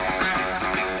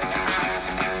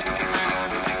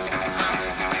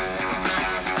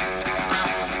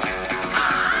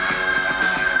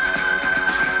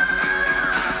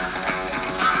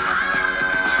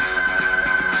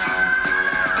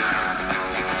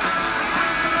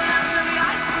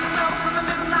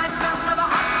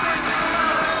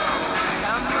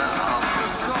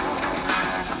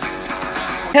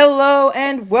Hello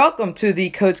and welcome to the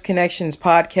Coates Connections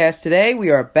podcast. Today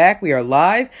we are back, we are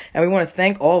live, and we want to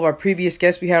thank all of our previous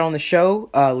guests we had on the show.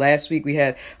 Last week we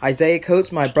had Isaiah Coates,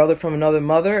 my brother from another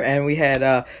mother, and we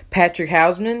had Patrick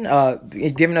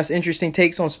Hausman giving us interesting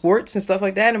takes on sports and stuff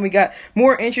like that. And we got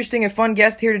more interesting and fun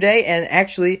guests here today, and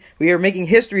actually we are making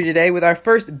history today with our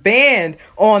first band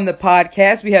on the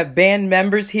podcast. We have band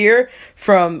members here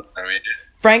from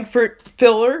Frankfurt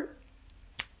Fiddler,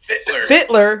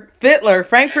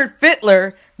 Frankfurt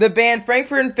Fiddler, the band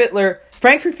Frankfurt Fiddler,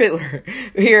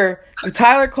 here with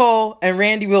Tyler Cole and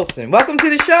Randy Wilson. Welcome to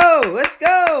the show. Let's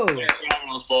go. Thanks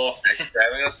for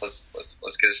having us. Let's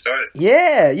get it started.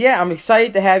 Yeah. I'm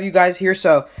excited to have you guys here.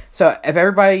 So if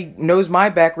everybody knows my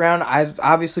background, I've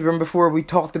obviously remember before we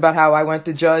talked about how I went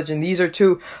to Judge, and these are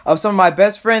two of some of my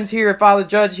best friends here at Father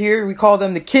Judge here. We call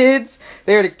them the kids.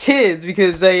 They're the kids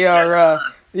because they are.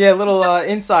 Yeah, little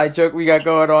inside joke we got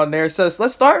going on there. So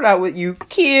let's start out with you,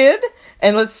 kid,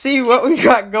 and let's see what we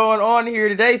got going on here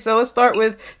today. So let's start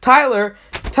with Tyler.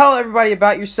 Tell everybody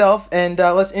about yourself, and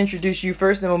let's introduce you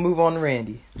first, then we'll move on to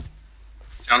Randy.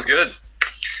 Sounds good.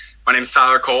 My name's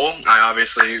Tyler Cole. I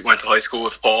obviously went to high school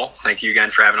with Paul. Thank you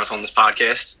again for having us on this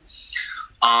podcast.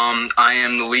 I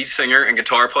am the lead singer and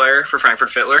guitar player for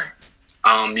Frankfurt Fiddler.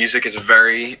 Music is a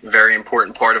very, very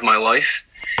important part of my life.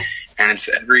 And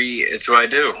it's what I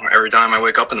do every time I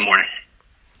wake up in the morning.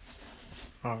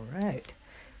 All right,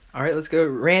 let's go.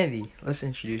 Randy, let's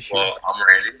introduce you. Well, I'm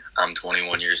Randy. I'm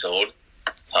 21 years old.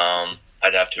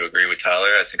 I'd have to agree with Tyler.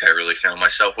 I think I really found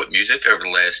myself with music over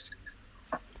the last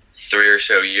 3 or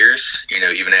so years,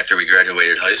 even after we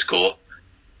graduated high school.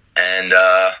 And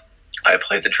I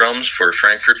played the drums for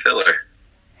Frankfurt Fiddler.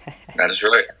 That is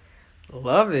right.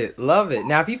 Love it.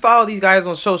 Now, if you follow these guys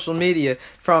on social media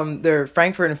from their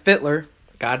Frankfurt and Fiddler,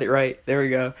 got it right. There we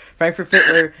go. Frankfurt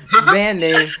Fiddler band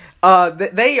name.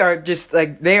 They are just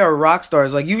they are rock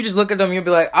stars. Like, you just look at them, you'll be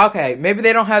like, okay, maybe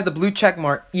they don't have the blue check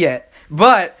mark yet,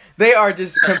 but they are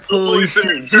just completely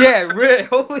soon.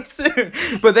 Hopefully soon.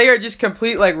 But they are just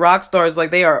complete rock stars.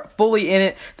 Like, they are fully in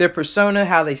it. Their persona,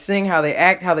 how they sing, how they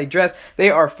act, how they dress,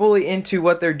 they are fully into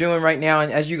what they're doing right now.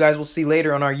 And as you guys will see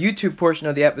later on our YouTube portion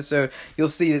of the episode, you'll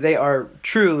see that they are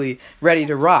truly ready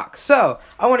to rock. So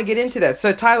I want to get into that.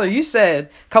 So Tyler, you said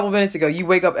a couple minutes ago you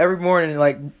wake up every morning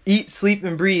and eat, sleep,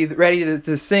 and breathe, ready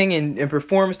to sing and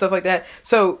perform and stuff like that.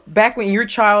 So back when your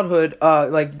childhood,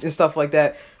 and stuff like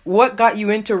that, what got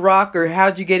you into rock, or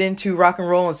how'd you get into rock and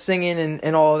roll and singing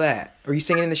and all of that? Were you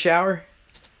singing in the shower?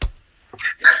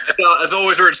 That's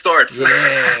always where it starts.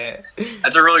 Yeah.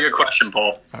 That's a really good question,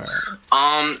 Paul. All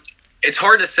right. It's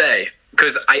hard to say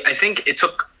because I think it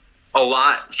took a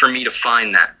lot for me to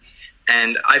find that.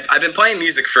 And I've been playing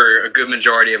music for a good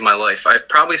majority of my life. I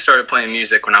probably started playing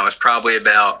music when I was probably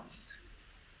about,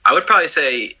 I would probably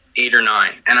say 8 or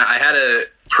 9. And I had a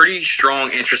pretty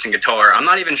strong interest in guitar. I'm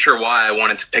not even sure why I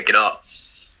wanted to pick it up,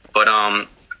 but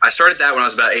I started that when I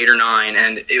was about 8 or 9,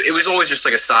 and it was always just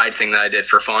a side thing that I did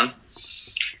for fun.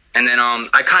 And then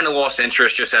I kind of lost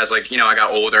interest just as I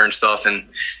got older and stuff, and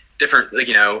different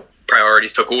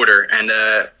priorities took order, and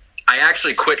I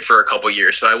actually quit for a couple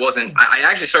years. So I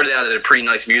actually started out at a pretty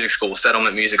nice music school,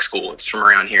 Settlement Music School. It's from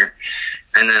around here,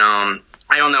 and then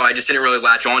I don't know, I just didn't really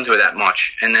latch onto it that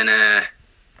much, and then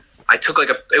I took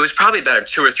it was probably about a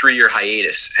 2 or 3 year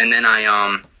hiatus. And then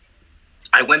I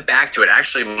went back to it.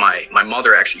 Actually, my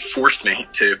mother actually forced me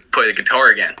to play the guitar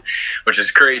again, which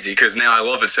is crazy because now I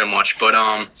love it so much. But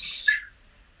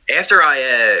after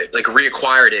I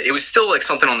reacquired it, it was still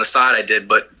something on the side I did.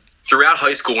 But throughout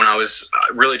high school, when I was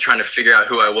really trying to figure out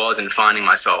who I was and finding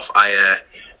myself, I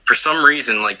for some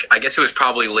reason, I guess it was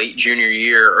probably late junior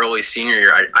year, early senior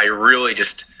year, I really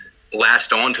just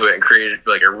latched onto it and created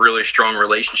a really strong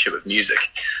relationship with music.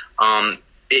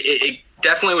 It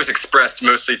definitely was expressed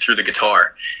mostly through the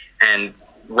guitar and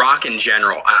rock in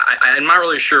general. I'm not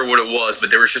really sure what it was, but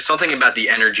there was just something about the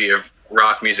energy of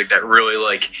rock music that really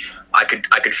I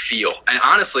could feel. And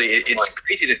honestly, it's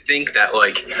crazy to think that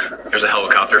there's a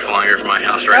helicopter flying over my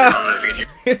house right now. I don't know if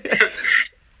you can hear.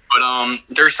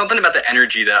 But there's something about the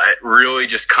energy that really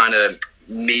just kind of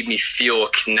made me feel a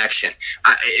connection.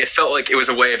 It felt like it was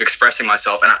a way of expressing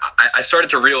myself, and I started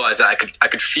to realize that I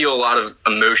could feel a lot of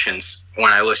emotions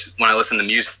when I listen to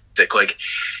music. It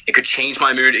could change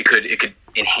my mood. It could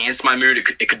enhance my mood.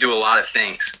 It could do a lot of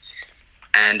things.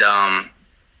 And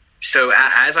so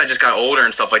as I just got older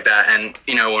and stuff like that, and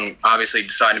when obviously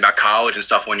deciding about college and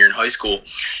stuff when you're in high school,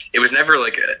 it was never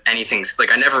anything.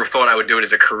 I never thought I would do it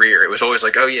as a career. It was always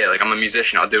oh yeah, I'm a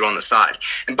musician, I'll do it on the side.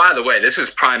 And by the way, this was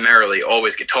primarily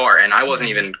always guitar, and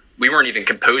we weren't even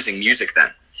composing music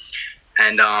then.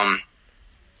 And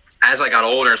as I got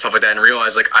older and stuff like that and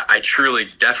realized, like, I truly,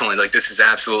 definitely, like, this is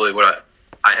absolutely what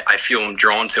I feel I'm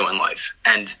drawn to in life.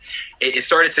 And it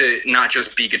started to not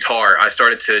just be guitar. I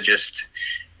started to just,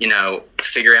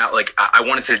 figure out, like, I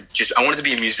wanted to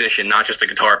be a musician, not just a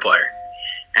guitar player.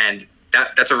 And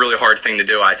that's a really hard thing to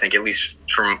do, I think, at least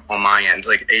from on my end.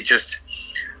 Like,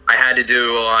 I had to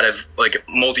do a lot of, like,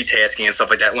 multitasking and stuff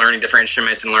like that, learning different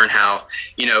instruments and learn how,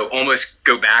 almost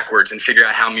go backwards and figure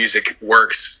out how music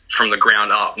works from the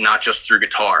ground up, not just through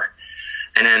guitar.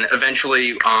 And then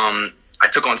eventually, I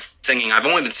took on singing. I've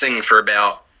only been singing for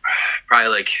about probably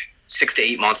like 6 to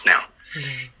 8 months now.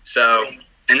 Mm-hmm. So,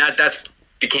 and that's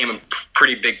became a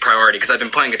pretty big priority because I've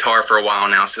been playing guitar for a while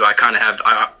now. So I kind of have,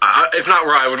 it's not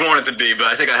where I would want it to be, but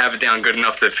I think I have it down good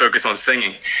enough to focus on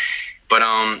singing. But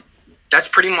that's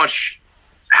pretty much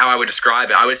how I would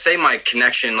describe it. I would say my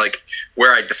connection, like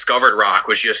where I discovered rock,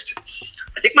 was just,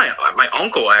 I think my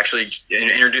uncle actually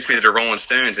introduced me to the Rolling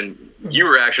Stones, and you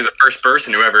were actually the first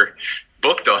person who ever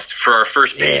booked us for our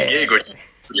first paid gig.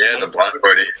 The block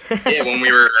party. Yeah, when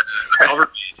we were a cover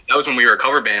band. That was when we were a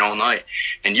cover band all night,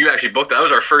 and you actually booked. That was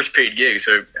our first paid gig,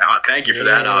 so thank you for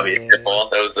that. Obviously, well,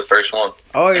 that was the first one.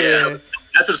 Oh yeah,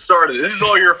 that's what started. This is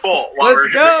all your fault.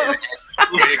 Let's go.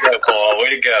 Way to go, Paul. Way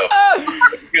to go.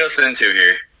 What are you listening to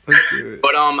here?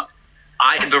 But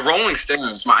the Rolling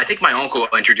Stones. I think my uncle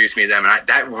introduced me to them, and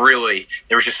there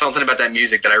was just something about that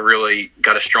music that I really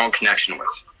got a strong connection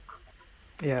with.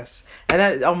 Yes. And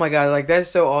that, oh my God, like, that's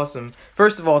so awesome.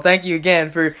 First of all, thank you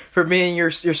again for being your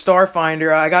star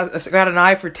finder. I got an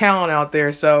eye for talent out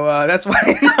there, so that's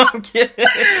why. No, I'm kidding.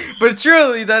 But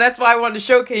truly, that's why I wanted to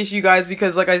showcase you guys,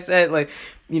 because, like I said, like,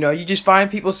 you just find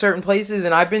people certain places,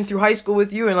 and I've been through high school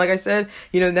with you, and like I said,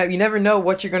 that you never know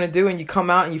what you're gonna do, and you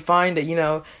come out and you find that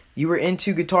you were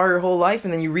into guitar your whole life,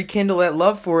 and then you rekindle that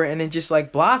love for it, and it just,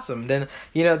 like, blossomed. And,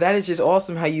 that is just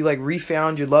awesome how you, like,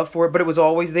 refound your love for it, but it was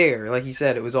always there. Like you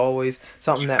said, it was always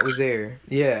something that was there.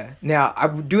 Yeah. Now, I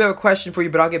do have a question for you,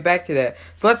 but I'll get back to that.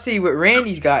 So let's see what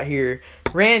Randy's got here.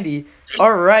 Randy,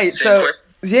 all right, so...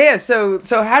 Yeah, so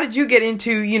how did you get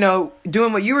into,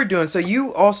 doing what you were doing? So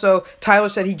you also, Tyler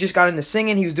said he just got into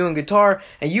singing, he was doing guitar,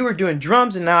 and you were doing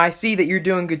drums, and now I see that you're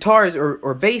doing guitars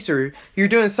or bass, or you're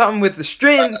doing something with the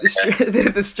strings.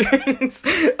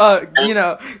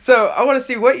 So I want to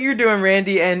see what you're doing,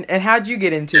 Randy, and how'd you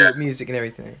get into music and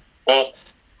everything? Well,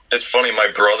 it's funny, my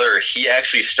brother, he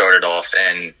actually started off,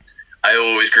 and I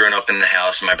always growing up in the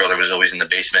house, and my brother was always in the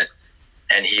basement.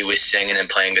 And he was singing and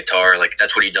playing guitar. Like,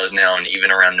 that's what he does now. And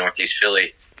even around Northeast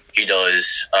Philly, he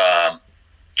does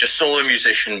just solo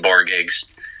musician bar gigs.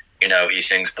 He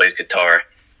sings, plays guitar.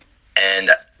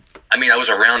 And, I mean, I was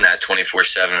around that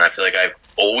 24/7. I feel like I've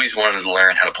always wanted to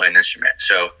learn how to play an instrument.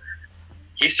 So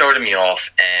he started me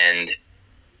off, and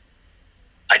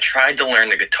I tried to learn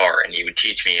the guitar. And he would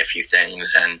teach me a few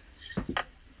things. And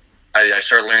I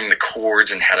started learning the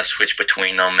chords and how to switch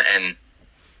between them. And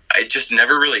it just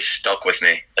never really stuck with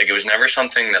me. Like, it was never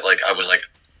something that, like, I was like,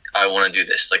 I want to do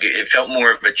this. Like, it felt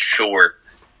more of a chore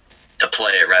to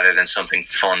play it rather than something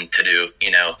fun to do,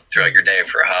 throughout your day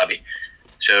for a hobby.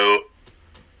 So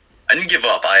I didn't give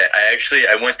up.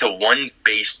 I went to one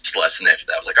bass lesson after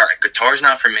that. I was like, all right, guitar's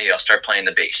not for me. I'll start playing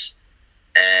the bass.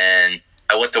 And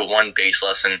I went to one bass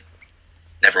lesson,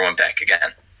 never went back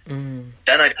again.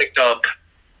 Then I picked up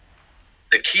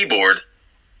the keyboard,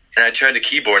 and I tried the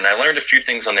keyboard, and I learned a few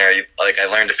things on there. Like, I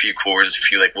learned a few chords, a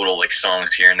few, like, little, like,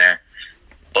 songs here and there.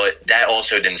 But that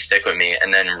also didn't stick with me.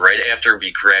 And then right after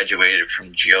we graduated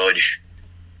from Judge,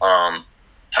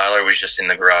 Tyler was just in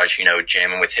the garage,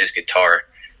 jamming with his guitar.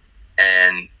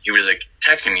 And he was, like,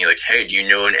 texting me, like, hey, do you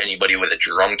know anybody with a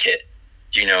drum kit?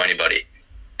 Do you know anybody?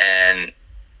 And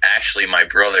actually, my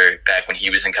brother, back when he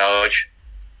was in college,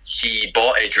 he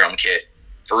bought a drum kit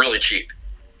for really cheap.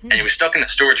 And he was stuck in the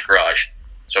storage garage.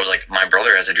 So I was like, my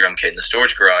brother has a drum kit in the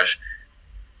storage garage.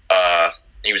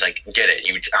 He was like, get it.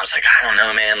 I was like, I don't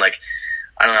know, man. Like,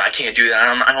 I don't know. I can't do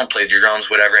that. I don't play the drums,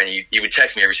 whatever. And he would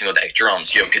text me every single day,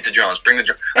 drums. Yo, get the drums. Bring the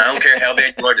drums. I don't care how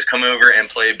bad you are. Just come over and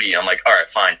play a beat. I'm like, all right,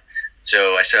 fine.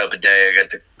 So I set up a day.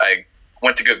 I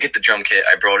went to go get the drum kit.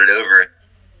 I brought it over.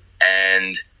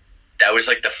 And that was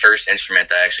like the first instrument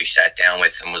that I actually sat down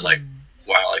with and was like,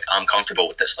 wow, like, I'm comfortable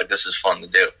with this. Like, this is fun to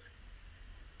do.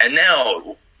 And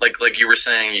now, like you were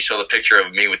saying, you saw the picture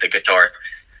of me with the guitar.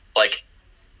 Like,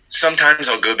 sometimes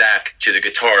I'll go back to the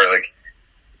guitar. Like,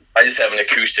 I just have an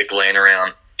acoustic laying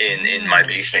around in my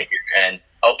basement here, and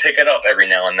I'll pick it up every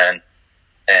now and then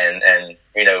and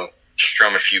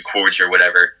strum a few chords or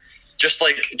whatever. Just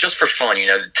for fun,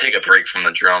 to take a break from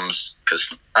the drums,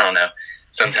 because, I don't know,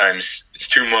 sometimes it's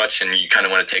too much and you kind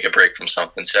of want to take a break from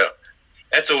something. So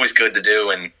that's always good to do,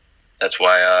 and that's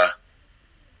why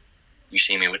you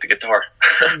see me with the guitar.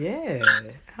 Yeah,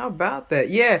 how about that?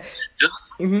 Yeah, Just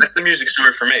the music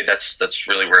story for me. That's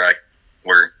really where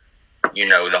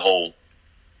the whole,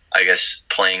 I guess,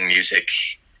 playing music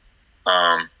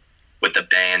with the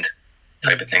band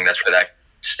type of thing. That's where that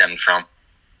stemmed from.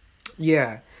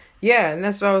 Yeah. Yeah, and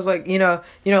that's what I was like,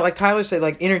 like Tyler said,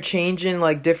 like interchanging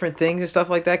like different things and stuff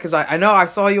like that. Because I know I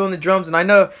saw you on the drums, and I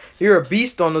know you're a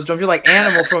beast on those drums. You're like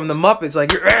Animal from the Muppets,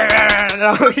 like.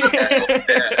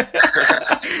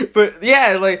 But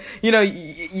yeah, like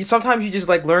you sometimes you just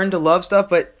like learn to love stuff,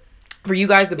 but. For you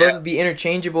guys to both be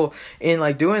interchangeable in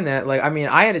like doing that, like I mean,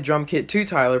 I had a drum kit too,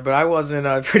 Tyler, but I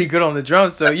wasn't pretty good on the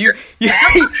drums. So you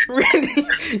Randy,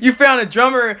 you found a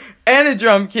drummer and a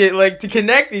drum kit like to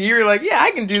connect it. You were like, yeah,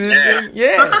 I can do this thing.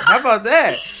 Yeah, how about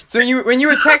that? So when you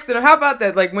were texting him, how about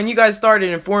that? Like when you guys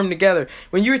started and formed together,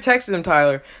 when you were texting him,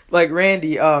 Tyler, like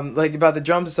Randy, like about the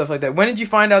drums and stuff like that. When did you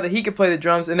find out that he could play the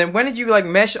drums? And then when did you like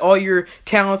mesh all your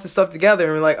talents and stuff together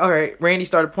and we're like, all right, Randy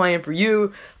started playing for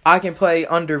you. I can play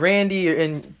under Randy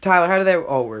and Tyler. How did that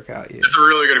all work out? Yeah. That's a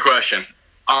really good question.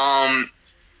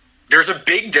 There's a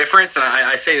big difference, and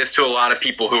I say this to a lot of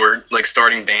people who are like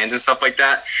starting bands and stuff like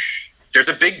that. There's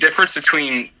a big difference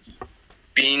between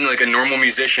being like a normal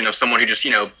musician of someone who just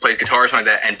plays guitar or something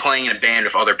like that, and playing in a band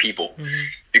with other people,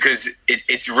 because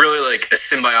it's really like a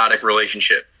symbiotic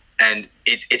relationship. And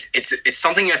it's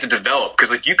something you have to develop,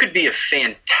 because like you could be a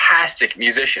fantastic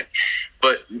musician,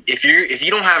 but if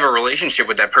you don't have a relationship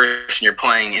with that person you're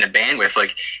playing in a band with,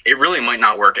 like it really might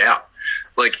not work out.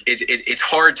 Like it's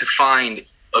hard to find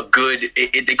a good.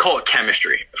 They call it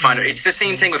chemistry. It's the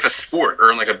same thing with a sport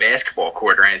or like a basketball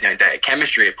court or anything like that.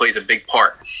 Chemistry, it plays a big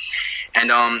part. And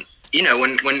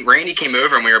when Randy came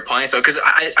over and we were playing, so because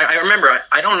I remember,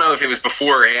 I don't know if it was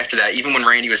before or after that, even when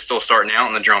Randy was still starting out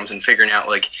on the drums and figuring out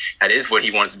like that is what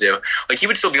he wanted to do, like he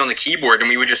would still be on the keyboard and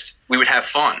we would have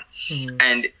fun.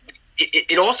 And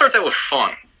it all starts out with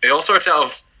fun. It all starts out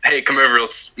with, hey, come over,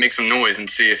 let's make some noise and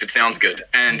see if it sounds good.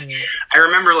 And I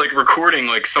remember like recording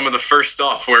like some of the first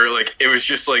stuff where like it was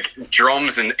just like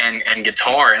drums and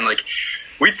guitar, and like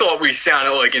we thought we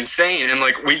sounded like insane, and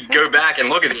like we go back and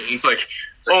look at it and it's like,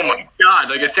 oh my god,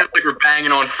 like it sounds like we're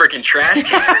banging on freaking trash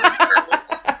cans.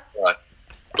 But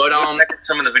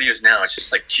some of the videos now, it's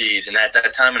just like, geez, and at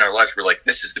that time in our lives we're like,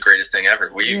 this is the greatest thing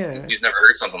ever. We've never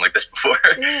heard something like this before.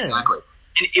 Exactly.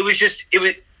 And it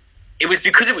was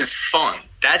because it was fun.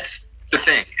 That's the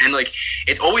thing. And like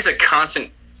it's always a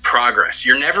constant progress.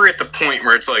 You're never at the point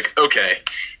where it's like, okay,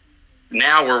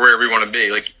 now we're where we want to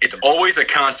be. Like it's always a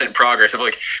constant progress of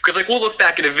like, because like we'll look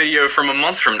back at a video from a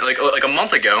month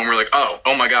ago and we're like, oh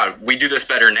my god, we do this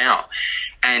better now.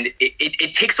 And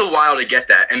it takes a while to get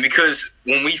that. And because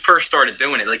when we first started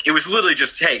doing it, like it was literally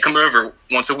just, hey, come over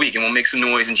once a week and we'll make some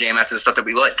noise and jam out to the stuff that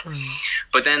we like.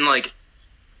 But then like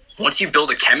once you build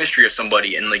a chemistry of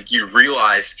somebody and like you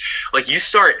realize, like you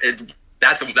start,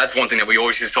 that's one thing that we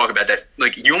always just talk about, that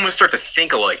like you almost start to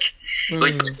think alike.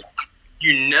 Like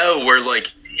where like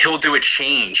he'll do a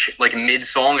change like mid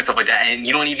song and stuff like that, and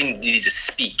you don't even need to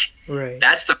speak. Right.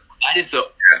 That is the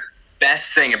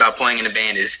best thing about playing in a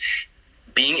band, is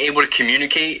being able to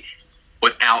communicate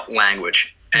without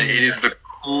language. And it is the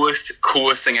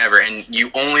coolest thing ever. And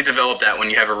you only develop that when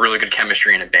you have a really good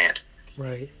chemistry in a band.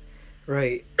 Right.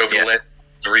 Over the last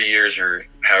 3 years or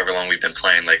however long we've been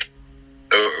playing, like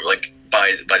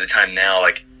by the time now,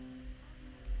 like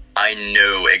I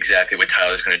know exactly what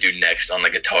Tyler's going to do next on the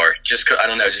guitar. Just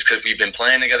because we've been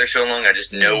playing together so long, I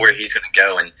just know where he's going to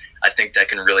go, and I think that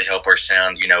can really help our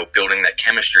sound. Building that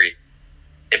chemistry.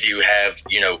 If you have,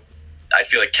 I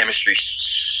feel like chemistry is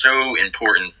so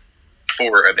important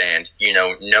for a band.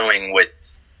 Knowing what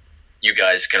you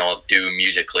guys can all do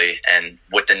musically and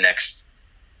what the next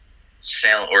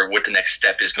sound or what the next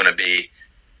step is going to be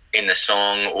in the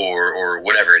song or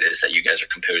whatever it is that you guys are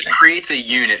composing. Creates a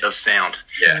unit of sound.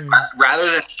 Yeah.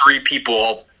 Rather than three people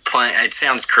all playing, it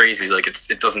sounds crazy, like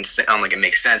it doesn't sound like it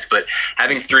makes sense, but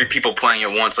having three people playing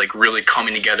at once, like really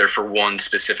coming together for one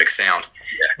specific sound.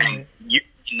 Yeah.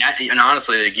 And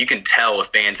honestly, like you can tell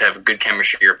if bands have good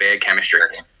chemistry or bad chemistry.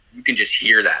 You can just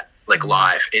hear that like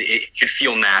live. It should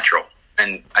feel natural,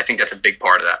 and I think that's a big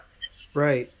part of that.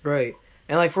 Right.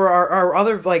 And like for our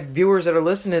other like viewers that are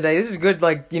listening today, this is good,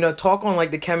 like, talk on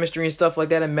like the chemistry and stuff like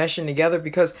that and meshing together,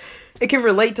 because it can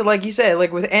relate to, like you said,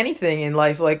 like with anything in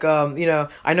life. Like, you know,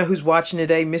 I know who's watching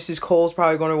today. Mrs. Cole's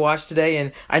probably going to watch today,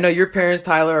 and I know your parents,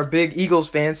 Tyler, are big Eagles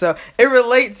fans, so it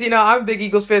relates. You know, I'm a big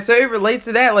Eagles fan, so it relates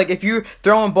to that. Like, if you're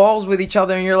throwing balls with each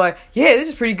other and you're like, yeah, this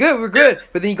is pretty good, we're good,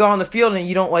 but then you go on the field and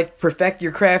you don't like perfect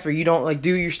your craft, or you don't like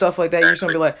do your stuff like that, you're just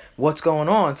gonna be like, what's going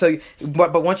on? So,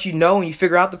 but once you know and you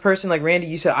figure out the person, like Randy,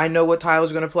 you said, I know what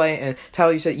Tyler's gonna play, and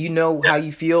Tyler, you said you know how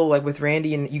you feel like with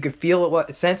Randy, and you can feel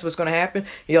it, sense what's gonna happen.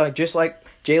 You're like, just like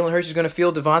Jalen Hurts is going to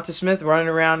feel Devonta Smith running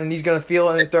around, and he's going to feel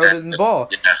it and throw it in the ball.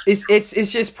 Yeah.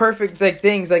 It's just perfect, like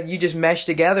things like you just mesh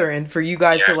together, and for you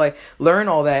guys to like learn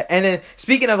all that. And then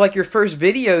speaking of like your first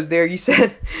videos, there you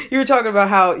said you were talking about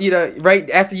how, you know, right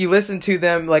after you listened to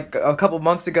them like a couple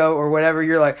months ago or whatever,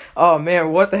 you're like, oh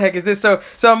man, what the heck is this? So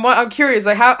I'm curious,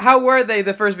 like how were they,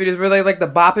 the first videos? Were they like the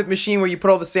Bop It machine where you put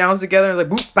all the sounds together and like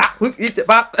boop bop boop eat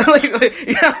bop like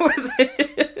you know, was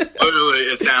it? Totally,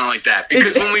 it sounded like that.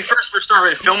 Because when we first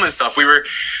started filming stuff, we were,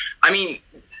 I mean,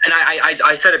 and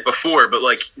I said it before, but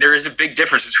like there is a big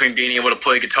difference between being able to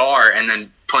play guitar and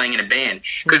then playing in a band.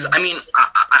 Because I mean,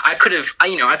 I could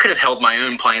have held my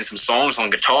own playing some songs on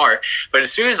guitar, but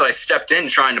as soon as I stepped in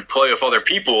trying to play with other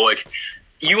people, like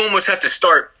you almost have to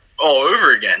start all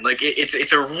over again. Like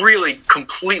it's a really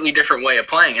completely different way of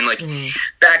playing. And like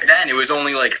back then, it was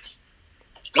only like,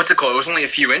 what's it called? It was only a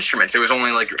few instruments. It was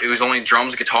only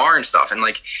drums, guitar, and stuff. And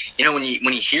like, you know, when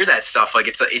you hear that stuff, like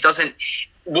it doesn't.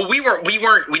 Well, we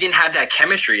didn't have that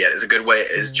chemistry yet. Is a good way.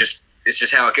 It's just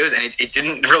how it goes, and it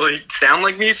didn't really sound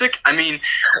like music. I mean,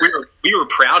 we were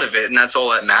proud of it, and that's all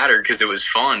that mattered because it was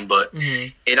fun. But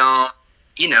it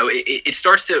you know, it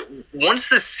starts to, once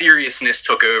the seriousness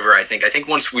took over, I think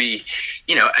once we,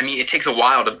 you know, I mean, it takes a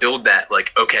while to build that,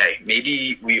 like, okay,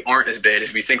 maybe we aren't as bad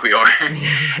as we think we are.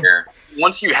 Yeah.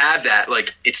 Once you have that,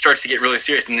 like, it starts to get really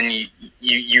serious, and then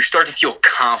you start to feel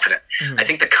confident. I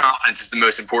think the confidence is the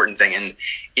most important thing. And,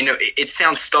 you know, it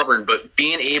sounds stubborn, but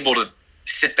being able to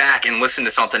sit back and listen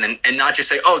to something and not just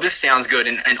say, oh, this sounds good,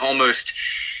 and almost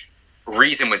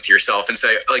reason with yourself and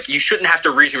say, like, you shouldn't have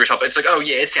to reason with yourself. It's like, oh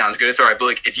yeah, it sounds good, it's all right. But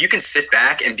like, if you can sit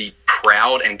back and be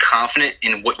proud and confident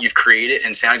in what you've created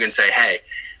and sound good and say, hey,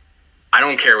 I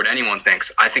don't care what anyone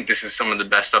thinks, I think this is some of the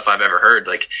best stuff I've ever heard.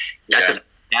 Like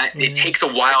it takes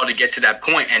a while to get to that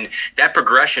point, and that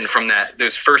progression from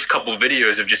those first couple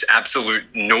videos of just absolute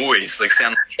noise, like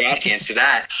sound like trash cans,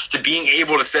 to being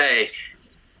able to say,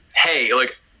 hey,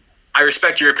 like, I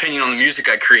respect your opinion on the music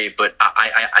I create, but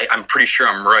I'm pretty sure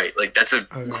I'm right. Like, that's a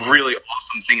really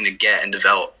awesome thing to get and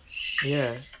develop.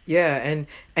 Yeah, and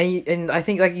I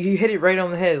think like you hit it right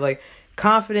on the head. Like,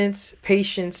 confidence,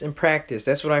 patience, and practice.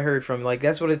 That's what I heard from. Like,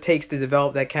 that's what it takes to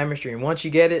develop that chemistry. And once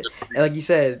you get it, like you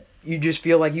said, you just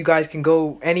feel like you guys can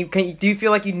go do you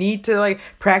feel like you need to like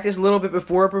practice a little bit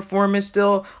before a performance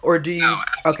still, or do you? No,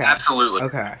 absolutely.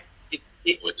 Okay.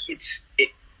 It's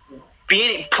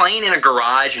playing in a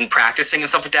garage and practicing and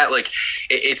stuff like that, like,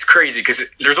 it's crazy because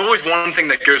there's always one thing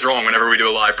that goes wrong whenever we do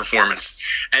a live performance,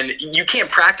 and you can't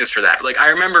practice for that. Like, I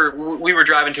remember we were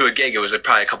driving to a gig, it was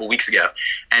probably a couple weeks ago,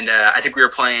 and I think we were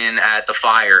playing at the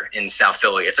Fire in South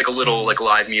Philly. It's like a little like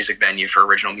live music venue for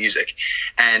original music,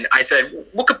 and I said,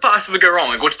 what could possibly go wrong?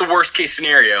 Like, what's the worst case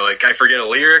scenario? Like, I forget a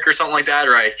lyric or something like that,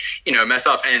 or I, you know, mess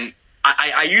up. And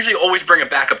I usually always bring a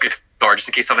backup guitar just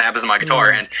in case something happens to my guitar.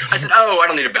 And I said, oh, I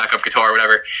don't need a backup guitar or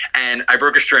whatever. And I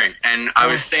broke a string, and I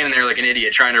was standing there like an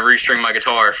idiot trying to restring my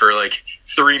guitar for like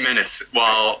 3 minutes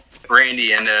while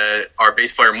Randy and our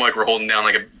bass player Mike were holding down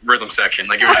like a rhythm section.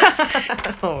 Like, it was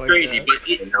just crazy. God.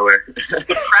 But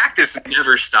the practice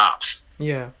never stops.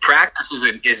 Yeah, practice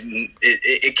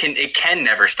it can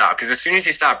never stop, because as soon as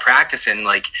you stop practicing,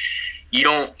 like, you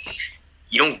don't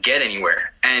get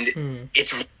anywhere. And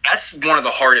that's one of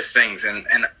the hardest things. And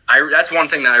that's one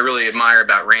thing that I really admire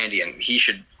about Randy, and he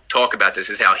should talk about this,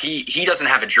 is how he doesn't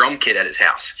have a drum kit at his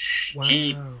house. Wow.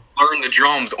 He learned the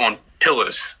drums on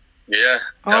pillows. Yeah,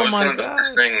 that was one of the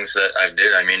first things that I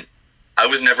did. I mean, I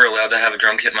was never allowed to have a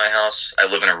drum kit in my house. I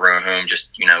live in a row home,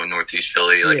 just, you know, Northeast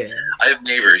Philly. Like, I have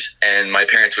neighbors, and my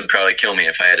parents would probably kill me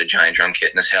if I had a giant drum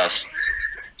kit in this house.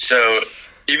 So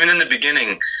even in the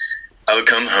beginning, I would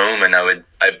come home and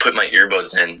I'd put my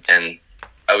earbuds in, and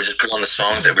I would just put on the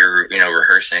songs that we were, you know,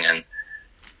 rehearsing, and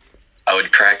I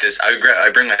would practice.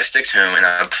 I'd bring my sticks home and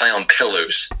I'd play on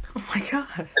pillows. Oh my God.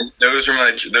 And those were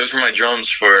my drums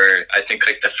for, I think,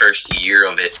 like the first year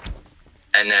of it.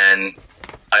 And then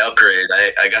I upgraded.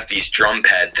 I got these drum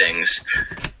pad things.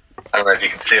 I don't know if you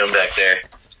can see them back there.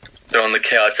 They're on the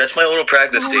couch. That's my little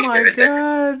practice station right there.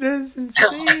 Oh my God, that's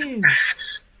insane.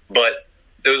 But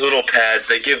those little pads,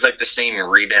 they give like the same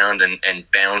rebound and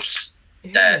bounce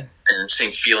and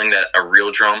same feeling that a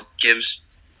real drum gives.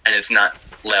 and it's not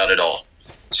loud at all.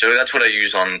 So that's what I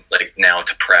use on like now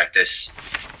to practice.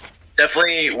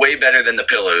 Definitely way better than the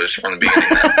pillows from the beginning.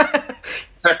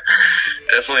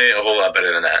 Definitely a whole lot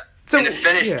better than that. So, and to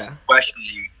finish the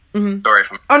question, sorry.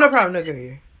 Oh, no problem. No, go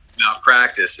here. About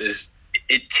practice is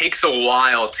it takes a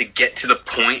while to get to the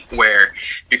point where,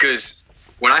 because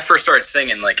when I first started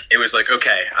singing, like it was like,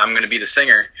 okay, I'm going to be the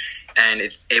singer. And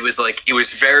it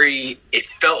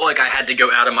felt like I had to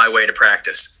go out of my way to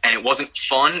practice, and it wasn't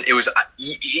fun. It was,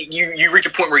 you reach a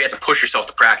point where you have to push yourself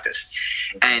to practice.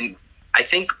 And I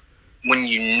think when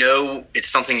you know it's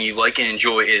something you like and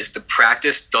enjoy, is the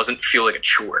practice doesn't feel like a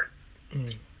chore.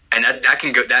 And that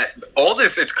can go, that all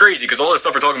this, it's crazy because all this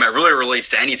stuff we're talking about really relates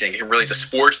to anything. It can relate to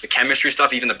sports, the chemistry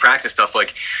stuff, even the practice stuff.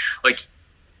 Like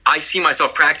I see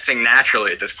myself practicing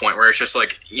naturally at this point where it's just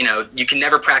like, you know, you can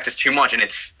never practice too much, and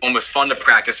it's almost fun to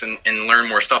practice and learn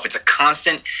more stuff. It's a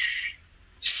constant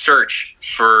search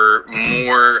for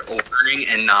more learning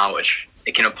and knowledge.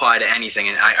 It can apply to anything,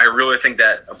 and I really think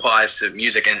that applies to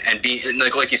music and be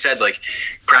like you said, like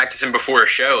practicing before a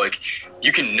show. Like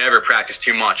you can never practice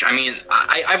too much. I mean,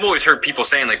 I've always heard people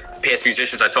saying, like past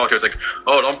musicians I talk to, it's like,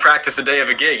 oh, don't practice the day of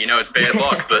a gig, you know, it's bad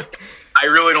luck. But I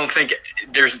really don't think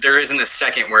there isn't a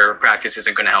second where practice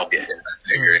isn't going to help you.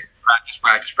 I agree.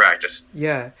 Practice.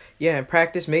 Yeah, and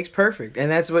practice makes perfect, and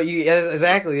that's what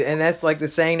exactly, and that's like the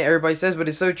saying that everybody says, but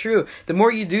it's so true. The more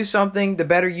you do something, the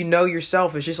better you know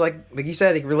yourself. It's just like you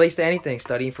said, it relates to anything.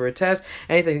 Studying for a test,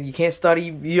 anything. You can't study.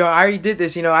 You know, I already did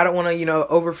this. You know, I don't want to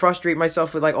over frustrate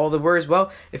myself with like all the words.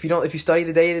 Well, if you study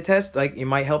the day of the test, like it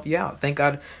might help you out. Thank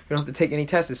God we don't have to take any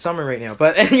tests. It's summer right now,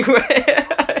 but anyway.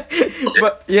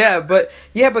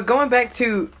 but going back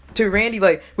to Randy,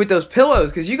 like with those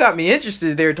pillows, because you got me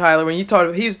interested there, Tyler, when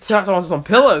he was talking on some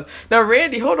pillows. Now,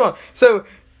 Randy, hold on. So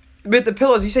with the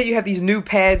pillows, you say you have these new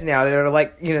pads now that are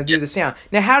like, do the sound.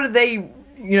 Now, how do they,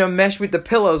 mesh with the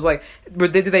pillows? Like, do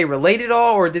they relate at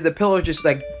all, or did the pillows just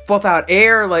like fluff out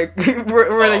air? Like,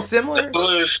 were they similar?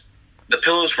 The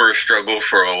pillows were a struggle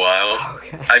for a while.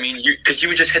 Okay. I mean, because you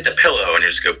would just hit the pillow and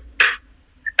just go.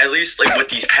 At least like with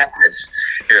these pads.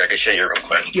 Here, I can show you real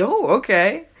quick. Yo,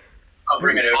 okay. I'll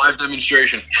bring it over. Live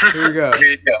demonstration. Here we go.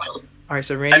 Here you go. All right,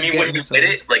 so Randy's when you hit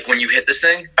it, like when you hit this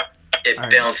thing, it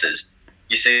bounces.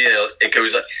 You see, it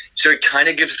goes up. So it kind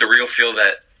of gives the real feel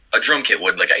that a drum kit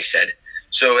would, like I said.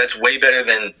 So that's way better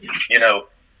than,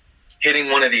 hitting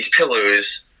one of these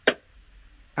pillows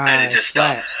and it just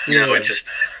stops. It's just,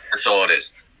 that's all it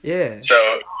is. Yeah.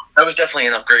 So that was definitely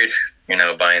an upgrade,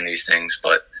 buying these things.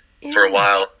 But for a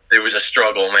while, it was a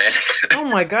struggle, man. Oh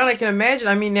my God, I can imagine.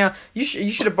 I mean, now you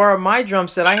should have borrowed my drum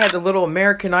set. I had the little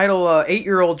American Idol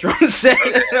 8-year-old drum set.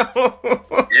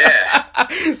 Yeah.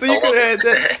 So you could have had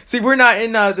that. See, we're not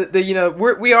in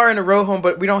we are in a row home,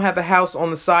 but we don't have a house on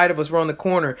the side of us. We're on the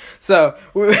corner. So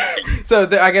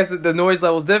I guess the noise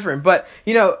level is different. But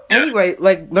anyway,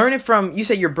 like learning from, you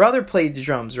said your brother played the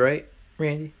drums, right,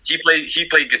 Randy? He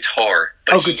played guitar.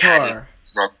 But guitar.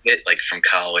 Drum kit, like from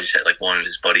college, that like one of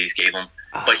his buddies gave him.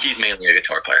 But he's mainly a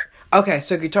guitar player. Okay,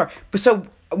 so guitar. But so,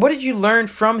 what did you learn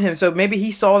from him? So maybe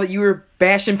he saw that you were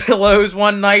bashing pillows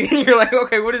one night, and you're like,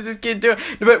 okay, what is this kid doing?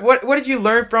 But what did you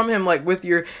learn from him, like with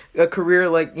your career,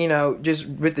 like just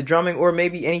with the drumming, or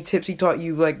maybe any tips he taught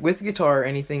you, like with guitar, or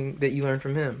anything that you learned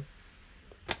from him?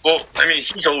 Well, I mean,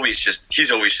 he's always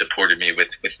supported me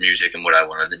with music and what I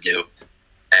wanted to do.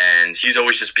 And he's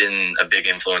always just been a big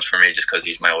influence for me just because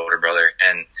he's my older brother.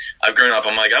 And I've grown up,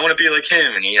 I'm like, I want to be like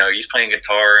him. And, he's playing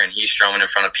guitar and he's strumming in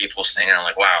front of people singing. I'm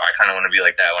like, wow, I kind of want to be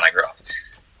like that when I grow up.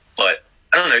 But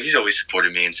I don't know, he's always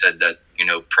supported me and said that,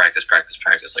 practice,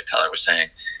 like Tyler was saying.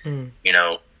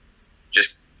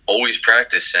 Just always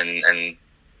practice. And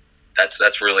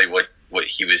that's really what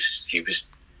he was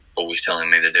always telling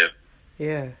me to do.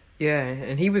 Yeah. Yeah,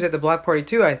 and he was at the block party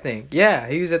too, I think. Yeah,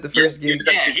 he was at the first gig.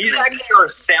 Yeah, he's actually our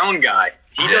sound guy.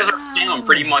 He does our sound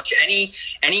pretty much any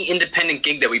independent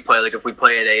gig that we play. Like if we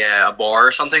play at a bar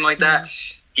or something like that,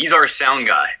 he's our sound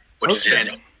guy, which is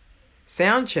fantastic.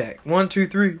 Sound check. 1, 2,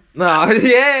 3. No,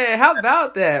 yeah. How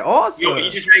about that? Awesome. He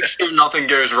just makes sure nothing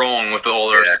goes wrong with all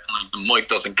our sound. Like the mic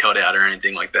doesn't cut out or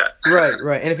anything like that.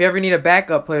 Right. And if you ever need a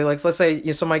backup player, like let's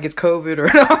say somebody gets COVID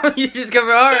or you just go,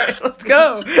 all right, let's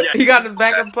go. Yeah. You got a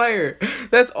backup player.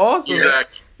 That's awesome.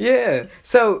 Exactly. Yeah.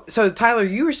 So Tyler,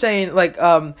 you were saying like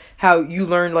how you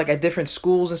learned like at different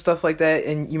schools and stuff like that,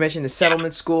 and you mentioned the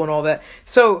settlement school and all that.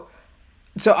 So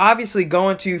obviously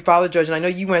going to Father Judge, and I know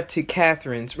you went to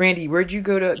Catherine's. Randy, where'd you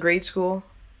go to grade school?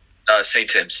 St.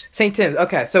 Tim's. St. Tim's.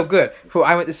 Okay, so good. Cool.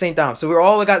 I went to St. Dom's. So we're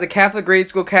all got the Catholic grade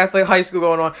school, Catholic high school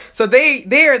going on. So they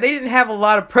didn't have a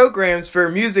lot of programs for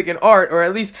music and art, or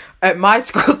at least at my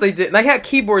schools they didn't. They had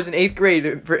keyboards in 8th grade,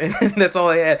 and that's all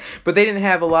they had. But they didn't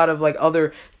have a lot of like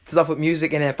other stuff with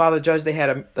music. And at Father Judge, they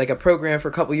had a program for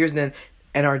a couple of years, and then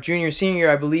in our senior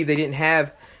year, I believe they didn't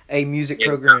have a music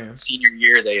program. Senior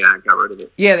year, they got rid of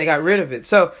it. Yeah, they got rid of it.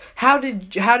 So how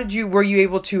did you were you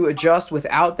able to adjust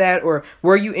without that, or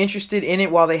were you interested in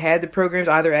it while they had the programs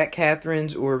either at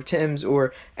Catherine's or Tim's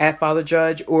or at Father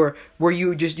Judge, or were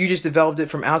you just developed it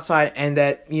from outside, and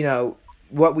that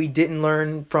what we didn't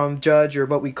learn from Judge or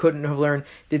what we couldn't have learned,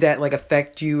 did that like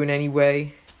affect you in any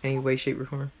way, shape, or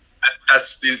form?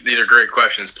 These are great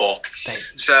questions, Paul.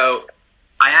 Thanks. So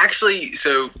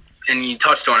and you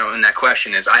touched on it in that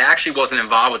question, is I actually wasn't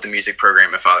involved with the music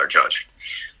program at Father Judge,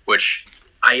 which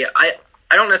I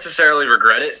don't necessarily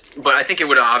regret it, but I think it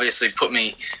would obviously put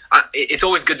me. It's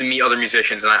always good to meet other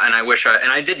musicians, and I wish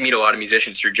I did meet a lot of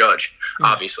musicians through Judge,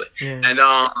 obviously. Yeah. And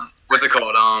what's it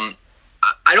called?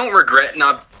 I don't regret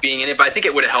not being in it, but I think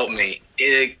it would have helped me.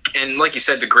 And like you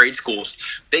said, the grade schools,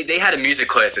 they had a music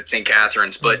class at St.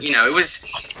 Catherine's, but it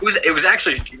was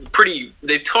actually pretty.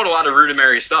 They taught a lot of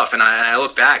rudimentary stuff, and I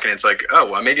look back and it's like,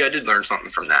 oh, well, maybe I did learn something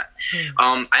from that.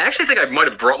 I actually think I might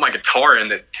have brought my guitar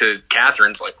to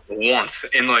Catherine's like once,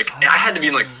 in like I had to be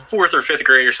in like 4th or 5th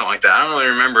grade or something like that. I don't really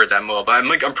remember it that well, but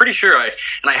I'm pretty sure I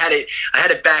had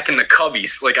it back in the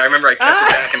cubbies. Like I remember I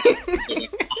kept it back in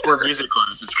before music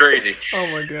class. It's crazy. Oh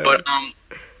my god. But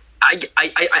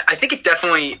I think it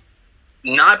definitely,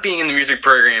 not being in the music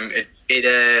program,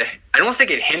 I don't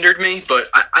think it hindered me, but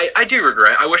I do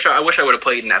regret. I wish I would have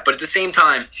played in that. But at the same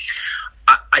time,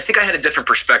 I think I had a different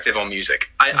perspective on music.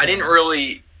 I didn't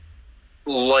really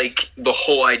like the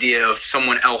whole idea of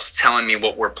someone else telling me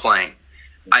what we're playing.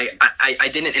 I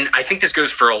didn't, and I think this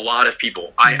goes for a lot of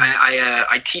people.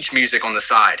 I teach music on the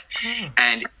side,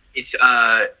 and it's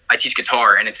I teach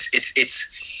guitar, and it's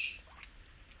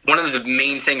one of the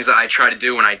main things that I try to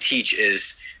do when I teach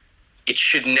is it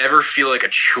should never feel like a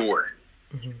chore.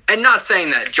 Mm-hmm. And not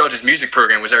saying that Judge's music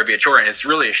program was ever be a chore, and it's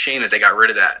really a shame that they got rid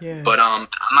of that. Yeah. But I'm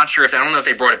not sure I don't know if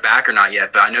they brought it back or not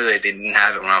yet, but I know that they didn't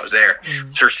have it when I was there. Mm-hmm.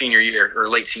 It's her senior year or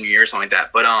late senior year or something like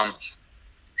that. But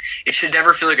it should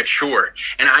never feel like a chore.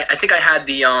 And I think I had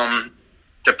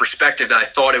the perspective that I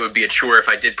thought it would be a chore if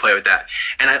I did play with that.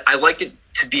 And I liked it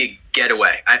to be a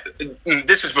getaway.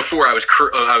 This was before I was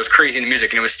crazy into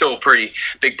music, and it was still a pretty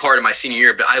big part of my senior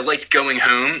year, but I liked going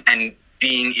home and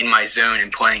being in my zone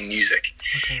and playing music.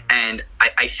 Okay. And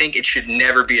I think it should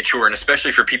never be a chore, and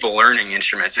especially for people learning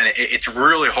instruments. And it's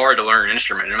really hard to learn an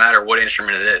instrument, no matter what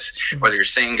instrument it is, whether you're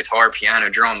singing guitar, piano,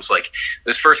 drums. Like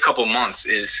those first couple months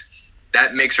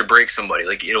that makes or breaks somebody.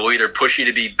 Like it'll either push you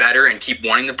to be better and keep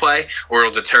wanting to play, or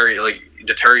it'll deter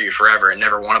you forever and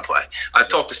never want to play. I've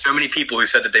talked to so many people who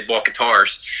said that they bought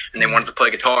guitars and they wanted to play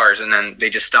guitars, and then they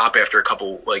just stop after a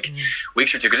couple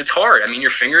weeks or two, because it's hard. I mean,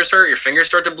 your fingers hurt, your fingers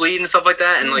start to bleed and stuff like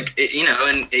that, and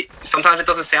sometimes it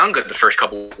doesn't sound good the first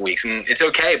couple of weeks, and it's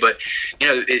okay, but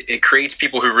it creates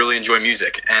people who really enjoy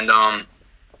music. And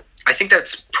I think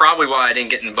that's probably why I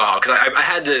didn't get involved, because I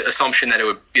had the assumption that it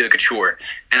would be like a chore,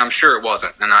 and I'm sure it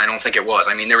wasn't, and I don't think it was.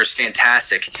 I mean, there was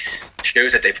fantastic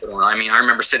shows that they put on. I mean, I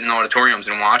remember sitting in auditoriums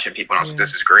and watching people, and I was like,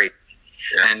 "This is great."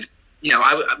 Yeah. And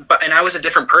I was a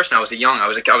different person. I was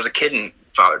a kid in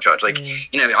Father Judge. Like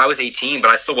I was 18, but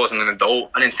I still wasn't an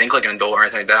adult. I didn't think like an adult or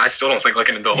anything like that. I still don't think like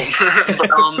an adult. But,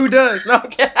 who does? No,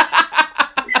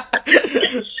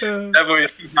 definitely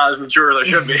not as mature as I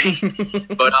should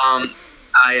be. But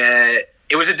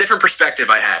it was a different perspective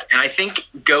I had. And I think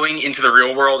going into the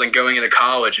real world and going into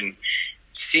college and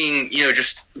seeing,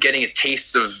 just getting a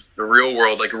taste of the real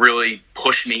world, like really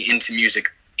pushed me into music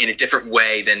in a different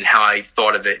way than how I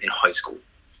thought of it in high school.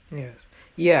 Yes.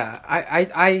 Yeah,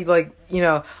 I like,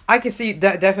 I can see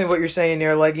definitely what you're saying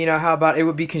there. Like, how about it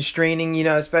would be constraining,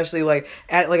 especially like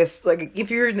at like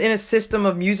if you're in a system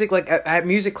of music, like at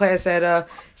music class at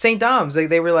St. Dom's, like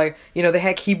they were like, they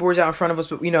had keyboards out in front of us,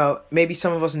 but maybe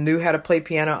some of us knew how to play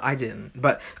piano. I didn't,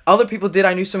 but other people did.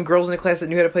 I knew some girls in the class that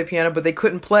knew how to play piano, but they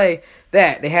couldn't play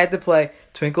that. They had to play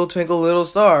Twinkle Twinkle Little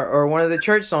Star or one of the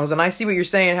church songs. And I see what you're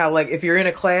saying, how like if you're in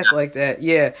a class like that,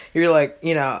 yeah, you're like,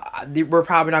 we're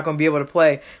probably not going to be able to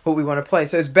play what we want to play.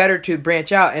 So it's better to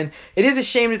branch out. And it is a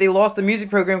shame that they lost the music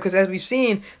program, because as we've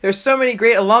seen, there's so many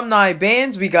great alumni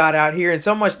bands we got out here and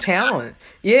so much talent.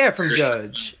 Yeah, from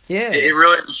Judge. Yeah. It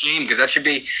really is a shame because that should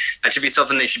be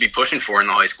something they should be pushing for in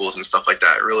the high schools and stuff like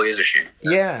that. It really is a shame.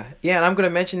 Yeah, and I'm going to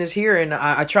mention this here, and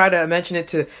I try to mention it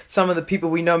to some of the people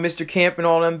we know, Mr. Camp and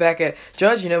all them back at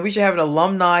Judge. We should have an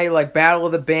alumni, like, battle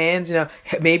of the bands,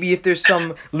 maybe if there's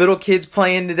some little kids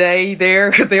playing today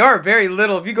there, because they are very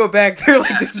little. If you go back, they're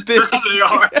like this big. They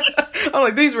are. I'm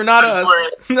like, these were not us.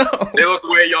 No. They look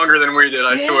way younger than we did,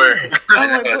 I swear.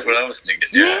 That's what I was thinking.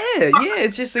 Yeah,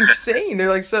 it's just insane. They're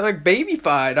like so like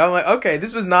babyfied. I'm like, okay,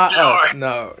 this was not us.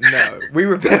 No, we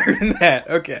were better than that.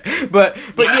 Okay, but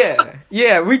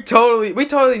yeah, we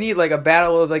totally need like a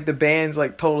battle of like the bands,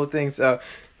 like total thing. So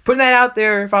putting that out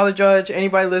there, Father Judge,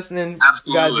 anybody listening,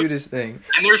 you gotta do this thing.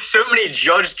 And there's so many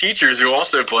Judge teachers who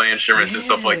also play instruments and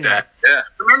stuff like that. Yeah.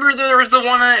 Remember there was the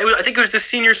one, I think it was the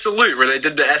Senior Salute where they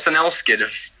did the SNL skit.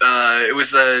 It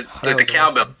was the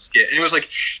cowbell awesome skit. And it was like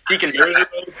Deacon Moser,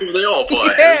 they all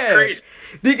play. Yeah. It was crazy.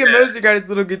 Deacon Moser got his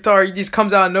little guitar. He just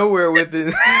comes out of nowhere with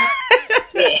it.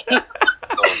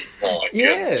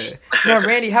 Yeah. Now,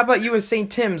 Randy, how about you at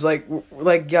St. Tim's? Like,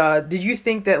 did you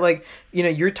think that, like,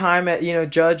 your time at,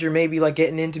 Judge, or maybe like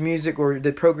getting into music, or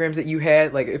the programs that you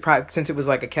had, like, since it was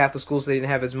like a Catholic school, so they didn't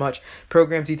have as much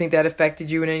programs, do you think that affected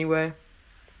you in any way?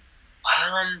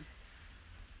 I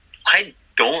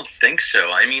don't think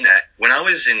so. I mean, when I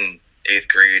was in 8th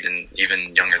grade and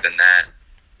even younger than that,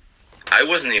 I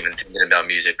wasn't even thinking about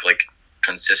music, like,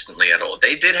 consistently at all.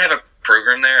 They did have a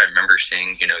program there. I remember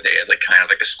seeing, they had, like, kind of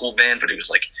like a school band, but it was,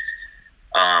 like,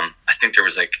 I think there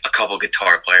was, like, a couple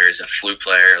guitar players, a flute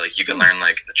player, like, you could learn,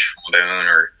 like, the trombone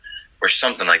or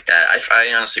something like that.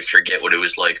 I honestly forget what it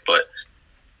was like, but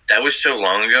that was so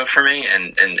long ago for me,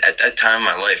 and at that time in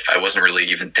my life, I wasn't really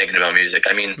even thinking about music.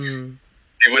 I mean,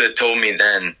 you would have told me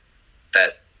then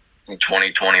that in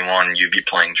 2021 you'd be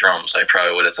playing drums, I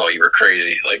probably would have thought you were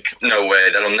crazy. Like, no way,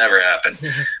 that'll never happen.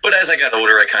 But as I got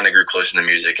older, I kind of grew closer to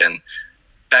music. And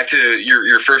back to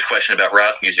your first question about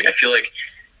rock music, I feel like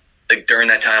during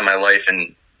that time in my life,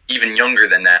 and even younger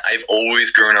than that, I've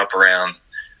always grown up around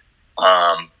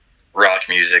rock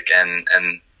music, and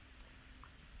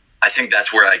I think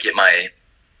that's where I get my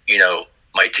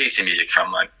my taste in music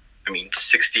from. I mean,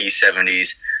 60s,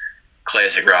 70s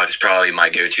classic rock is probably my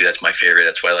go-to. That's my favorite.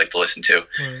 That's what I like to listen to.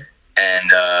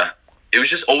 And it was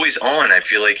just always on. I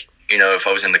feel like, if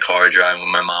I was in the car driving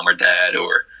with my mom or dad,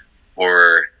 or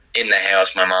in the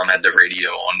house, my mom had the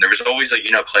radio on. There was always, like,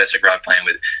 classic rock playing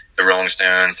with the Rolling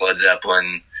Stones, Led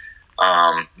Zeppelin,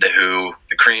 the Who,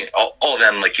 the Cream, all of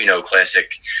them, like,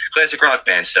 classic rock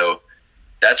bands. So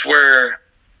that's where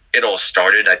it all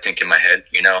started, I think, in my head,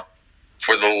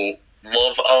 for the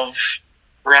love of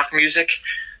rock music.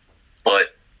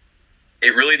 But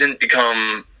it really didn't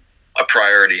become a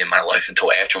priority in my life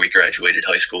until after we graduated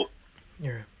high school.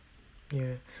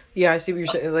 Yeah, I see what you're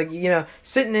saying. Like,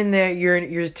 sitting in there,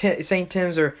 you're St.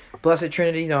 Tim's or Blessed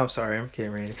Trinity. No, I'm sorry, I'm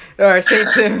kidding, Randy. All right, St.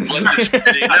 Tim's.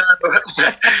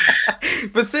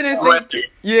 But sitting in St.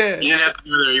 Yeah. You didn't have to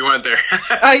go there. You went there.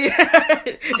 Yeah.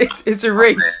 It's a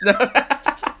race. No.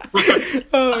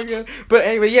 Oh my god! But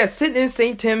anyway, yeah, sitting in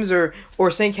St. Tim's or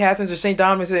St. Catherine's or St.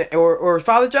 Dominic's or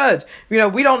Father Judge, we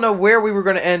don't know where we were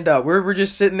going to end up. We're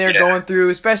just sitting there going through,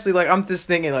 especially like I'm just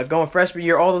thinking like going freshman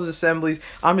year, all those assemblies.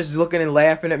 I'm just looking and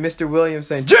laughing at Mr. Williams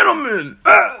saying, "Gentlemen,"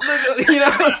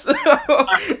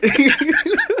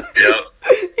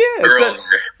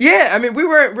 Yeah, I mean, we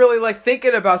weren't really like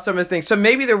thinking about some of the things. So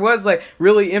maybe there was like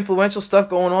really influential stuff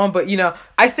going on. But,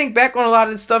 I think back on a lot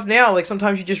of this stuff now. Like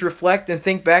sometimes you just reflect and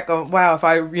think back on, wow, if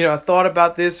I, thought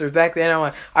about this, or back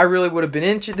then I really would have been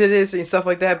into this and stuff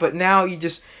like that. But now you're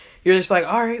just like,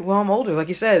 all right, well, I'm older. Like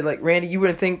you said, like Randy, you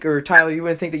wouldn't think, or Tyler, you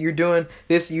wouldn't think that you're doing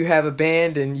this. You have a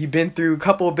band and you've been through a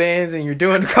couple of bands and you're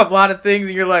doing a lot of things.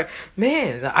 And you're like,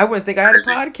 man, I wouldn't think I had a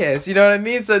podcast. You know what I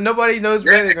mean? So nobody knows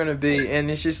where they're going to be.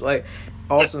 And it's just like,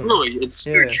 awesome. It's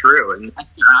so true. And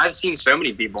I've seen so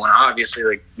many people, and obviously,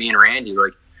 like, me and Randy,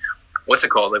 like, what's it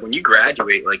called? Like, when you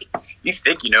graduate, like, you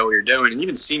think you know what you're doing, and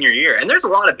even senior year. And there's a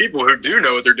lot of people who do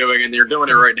know what they're doing, and they're doing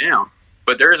it right now.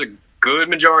 But there's a good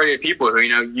majority of people who,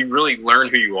 you really learn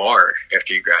who you are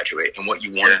after you graduate and what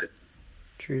you want to do.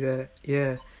 True that,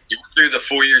 yeah. You go through the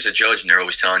 4 years of Judge, and they're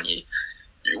always telling you,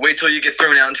 wait till you get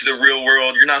thrown out into the real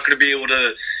world. You're not going to be able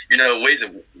to,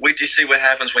 wait to see what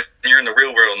happens when you're in the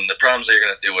real world and the problems that you're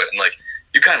going to deal with. And, like,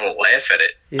 you kind of laugh at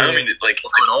it. Yeah. I don't mean, like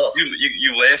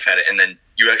you laugh at it, and then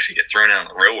you actually get thrown out in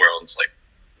the real world. And it's like,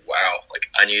 wow, like,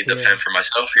 I need to fend for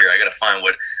myself here. I got to find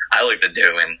what I like to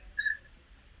do. And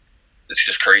it's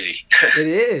just crazy. It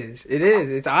is.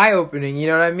 It's eye opening. You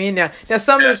know what I mean? Now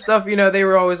some of the stuff, you know, they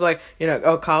were always like, you know,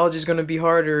 oh, college is going to be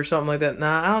harder or something like that.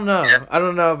 Nah, I don't know. Yeah. I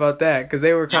don't know about that because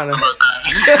they were kind of.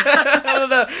 I don't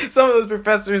know. Some of those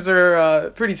professors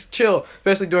are pretty chill,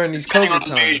 especially during these COVID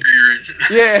times.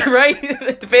 Yeah,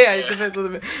 right. Depends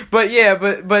on the.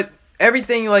 But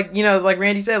everything, like, you know, like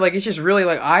Randy said, like, it's just really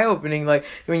like eye opening, like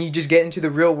when you just get into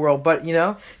the real world. But, you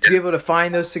know, to be able to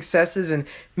find those successes and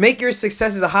make your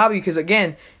successes a hobby, because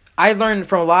again, I learned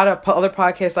from a lot of other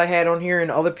podcasts I had on here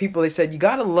and other people, they said you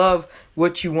gotta love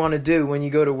what you want to do when you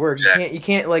go to work. Exactly. You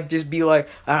can't like just be like,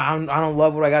 I don't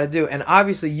love what I gotta do. And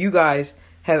obviously you guys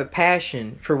have a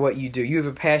passion for what you do. You have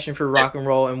a passion for rock and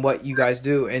roll and what you guys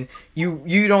do, and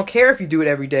you don't care if you do it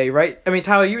every day, right? I mean,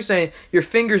 Tyler, you were saying your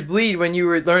fingers bleed when you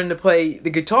were learning to play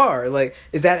the guitar. Like,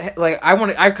 is that like I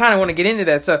kind of want to get into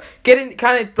that. So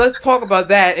let's talk about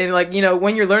that, and like, you know,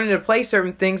 when you're learning to play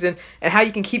certain things and how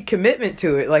you can keep commitment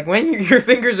to it. Like when your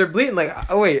fingers are bleeding. Like,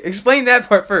 oh wait, explain that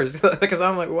part first, because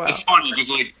I'm like, wow. It's funny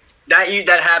because like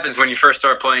that happens when you first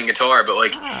start playing guitar, but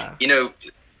like you know.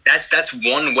 That's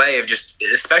one way of just,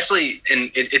 especially,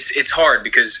 and it's hard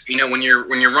because, you know, when you're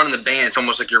running the band, it's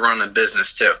almost like you're running a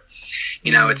business too.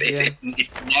 You know, it's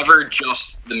never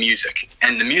just the music,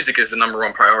 and the music is the number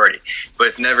one priority, but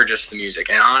it's never just the music.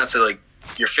 And honestly, like,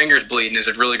 your fingers bleeding is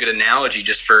a really good analogy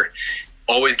just for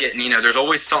always getting, you know, there's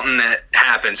always something that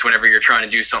happens whenever you're trying to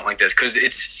do something like this, because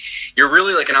you're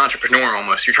really like an entrepreneur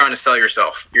almost. You're trying to sell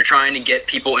yourself. You're trying to get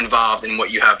people involved in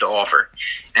what you have to offer.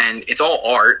 And it's all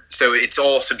art, so it's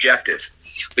all subjective.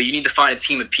 But you need to find a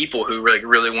team of people who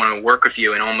really want to work with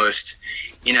you and almost,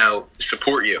 you know,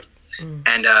 support you.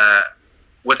 And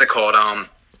what's it called?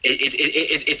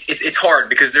 It's hard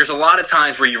because there's a lot of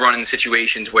times where you run into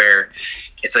situations where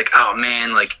it's like, oh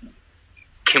man, like,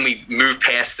 can we move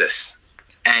past this?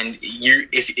 And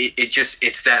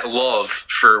it's that love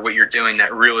for what you're doing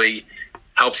that really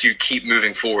helps you keep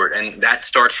moving forward. And that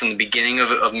starts from the beginning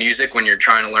of music when you're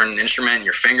trying to learn an instrument and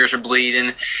your fingers are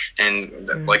bleeding.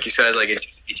 And like you said, like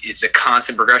it's a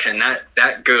constant progression. And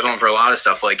that goes on for a lot of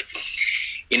stuff. Like,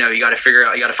 you know, you got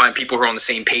to find people who are on the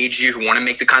same page as you, who want to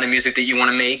make the kind of music that you want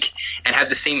to make and have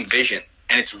the same vision.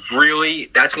 And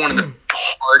that's one of the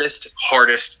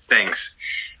hardest things.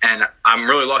 And I'm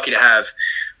really lucky to have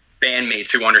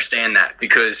bandmates who understand that,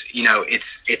 because, you know,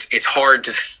 it's hard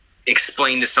to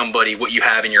explain to somebody what you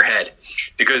have in your head,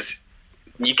 because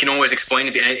you can always explain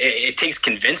it, and it takes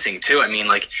convincing too. I mean,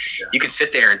 like, you can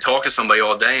sit there and talk to somebody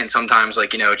all day, and sometimes,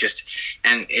 like, you know,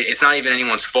 and it's not even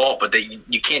anyone's fault, but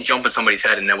you can't jump in somebody's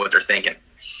head and know what they're thinking.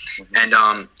 And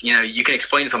you know, you can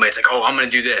explain to somebody, it's like, oh, I'm going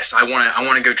to do this. I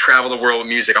want to go travel the world with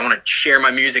music. I want to share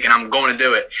my music, and I'm going to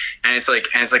do it. And it's like,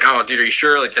 oh, dude, are you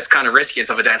sure? Like, that's kind of risky and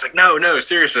stuff like that. It's like, no,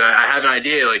 seriously, I have an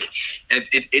idea. Like, and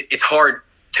it's hard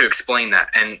to explain that.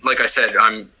 And like I said,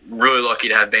 I'm really lucky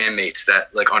to have bandmates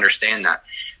that like understand that.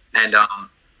 And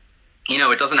you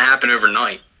know, it doesn't happen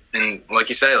overnight. And like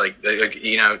you say, like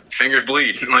you know, fingers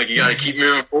bleed. Like, you got to keep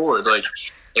moving forward. Like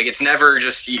it's never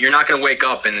just, you're not going to wake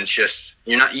up and it's just,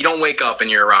 you don't wake up and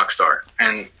you're a rock star.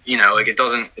 And, you know, like, it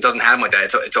doesn't happen like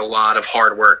that. It's a lot of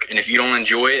hard work. And if you don't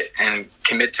enjoy it and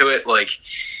commit to it, like,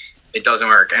 it doesn't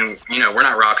work. And, you know, we're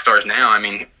not rock stars now. I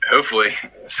mean, hopefully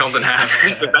something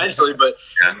happens eventually, but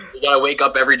you got to wake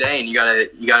up every day and you got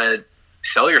to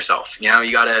sell yourself. You know,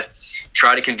 you got to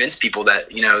try to convince people that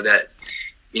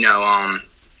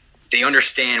they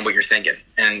understand what you're thinking,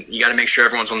 and you got to make sure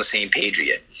everyone's on the same page with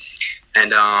you.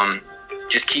 And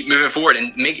just keep moving forward,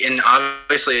 and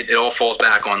obviously it all falls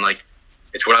back on, like,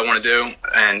 it's what I want to do,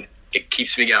 and it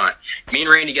keeps me going. Me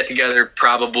and Randy get together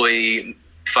probably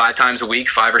 5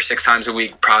 or 6 times a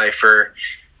week, probably for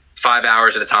 5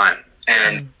 hours at a time.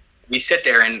 And we sit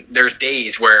there, and there's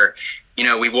days where, you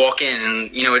know, we walk in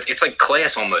and, you know, it's like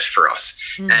class almost for us.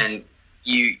 And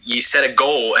you set a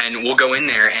goal, and we'll go in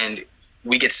there and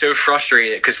we get so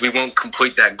frustrated because we won't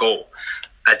complete that goal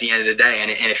at the end of the day.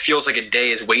 And it feels like a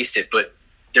day is wasted, but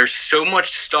there's so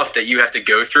much stuff that you have to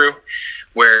go through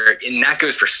and that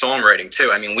goes for songwriting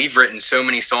too. I mean, we've written so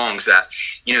many songs that,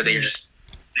 you know, they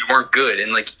weren't good.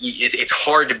 And like, it's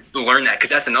hard to learn that, because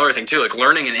that's another thing too. Like,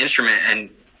 learning an instrument and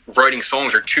writing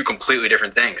songs are 2 completely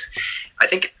different things. I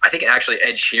think actually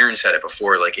Ed Sheeran said it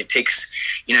before. Like, it takes,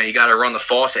 you know, you got to run the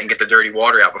faucet and get the dirty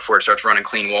water out before it starts running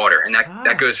clean water. And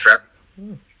that goes for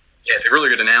everything. Yeah, it's a really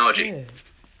good analogy.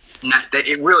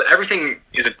 Everything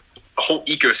is a whole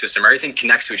ecosystem. Everything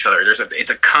connects to each other.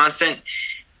 It's a constant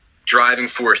driving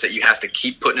force that you have to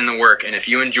keep putting in the work. And if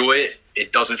you enjoy it,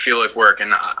 it doesn't feel like work.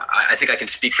 And I think I can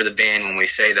speak for the band when we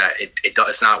say that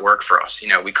it's not work for us. You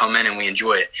know, we come in and we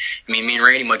enjoy it. I mean, me and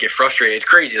Randy might get frustrated. It's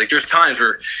crazy. Like, there's times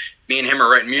where me and him are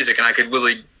writing music, and I could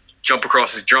literally jump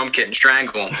across his drum kit and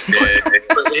strangle him.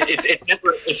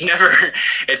 It's never,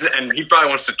 and he probably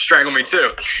wants to strangle me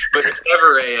too, but it's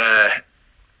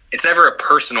never a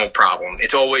personal problem.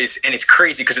 It's always, and it's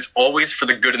crazy because it's always for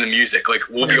the good of the music. Like,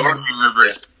 we'll be arguing over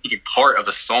a specific part of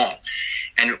a song,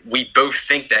 and we both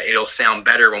think that it'll sound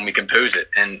better when we compose it.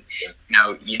 And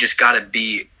you just gotta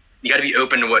be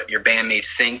open to what your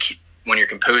bandmates think when you're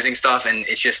composing stuff. And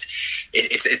it's just,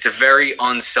 it's a very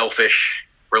unselfish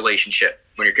relationship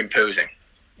when you're composing.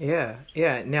 Yeah.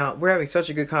 Now, we're having such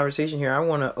a good conversation here. I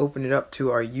want to open it up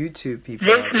to our YouTube people.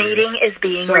 This meeting is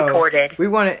being recorded. We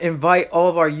want to invite all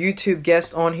of our YouTube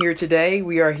guests on here today.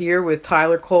 We are here with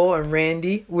Tyler Cole and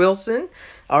Randy Wilson.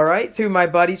 All right, through my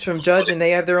buddies from Judge, and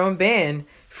they have their own band,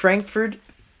 Frankfurt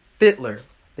Fiddler.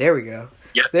 There we go.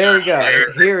 Yes. There we go.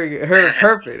 Here we go.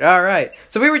 Perfect. All right.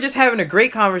 So we were just having a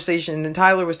great conversation, and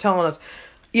Tyler was telling us,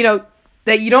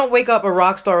 that you don't wake up a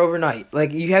rock star overnight.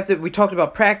 Like, you have to, we talked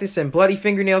about practice and bloody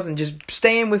fingernails and just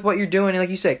staying with what you're doing. And like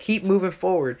you said, keep moving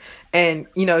forward and,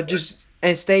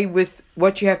 and stay with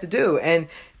what you have to do. And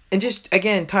just,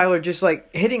 again, Tyler, just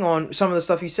like hitting on some of the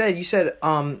stuff you said, you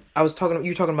were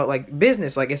talking about like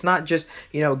business. Like, it's not just,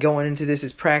 going into this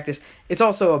as practice. It's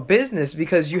also a business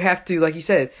because you have to, like you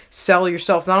said, sell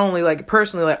yourself, not only like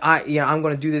personally, like I'm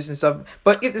going to do this and stuff,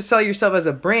 but you have to sell yourself as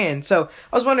a brand. So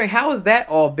I was wondering, how has that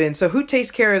all been? So who takes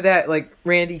care of that? Like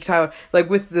Randy, Tyler, like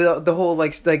with the whole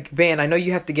like band, I know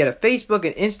you have to get a Facebook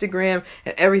and Instagram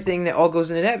and everything that all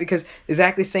goes into that, because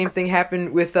exactly the same thing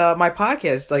happened with my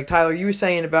podcast. Like Tyler, you were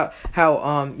saying about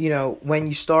how, when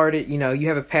you started, you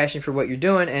have a passion for what you're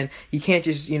doing, and you can't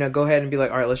just, go ahead and be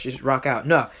like, all right, let's just rock out.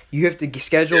 No, you have to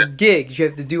schedule gigs. You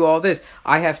have to do all this.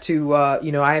 I have to,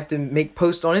 I have to make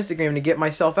posts on Instagram to get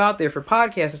myself out there for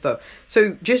podcasts and stuff.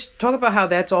 So just talk about how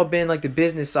that's all been like the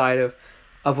business side of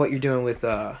what you're doing with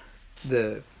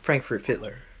the Frankfurt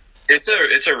Fiddler.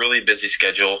 It's a really busy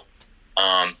schedule.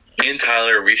 Me and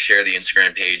Tyler, we share the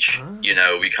Instagram page.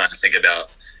 Oh. We kind of think about,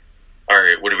 all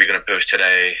right, what are we going to post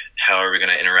today? How are we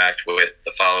going to interact with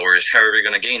the followers? How are we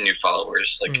going to gain new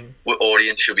followers? Like, what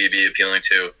audience should we be appealing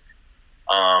to?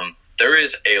 There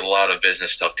is a lot of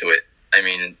business stuff to it. I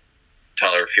mean,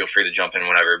 Tyler, feel free to jump in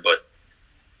whenever, but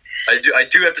I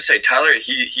do have to say, Tyler,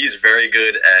 he's very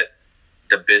good at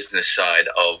the business side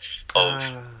of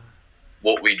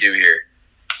what we do here.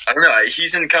 I don't know.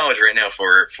 He's in college right now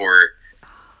for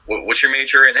what's your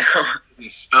major right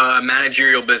now?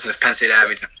 Managerial business, Penn State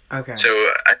Abington. Okay. So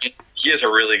he has a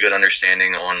really good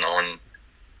understanding on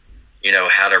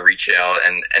how to reach out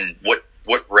and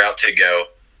what route to go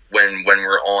when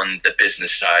we're on the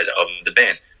business side of the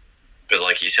band, because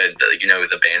like you said,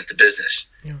 the band's the business.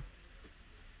 Yeah.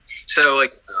 So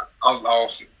like I'll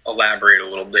elaborate a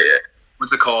little bit.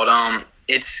 What's it called?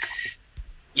 It's,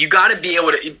 you got to be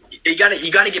able to, you got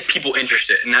to get people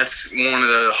interested, and that's one of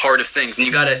the hardest things. And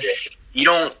you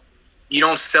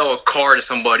don't sell a car to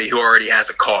somebody who already has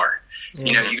a car.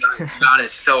 Yeah. You got to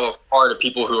sell a car to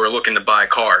people who are looking to buy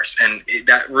cars, and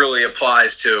that really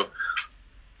applies to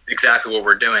exactly what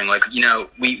we're doing. Like,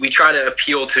 we try to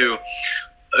appeal to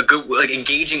a good, like,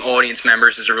 engaging audience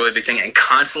members is a really big thing, and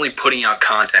constantly putting out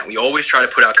content. We always try to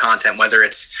put out content, whether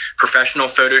it's professional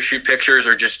photo shoot pictures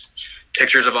or just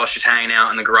pictures of us just hanging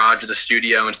out in the garage or the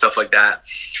studio and stuff like that.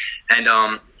 And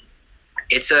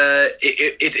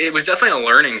it was definitely a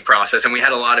learning process, and we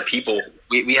had a lot of people.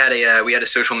 We had a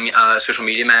social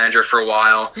media manager for a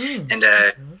while, and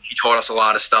he taught us a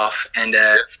lot of stuff. And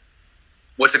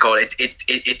what's it called?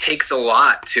 It takes a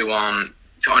lot to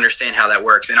understand how that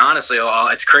works. And honestly,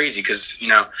 it's crazy because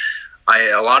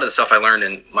a lot of the stuff I learned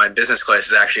in my business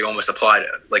classes actually almost applied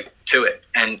to it.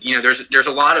 And there's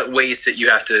a lot of ways that you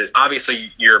have to.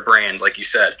 Obviously, you're a brand, like you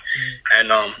said,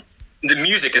 and the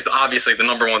music is obviously the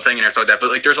number one thing and stuff like that.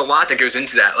 But like, there's a lot that goes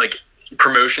into that, like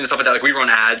promotion, stuff like that. Like, we run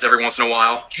ads every once in a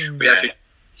while. We actually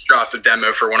dropped a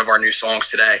demo for one of our new songs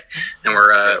today, and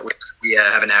we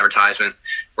have an advertisement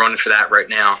running for that right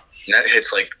now. And that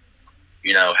hits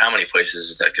how many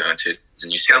places is that going to?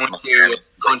 And you say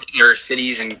there are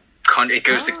cities and it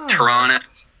goes to Toronto,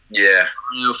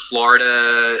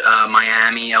 Florida,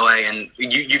 Miami, LA, and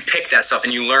you pick that stuff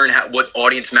and you learn what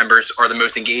audience members are the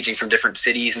most engaging from different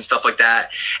cities and stuff like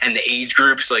that, and the age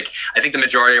groups. Like, I think the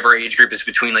majority of our age group is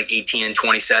between 18 and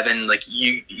 27. Like,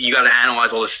 you got to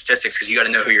analyze all the statistics because you got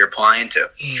to know who you're applying to.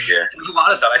 Yeah, there's a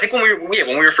lot of stuff. I think when we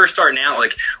were first starting out,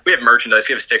 like, we have merchandise,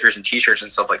 we have stickers and T-shirts and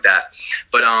stuff like that,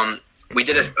 but we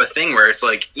did a thing where it's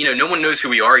like, no one knows who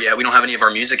we are yet. We don't have any of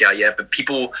our music out yet, but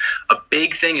a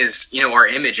big thing is, our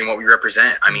image and what we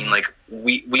represent. I mean, like,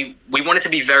 we want it to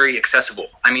be very accessible.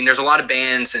 I mean, there's a lot of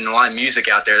bands and a lot of music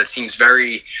out there that seems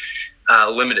very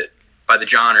limited. by the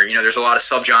genre. You know, there's a lot of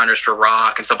subgenres for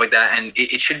rock and stuff like that, and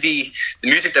it should be, the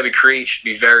music that we create should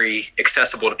be very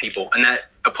accessible to people, and that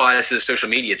applies to social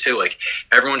media too. Like,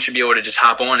 everyone should be able to just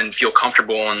hop on and feel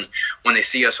comfortable when they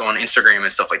see us on Instagram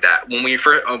and stuff like that. When we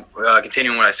first,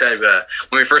 continuing what I said,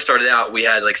 when we first started out, we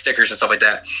had like stickers and stuff like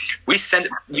that.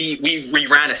 We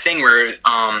ran a thing where,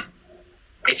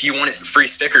 if you wanted free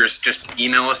stickers, just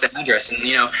email us the address. And,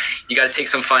 you know, you got to take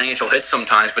some financial hits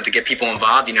sometimes, but to get people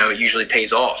involved, you know, it usually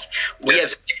pays off. We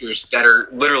have stickers that are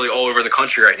literally all over the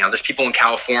country right now. There's people in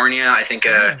California, I think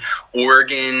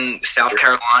Oregon, South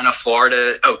Carolina,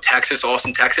 Florida, Texas,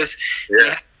 Austin, Texas.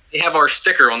 Yeah. They have our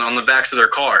sticker on the backs of their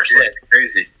cars. Yeah,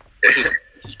 crazy. Which is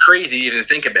crazy to even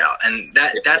think about. And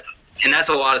that's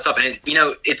a lot of stuff. And, you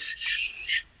know, it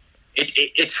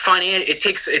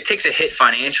takes a hit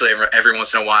financially every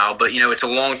once in a while, but, you know, it's a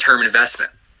long-term investment.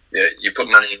 Yeah, you put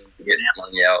money in to get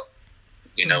money out,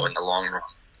 you know, in the long run.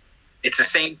 It's the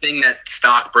same thing that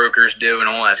stockbrokers do and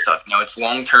all that stuff. You know, it's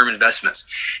long-term investments.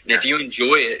 And if you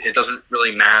enjoy it, it doesn't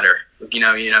really matter. You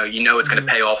know it's going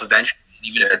to pay off eventually,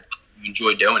 even if you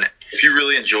enjoy doing it. If you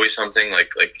really enjoy something,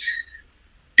 like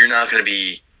you're not going to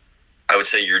be, I would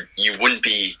say you wouldn't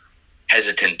be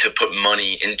hesitant to put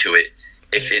money into it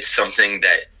if it's something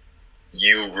that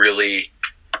you really,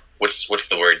 what's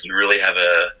the word? You really have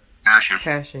a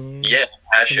passion. Yeah,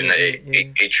 passion,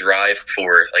 a drive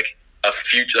for, like a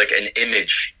future, like an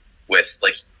image with,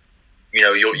 like, you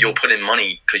know, you'll put in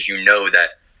money because you know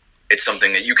that it's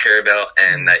something that you care about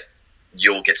and that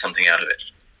you'll get something out of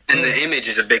it. And the image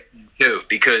is a big thing too,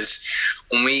 because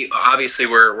when we're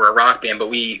a rock band,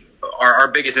 but our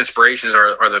biggest inspirations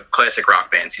are the classic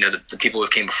rock bands, you know, the people who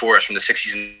came before us from the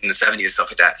 60s and the 70s and stuff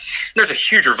like that. And there's a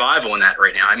huge revival in that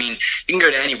right now. I mean, you can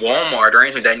go to any Walmart or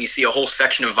anything like that and you see a whole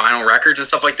section of vinyl records and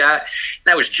stuff like that. And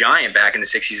that was giant back in the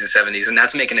 60s and 70s, and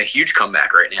that's making a huge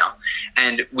comeback right now.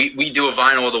 And we do a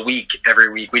vinyl of the week every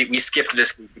week. We skipped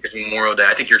this week because of Memorial Day.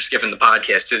 I think you're skipping the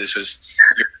podcast too. You're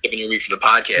skipping your week for the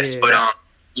podcast. Yeah. But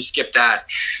you skip that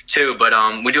too, but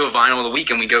we do a vinyl of the week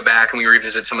and we go back and we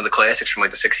revisit some of the classics from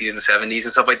like the 60s and 70s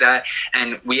and stuff like that,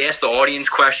 and we ask the audience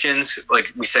questions,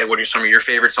 like we say, what are some of your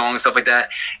favorite songs and stuff like that,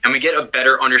 and we get a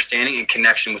better understanding and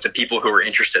connection with the people who are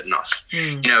interested in us.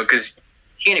 You know, because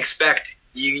you can't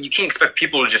expect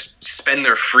people to just spend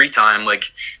their free time like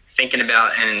thinking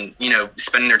about and, you know,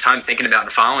 spending their time thinking about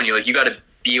and following you. Like, you got to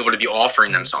be able to be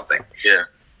offering them something. Yeah,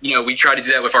 you know, we try to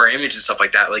do that with our image and stuff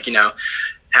like that, like, you know,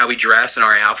 how we dress and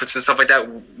our outfits and stuff like that.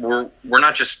 We're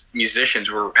not just musicians,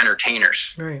 we're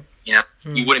entertainers. Right. You know,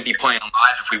 we wouldn't be playing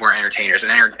live if we weren't entertainers,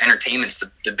 and entertainment's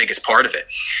the biggest part of it.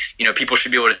 You know, people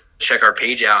should be able to check our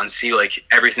page out and see like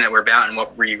everything that we're about and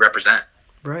what we represent.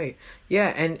 Right. Yeah,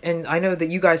 and I know that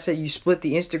you guys said you split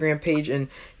the Instagram page, and,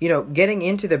 you know, getting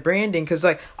into the branding, because,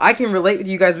 like, I can relate with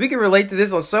you guys. We can relate to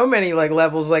this on so many, like,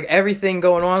 levels, like, everything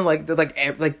going on, like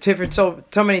different, so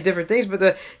many different things,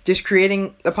 but just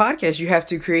creating a podcast, you have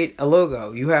to create a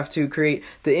logo. You have to create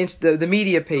the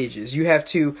media pages. You have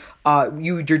to,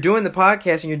 you're doing the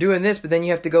podcast and you're doing this, but then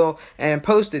you have to go and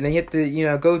post it, and then you have to, you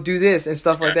know, go do this and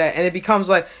stuff like that, and it becomes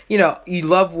like, you know, you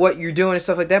love what you're doing and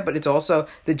stuff like that, but it's also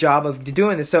the job of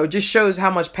doing this, so it just shows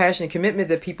how much passion and commitment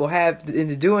that people have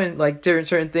into doing like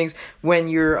certain things when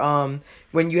you're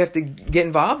when you have to get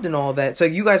involved in all that. So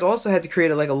you guys also had to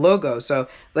create a logo. So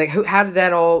like how did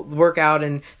that all work out?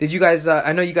 And did you guys?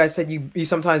 I know you guys said you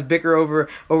sometimes bicker over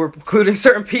including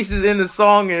certain pieces in the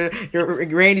song, and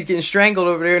Randy's getting strangled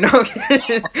over there. No,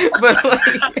 but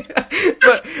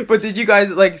like, but did you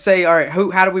guys like say, all right,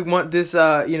 how do we want this?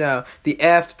 You know, the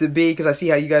F to be? Because I see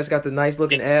how you guys got the nice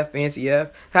looking F, fancy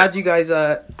F. How did you guys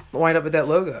wind up with that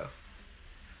logo?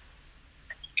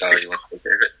 You want to take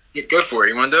care of it? Go for it.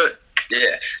 You want to do it?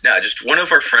 Yeah, no, just one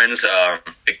of our friends,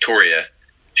 Victoria,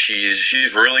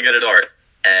 she's really good at art,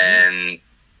 and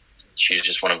she's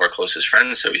just one of our closest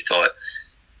friends, so we thought,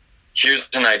 here's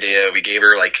an idea. We gave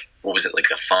her, like, what was it, like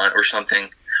a font or something?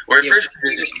 Where first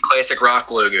just classic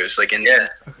rock logos, like, and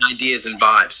ideas and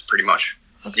vibes, pretty much.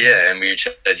 Yeah, and we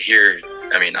said, here,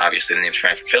 I mean, obviously the name's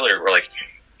Frankfurt Filler, we're like,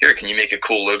 here, can you make a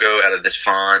cool logo out of this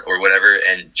font or whatever?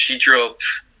 And she drew up,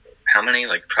 how many?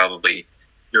 Like, probably...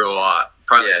 Drew a lot.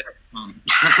 Probably. Yeah.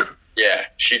 Yeah,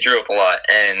 she drew up a lot,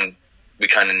 and we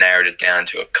kind of narrowed it down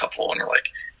to a couple, and we're like,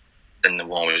 then the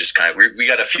one was just kind of, we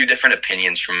got a few different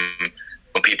opinions from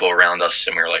people around us,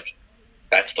 and we were like,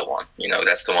 that's the one, you know,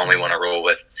 that's the one we want to roll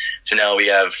with. So now we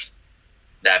have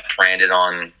that branded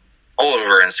on all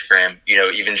over our Instagram, you know,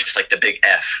 even just like the big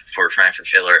F for Frankfurt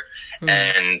Filler,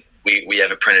 and we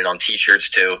have it printed on t-shirts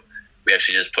too. We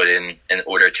actually just put in an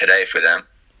order today for them.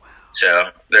 So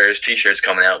there's t-shirts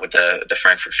coming out with the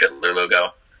Frankfurt Filler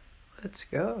logo. Let's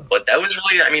go. But that was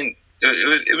really, I mean,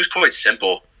 it was quite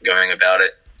simple going about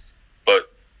it,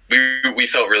 but we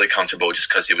felt really comfortable just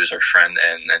because he was our friend,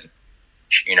 and then,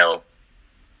 you know,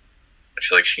 I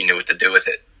feel like she knew what to do with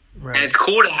it. Right. And it's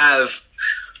cool to have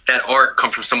that art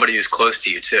come from somebody who's close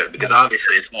to you too, because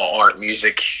obviously it's all art,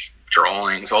 music,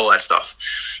 drawings, all that stuff.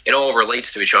 It all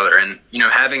relates to each other, and you know,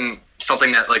 having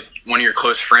something that like one of your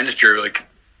close friends drew, like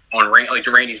on like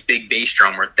Randy's big bass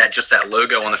drum, where that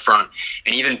logo on the front,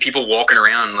 and even people walking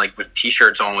around like with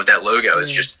T-shirts on with that logo,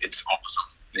 it's awesome.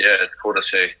 It's cool to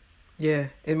see. Yeah,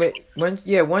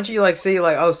 once you like see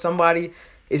like, oh, somebody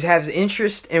has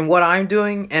interest in what I'm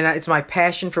doing, and it's my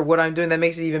passion for what I'm doing, that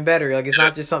makes it even better. Like, it's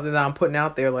not just something that I'm putting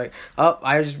out there like, oh,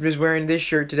 I was wearing this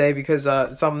shirt today because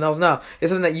something else. No, it's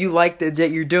something that you like that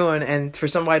you're doing, and for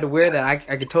somebody to wear that,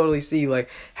 I could totally see like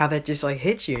how that just like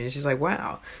hits you, and it's just like,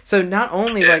 wow. So not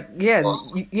only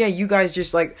you guys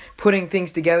just like putting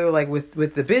things together like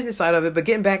with the business side of it, but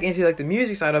getting back into like the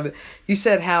music side of it. You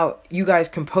said how you guys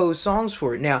compose songs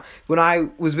for it. Now, when I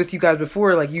was with you guys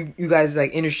before, like you guys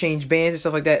like interchange bands and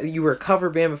stuff like that. You were a cover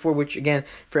band before, which again,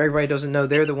 for everybody who doesn't know,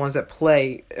 they're the ones that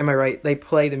play. Am I right? They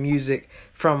play the music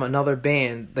from another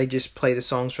band. They just play the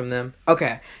songs from them.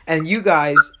 Okay, and you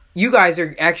guys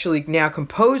are actually now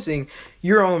composing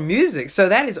your own music. So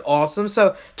that is awesome.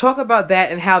 So talk about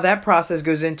that and how that process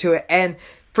goes into it. And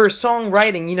for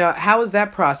songwriting, you know, how is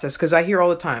that process? Because I hear all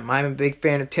the time, I'm a big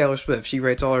fan of Taylor Swift. She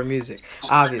writes all her music,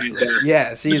 obviously.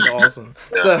 Yeah, she's awesome.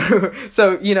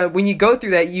 So you know, when you go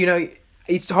through that, you know,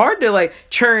 it's hard to like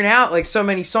churn out like so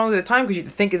many songs at a time because you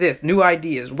have to think of this, new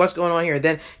ideas, what's going on here.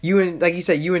 Then you and, like you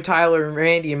said, you and Tyler and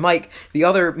Randy and Mike, the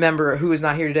other member who is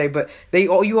not here today, but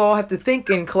you all have to think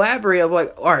and collaborate of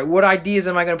like, all right, what ideas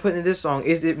am I going to put into this song?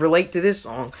 Is it relate to this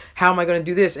song? How am I going to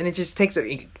do this? And it just takes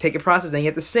a process. Then you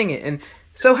have to sing it. And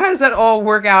so how does that all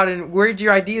work out, and where did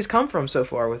your ideas come from so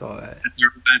far with all that?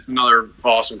 That's another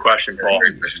awesome question, Paul.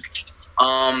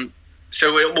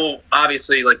 So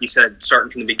obviously, like you said,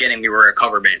 starting from the beginning, we were a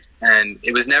cover band, and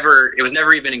it was never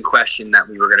even in question that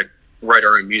we were going to write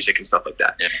our own music and stuff like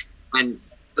that. Yeah. And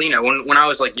you know, when I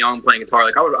was like young playing guitar,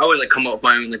 like I would like come up with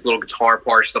my own like little guitar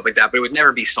parts, stuff like that, but it would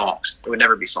never be songs.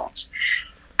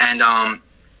 And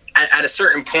at a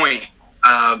certain point,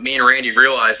 me and Randy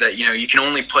realized that, you know, you can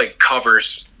only play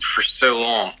covers for so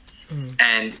long,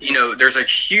 and you know, there's a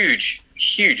huge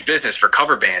business for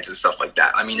cover bands and stuff like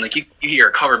that. I mean, like you hear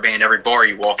a cover band every bar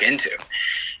you walk into,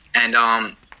 and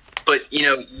but you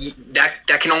know,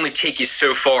 that can only take you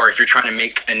so far if you're trying to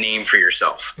make a name for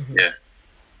yourself. Yeah.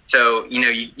 So you know,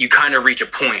 you kind of reach a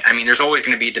point. I mean, there's always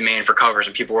going to be a demand for covers,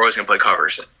 and people are always going to play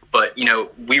covers. But you know,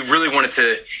 we really wanted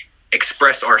to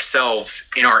express ourselves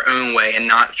in our own way and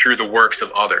not through the works of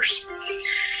others.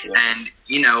 Yeah. And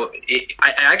you know,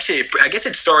 I guess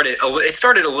it started a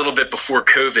little bit before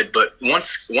COVID, but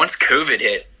once COVID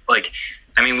hit, like,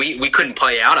 I mean, we couldn't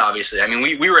play out, obviously. I mean,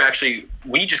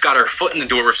 we just got our foot in the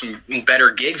door with some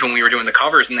better gigs when we were doing the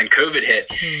covers, and then COVID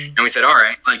hit, and we said, all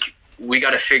right, like, we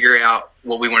got to figure out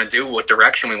what we want to do, what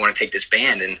direction we want to take this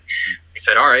band. And we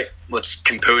said, all right, let's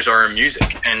compose our own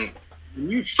music. And when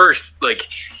you first like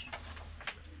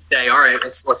say, all right,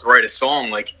 let's write a song,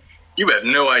 like, you have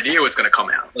no idea what's going to come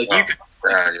out. Like, you could,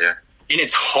 and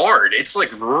it's hard. It's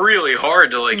like really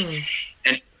hard to like,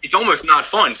 and it's almost not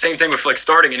fun. Same thing with like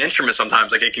starting an instrument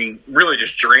sometimes. Like, it can really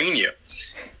just drain you.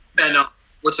 And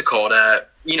what's it called?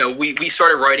 You know, we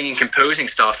started writing and composing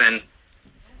stuff, and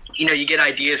you know, you get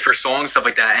ideas for songs, stuff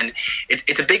like that, and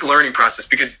it's a big learning process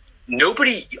because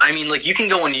nobody. I mean, like, you can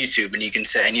go on YouTube and you can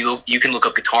say, and you can look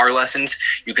up guitar lessons,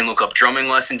 you can look up drumming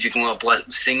lessons, you can look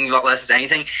up singing lessons,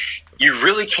 anything. You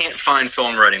really can't find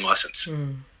songwriting lessons.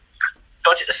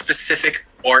 Such a specific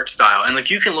art style. And like,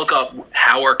 you can look up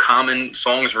how are common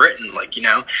songs written, like, you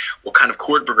know, what kind of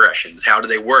chord progressions, how do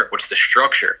they work, what's the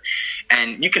structure,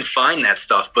 and you can find that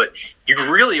stuff, but you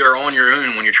really are on your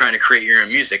own when you're trying to create your own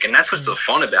music, and that's what's so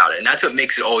fun about it, and that's what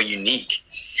makes it all unique.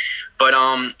 But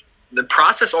the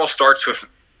process all starts with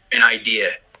an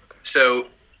idea. So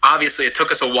obviously it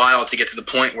took us a while to get to the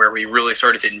point where we really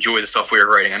started to enjoy the stuff we were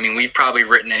writing. I mean, we've probably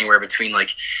written anywhere between like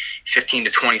 15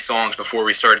 to 20 songs before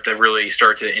we started to really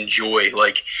start to enjoy,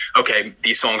 like, okay,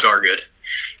 these songs are good.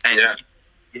 And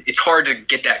it's hard to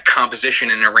get that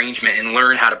composition and arrangement and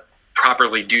learn how to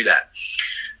properly do that.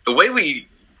 The way we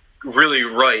really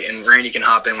write, and Randy can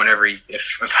hop in whenever if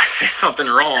I say something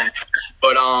wrong,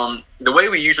 but the way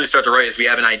we usually start to write is we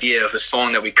have an idea of a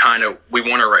song that we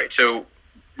want to write. So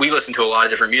we listen to a lot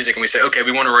of different music, and we say, okay,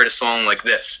 we want to write a song like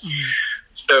this.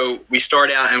 So we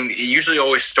start out, and it usually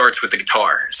always starts with the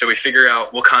guitar. So we figure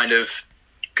out what kind of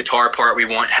guitar part we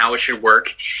want, how it should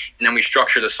work, and then we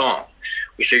structure the song.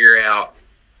 We figure out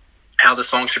how the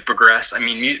song should progress. I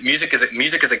mean, music is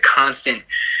a constant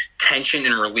tension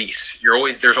and release.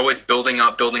 There's always building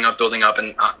up,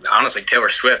 and honestly, Taylor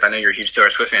Swift. I know you're a huge Taylor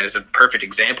Swift fan. Is a perfect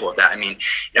example of that. I mean,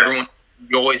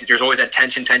 there's always that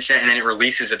tension, and then it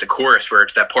releases at the chorus where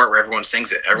it's that part where everyone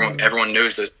sings it. Everyone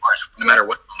knows those parts, no matter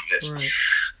what song it is.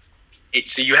 Right.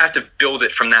 So you have to build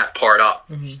it from that part up.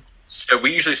 Mm-hmm. So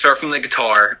we usually start from the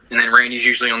guitar, and then Randy's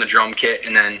usually on the drum kit,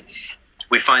 and then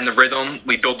we find the rhythm,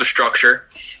 we build the structure.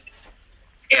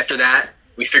 After that,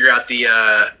 we figure out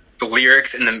the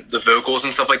lyrics and the vocals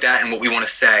and stuff like that, and what we want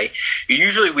to say. We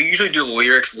usually do the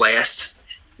lyrics last.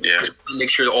 Yeah. Because we want to make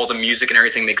sure that all the music and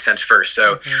everything makes sense first.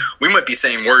 So we might be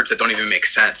saying words that don't even make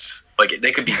sense. Like,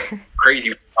 they could be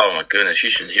crazy. Oh, my goodness. You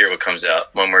should hear what comes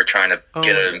out when we're trying to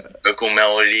get a vocal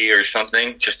melody or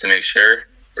something, just to make sure.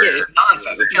 Yeah, it's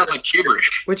nonsense. It sounds like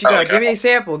gibberish. What you got? Give me a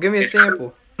sample. It's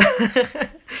sample.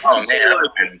 Oh,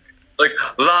 man. Like,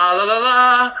 la, la, la,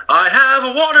 la, I have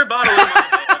a water bottle in my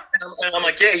hand. And I'm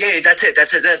like, yeah, that's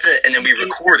it. And then we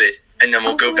record it, and then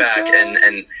we'll go back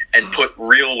and put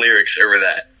real lyrics over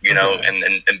that, you know,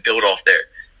 and build off there.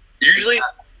 It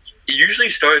usually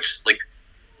starts, like,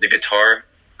 the guitar.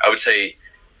 I would say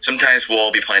sometimes we'll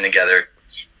all be playing together,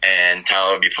 and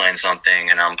Tyler will be playing something,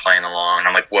 and I'm playing along, and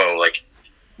I'm like, whoa, like,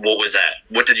 what was that?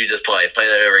 What did you just play? Play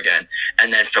that over again.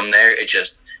 And then from there, you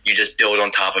just build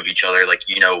on top of each other, like,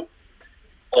 you know,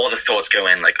 all the thoughts go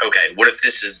in, like, okay, what if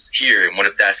this is here, and what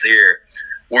if that's here?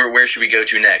 Where should we go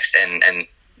to next? And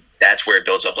that's where it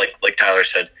builds up. Like Tyler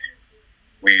said,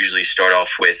 we usually start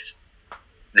off with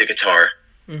the guitar,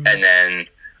 and then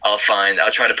I'll try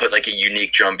to put, like, a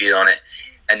unique drum beat on it,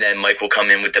 and then Mike will come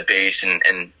in with the bass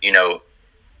and you know,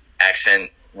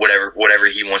 accent whatever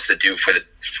he wants to do for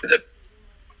the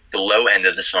low end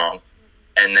of the song,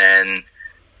 and then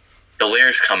the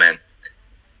lyrics come in.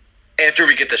 After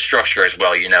we get the structure as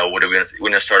well, you know, we're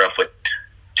going to start off with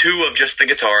 2 of just the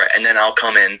guitar, and then I'll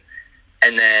come in,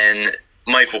 and then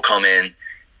Mike will come in,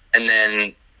 and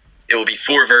then it will be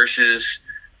 4 verses,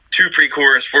 2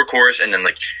 pre-chorus, 4 chorus, and then,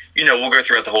 like, you know, we'll go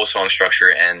throughout the whole song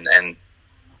structure, and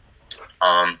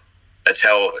that's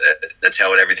how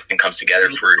everything comes together.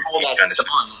 And for all that's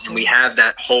done, and we have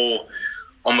that whole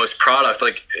almost product.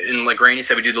 Like Randy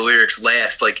said, we do the lyrics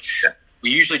last. Like, we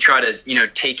usually try to, you know,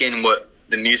 take in what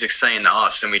the music's saying to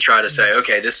us, and we try to say,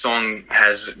 okay, this song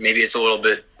has, maybe it's a little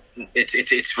bit,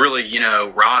 it's really, you know,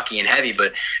 rocky and heavy,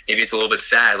 but maybe it's a little bit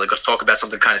sad. Like, let's talk about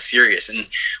something kind of serious. And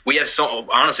we have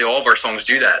honestly, all of our songs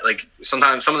do that. Like,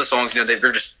 sometimes some of the songs, you know,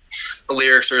 they're just, the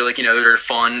lyrics are, like, you know, they're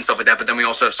fun and stuff like that. But then we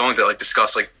also have songs that, like,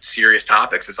 discuss, like, serious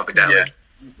topics and stuff like that. Yeah. Like,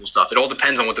 stuff. It all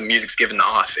depends on what the music's given to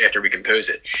us after we compose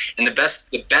it. And the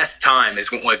best time is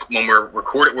when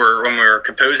we're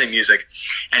composing music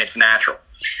and it's natural.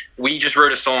 We just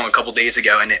wrote a song a couple days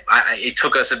ago, and it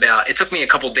took me a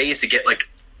couple days to get, like,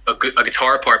 a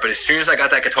guitar part. But as soon as I got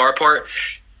that guitar part,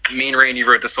 me and Randy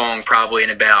wrote the song probably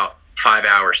in about 5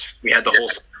 hours. We had the whole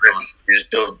song written. You're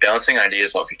just bouncing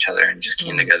ideas off each other and just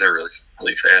came together really,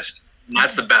 really fast. And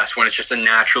that's the best, when it's just a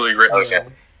naturally written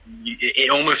song.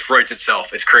 It almost writes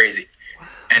itself. It's crazy.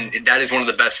 And that is one of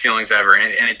the best feelings ever.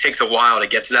 And it takes a while to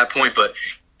get to that point, but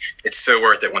it's so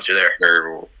worth it once you're there.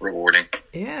 Very rewarding.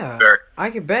 Yeah. I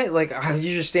can bet. Like,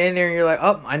 you just stand there and you're like,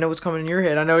 oh, I know what's coming in your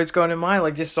head. I know what's going in mine.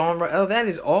 Like, this song, oh, that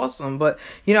is awesome. But,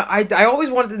 you know, I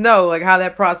always wanted to know, like, how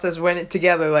that process went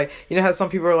together. Like, you know how some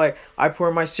people are like, I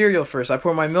pour my cereal first. I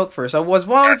pour my milk first. I was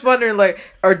always wondering, like,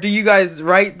 or do you guys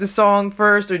write the song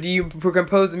first, or do you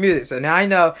compose the music? So now I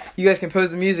know you guys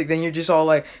compose the music. Then you're just all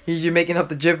like, you're making up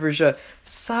the gibberish.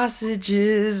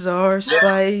 Sausages are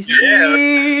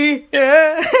spicy.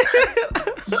 Yeah.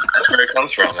 That's where it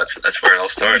comes from. That's where it all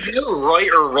starts. There's no right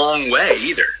or wrong way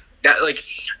either.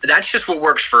 That's just what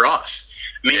works for us.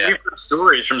 I mean, we've heard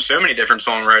stories from so many different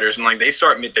songwriters, and, like, they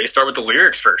start with the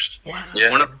lyrics first. Wow.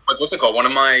 Yeah. What's it called? One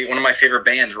of my favorite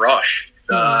bands, Rush.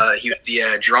 He was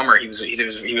the drummer. He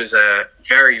was a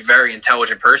very, very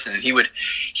intelligent person, and he would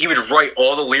write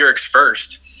all the lyrics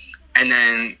first, and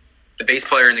then the bass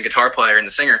player and the guitar player and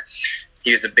the singer.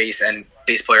 He was a bass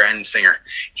player and singer.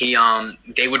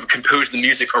 They would compose the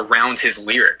music around his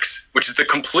lyrics, which is the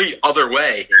complete other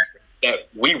way that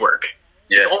we work.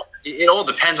 Yeah. It all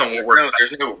depends on what works.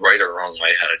 There's no right or wrong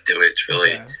way how to do it. It's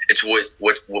really it's what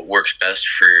works best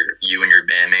for you and your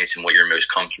bandmates, and what you're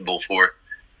most comfortable for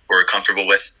or comfortable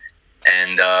with.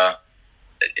 And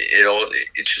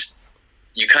it's just,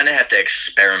 you kind of have to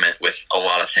experiment with a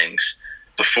lot of things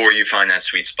before you find that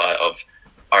sweet spot of,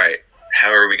 all right, how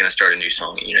are we going to start a new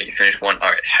song? You know, you finish one, all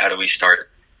right, how do we start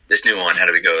this new one? How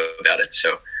do we go about it?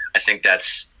 So I think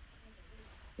that's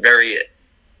very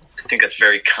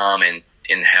common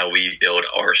in how we build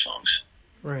our songs.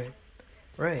 Right.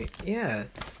 Right. Yeah.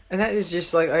 And that is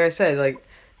just like I said, like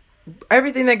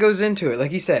everything that goes into it,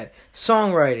 like you said,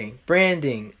 songwriting,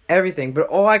 branding, everything. But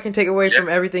all I can take away from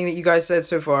everything that you guys said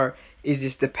so far is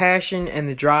just the passion and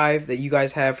the drive that you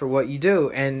guys have for what you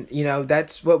do. And, you know,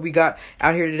 that's what we got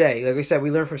out here today. Like I said, we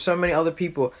learned from so many other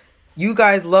people. You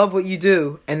guys love what you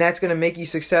do, and that's going to make you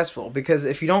successful. Because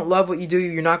if you don't love what you do,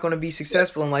 you're not going to be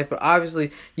successful in life. But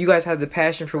obviously, you guys have the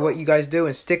passion for what you guys do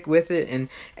and stick with it.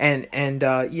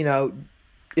 And you know,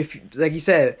 if, like you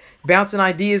said, bouncing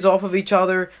ideas off of each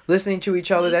other, listening to each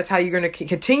other, that's how you're going to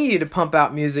continue to pump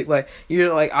out music. Like,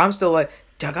 you're like, I'm still like,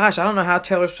 gosh, I don't know how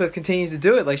Taylor Swift continues to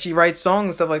do it. Like, she writes songs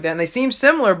and stuff like that, and they seem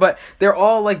similar, but they're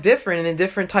all like different and in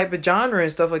different type of genre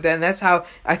and stuff like that. And that's how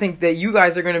I think that you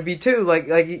guys are going to be too. Like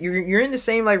you're in the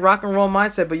same like rock and roll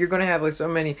mindset, but you're going to have like so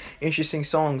many interesting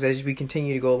songs as we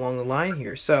continue to go along the line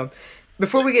here. So,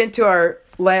 before we get into our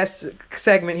last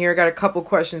segment here, I got a couple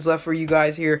questions left for you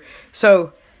guys here.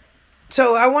 So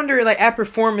I wonder, like, at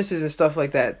performances and stuff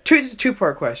like that. It's a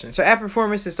two-part question. So at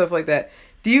performances and stuff like that,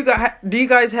 do you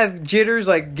guys have jitters,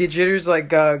 like get jitters, like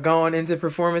going into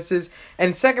performances?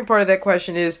 And second part of that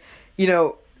question is, you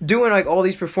know, doing like all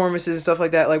these performances and stuff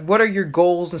like that. Like, what are your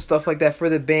goals and stuff like that for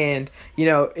the band, you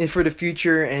know, and for the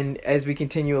future and as we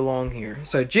continue along here?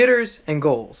 So jitters and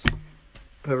goals.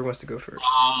 Whoever wants to go first.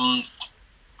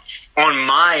 On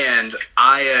my end,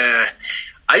 I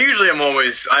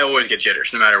always get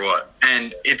jitters no matter what,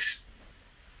 and it's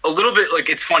a little bit like,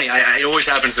 it's funny. It always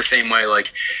happens the same way. Like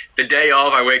the day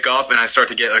of, I wake up and I start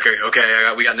to get okay.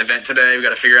 We got an event today. We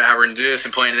got to figure out how we're gonna do this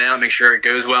and plan it out, make sure it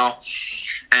goes well.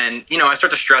 And you know, I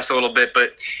start to stress a little bit.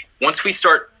 But once we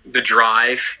start the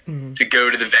drive to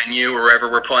go to the venue or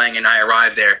wherever we're playing, and I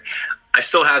arrive there, I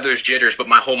still have those jitters, but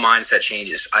my whole mindset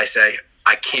changes. I say,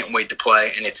 I can't wait to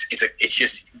play, and it's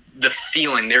just the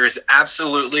feeling. There is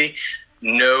absolutely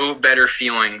no better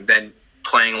feeling than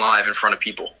playing live in front of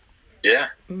people. Yeah,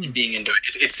 being into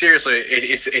it. It's seriously,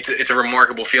 it's a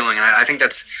remarkable feeling, and I think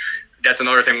that's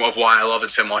another thing of why I love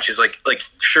it so much. Is like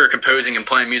sure, composing and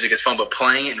playing music is fun, but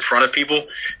playing it in front of people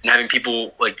and having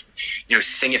people like, you know,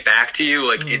 sing it back to you,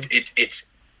 like it's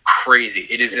crazy.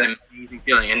 It is an amazing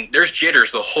feeling, and there's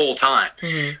jitters the whole time,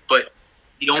 but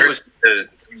it almost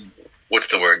what's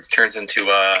the word? Turns into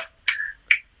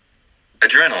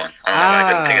adrenaline. I don't know why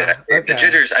I couldn't think of that. Okay. The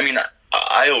jitters. I mean,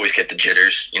 I always get the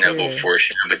jitters, you know, before a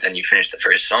show, but then you finish the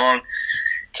first song,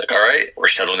 it's like, all right, we're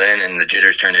settled in, and the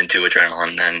jitters turn into adrenaline,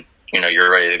 and then, you know, you're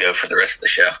ready to go for the rest of the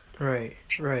show. Right.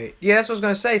 Yeah, that's what I was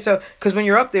going to say. So, because when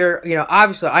you're up there, you know,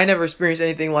 obviously, I never experienced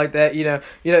anything like that, you know,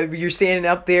 you're standing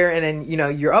up there, and then, you know,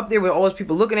 you're up there with all those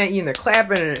people looking at you, and they're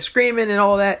clapping, and they're screaming, and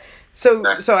all that. So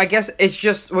I guess it's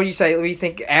just, what do you say? What do you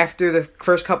think after the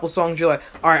first couple songs, you're like,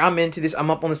 all right, I'm into this, I'm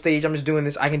up on the stage, I'm just doing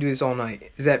this, I can do this all night.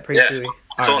 Is that pretty silly?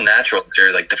 It's all natural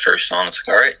after like the first song. It's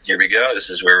like, all right, here we go. This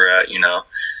is where we're at, you know,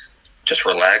 just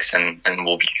relax and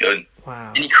we'll be good.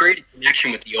 Wow. And you create a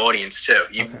connection with the audience too.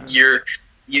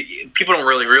 People don't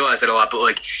really realize it a lot, but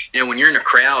like, you know, when you're in a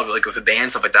crowd, like with a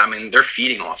band, stuff like that, I mean, they're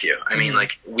feeding off you. I mean,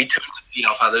 like, we totally feed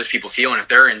off how those people feel, and if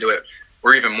they're into it,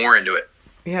 we're even more into it.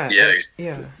 Yeah.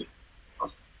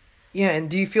 Yeah, and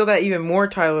do you feel that even more,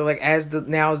 Tyler, like as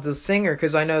the singer?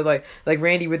 Because I know, like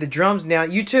Randy with the drums now,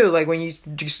 you too, like when you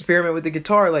experiment with the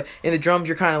guitar, like in the drums,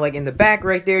 you're kind of like in the back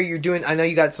right there. You're doing, I know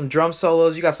you got some drum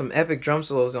solos, you got some epic drum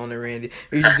solos on there, Randy.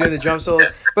 You're just doing the drum solos,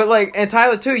 but like, and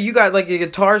Tyler too, you got like your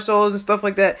guitar solos and stuff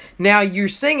like that. Now you're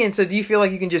singing, so do you feel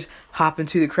like you can just hop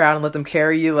into the crowd and let them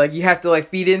carry you? Like you have to like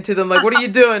feed into them. Like, what are you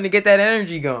doing to get that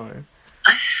energy going?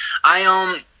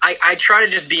 I try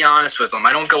to just be honest with them.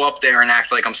 I don't go up there and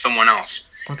act like I'm someone else.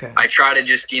 Okay. I try to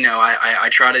just, you know, I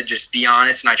try to just be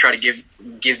honest, and I try to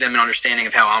give them an understanding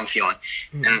of how I'm feeling.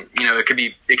 And, you know, it could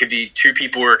be 2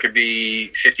 people, or it could be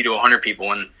 50 to 100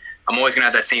 people, and I'm always going to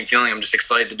have that same feeling. I'm just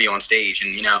excited to be on stage,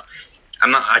 and, you know,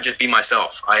 I just be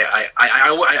myself. I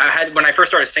had, when I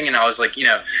first started singing, I was like, you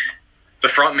know, the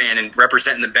front man and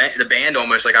representing the band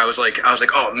almost. Like I was like,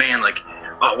 oh man, like,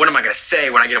 oh, what am I gonna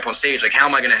say when I get up on stage? Like, how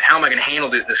am I gonna handle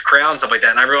this crowd and stuff like that?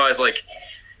 And I realized, like,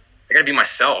 I gotta be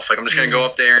myself. Like, I'm just gonna go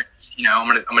up there. You know,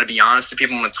 I'm gonna be honest to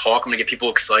people. I'm gonna talk. I'm gonna get people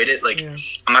excited. Like,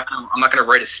 I'm not gonna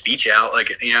write a speech out.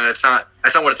 Like, you know, that's not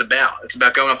what it's about. It's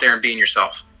about going up there and being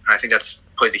yourself. And I think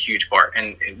plays a huge part.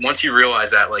 And once you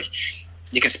realize that, like,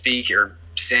 you can speak or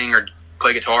sing or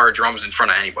play guitar or drums in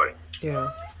front of anybody. Yeah.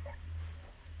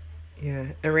 Yeah.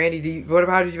 And Randy,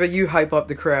 how did you hype up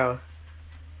the crowd?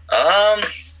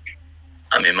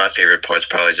 I mean, my favorite part's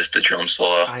probably just the drum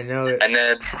solo. I know it. And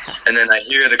then I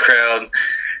hear the crowd,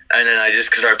 and then I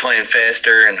just start playing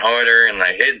faster and harder, and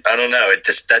I don't know.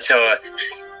 That's how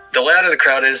the louder the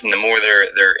crowd is, and the more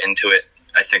they're into it,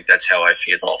 I think that's how I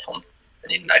feed off them. I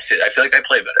mean, I feel like I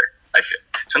play better.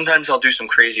 Sometimes I'll do some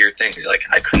crazier things like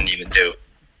I couldn't even do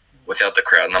without the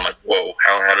crowd, and I'm like, whoa,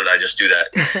 how did I just do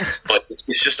that? But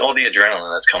it's just all the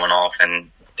adrenaline that's coming off, and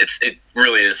it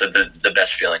really is the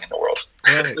best feeling in the world.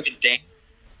 Right.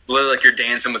 Literally like you're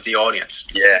dancing with the audience.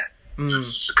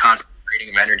 It's just a constant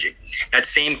creating of energy. That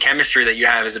same chemistry that you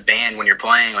have as a band when you're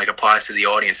playing like applies to the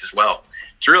audience as well.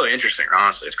 It's really interesting,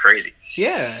 honestly. It's crazy.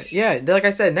 Yeah. Like I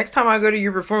said, next time I go to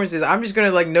your performances, I'm just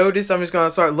gonna like notice. I'm just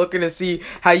gonna start looking to see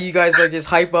how you guys like just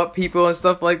hype up people and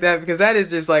stuff like that, because that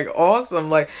is just like awesome.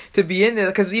 Like to be in there,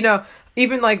 because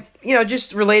even like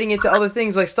just relating it to other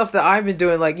things like stuff that I've been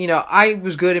doing. Like I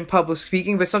was good in public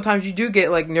speaking, but sometimes you do get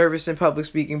like nervous in public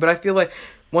speaking. But I feel like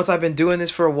once I've been doing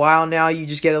this for a while now, you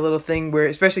just get a little thing where,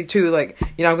 especially too, like,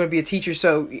 I'm going to be a teacher,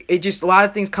 so it just, a lot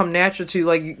of things come natural to,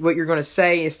 like, what you're going to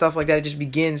say and stuff like that. It just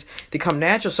begins to come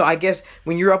natural. So I guess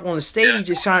when you're up on the stage,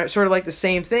 it's sort of like the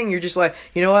same thing. You're just like,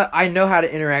 you know what? I know how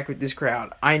to interact with this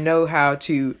crowd. I know how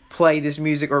to play this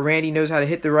music, or Randy knows how to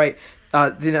hit the right,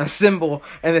 cymbal,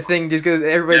 and the thing just goes,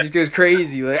 everybody just goes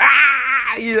crazy, like,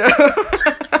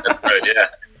 Right, yeah.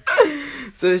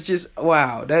 So it's just,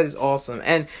 wow, that is awesome.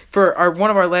 And for one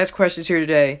of our last questions here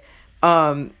today,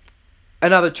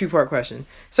 another two-part question.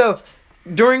 So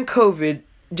during COVID,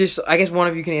 just, I guess one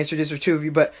of you can answer this, or two of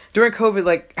you, but during COVID,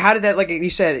 like, how did that, like you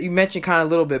said, you mentioned kind of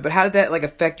a little bit, but how did that, like,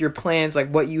 affect your plans,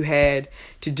 like, what you had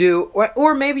to do?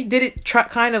 Or maybe did it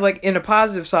kind of, like, in a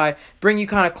positive side, bring you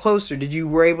kind of closer? Did you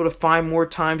were able to find more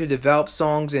time to develop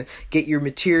songs and get your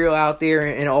material out there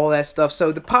and all that stuff?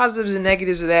 So the positives and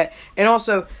negatives of that, and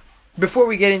also, before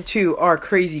we get into our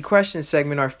crazy question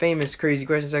segment, our famous crazy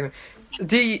question segment,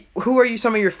 who are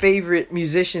some of your favorite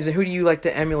musicians, and who do you like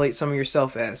to emulate some of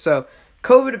yourself as? So,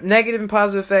 COVID, negative and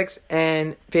positive effects,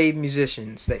 and fave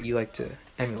musicians that you like to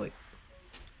emulate.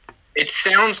 It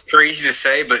sounds crazy to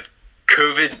say, but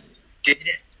COVID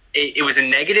it was a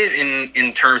negative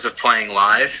in terms of playing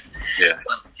live. Yeah.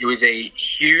 It was a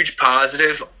huge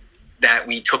positive that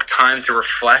we took time to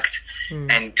reflect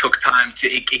and took time to,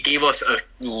 it gave us a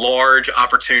large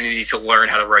opportunity to learn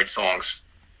how to write songs.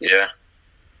 Yeah.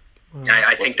 And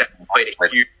I think that played a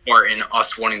huge part in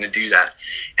us wanting to do that.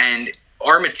 And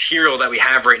our material that we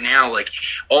have right now, like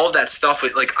all of that stuff,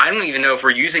 like I don't even know if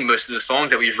we're using most of the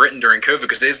songs that we've written during COVID,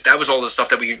 because that was all the stuff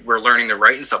that we were learning to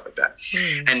write and stuff like that.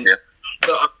 And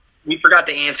so, we forgot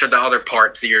to answer the other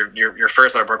parts, your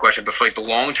first other part question, but for like the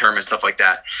long term and stuff like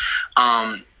that.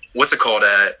 What's it called?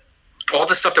 All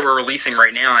the stuff that we're releasing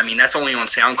right now, I mean, that's only on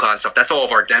SoundCloud and stuff. That's all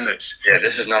of our demos. Yeah,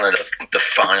 this is none of the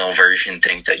final version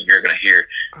things that you're going to hear.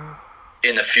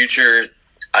 In the future,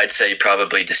 I'd say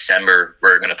probably December,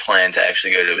 we're going to plan to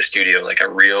actually go to a studio, like a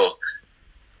real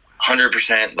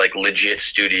 100% like legit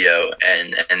studio,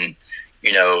 and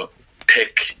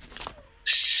pick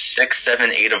 6,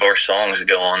 7, 8 of our songs to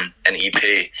go on an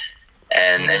EP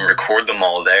and record them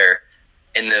all there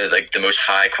in the most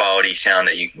high quality sound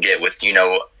that you can get with,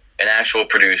 an actual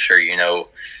producer,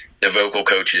 the vocal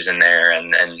coaches in there,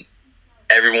 and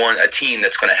everyone, a team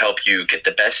that's going to help you get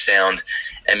the best sound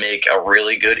and make a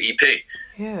really good EP.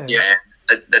 Yeah.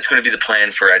 And that's going to be the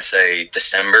plan for, I'd say,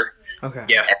 December. Okay.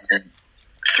 Yeah. And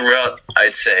throughout,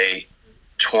 I'd say,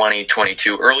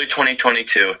 2022, early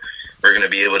 2022, we're going to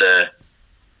be able to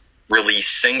release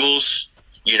singles,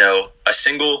 a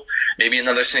single, maybe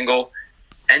another single,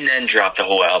 and then drop the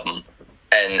whole album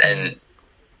and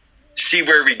see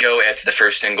where we go after the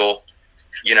first single,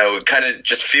 kind of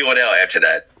just feel it out after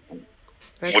that.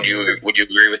 Would you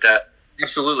agree with that?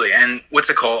 Absolutely. And what's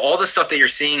it called? All the stuff that you're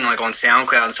seeing like on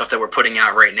SoundCloud and stuff that we're putting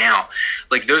out right now,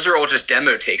 like those are all just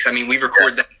demo takes. I mean, we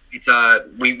record that. It's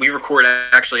we record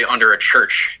actually under a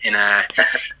church in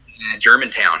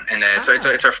Germantown, and it's our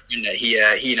friend that he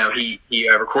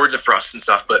records it for us and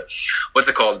stuff. But what's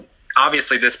it called?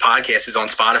 Obviously, this podcast is on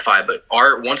Spotify, but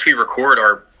once we record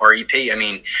our EP, I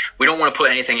mean, we don't want to put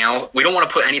anything else. We don't want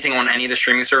to put anything on any of the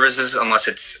streaming services unless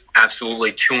it's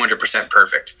absolutely 200%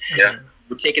 perfect. Yeah.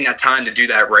 We're taking that time to do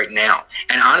that right now.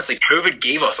 And honestly, COVID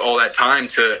gave us all that time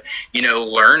to,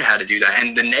 learn how to do that.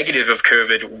 And the negative of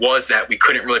COVID was that we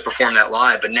couldn't really perform that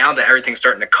live. But now that everything's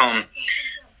starting to come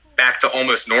back to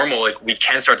almost normal, like we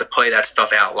can start to play that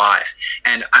stuff out live.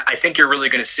 And I think you're really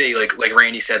going to see, like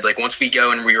Randy said, like once we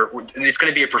go and it's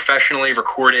going to be a professionally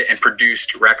recorded and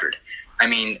produced record. I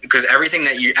mean, because everything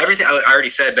I already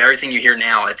said, but everything you hear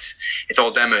now, it's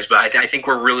all demos. But I think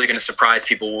we're really going to surprise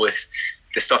people with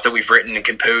the stuff that we've written and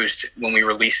composed when we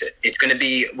release it. It's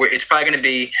probably going to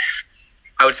be,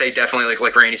 I would say definitely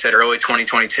like Randy said, early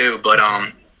 2022, but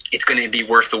it's going to be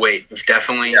worth the wait. It's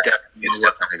definitely going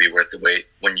to be worth the wait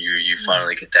when you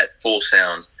finally get that full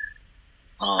sound.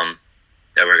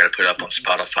 that we're going to put up on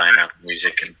Spotify and Apple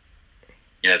Music and,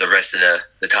 the rest of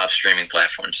the top streaming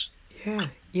platforms. Yeah.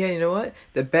 Yeah, you know what?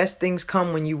 The best things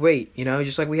come when you wait,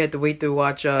 just like we had to wait to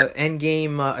watch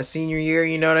Endgame a senior year,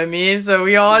 you know what I mean? So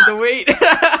we all had to wait.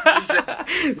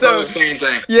 So same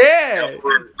thing. Yeah.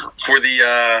 For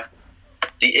the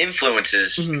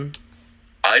influences,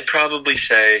 I'd probably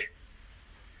say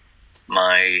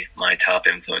my top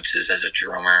influences as a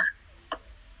drummer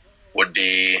would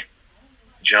be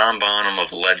John Bonham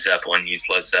of Led Zeppelin. He's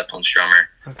Led Zeppelin's drummer.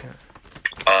 Okay.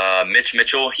 Mitch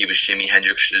Mitchell, he was Jimi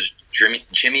Hendrix's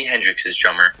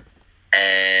drummer,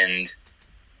 and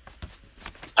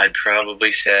I'd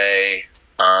probably say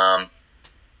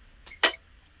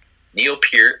Neil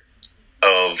Peart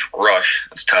of Rush.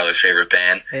 That's Tyler's favorite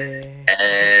band. Hey.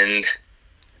 And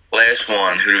last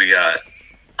one, who do we got?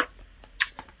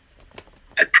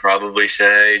 I'd probably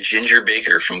say Ginger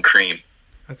Baker from Cream.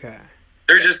 Okay.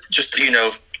 They're just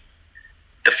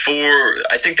the four.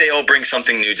 I think they all bring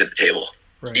something new to the table.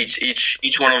 Right.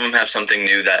 Each one of them have something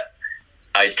new that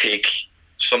I take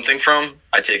something from.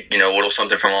 I take whittle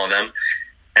something from all of them,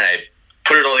 and I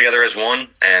put it all together as one.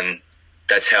 And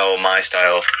that's how my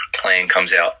style of playing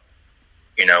comes out.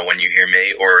 When you hear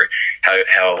me, or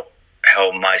how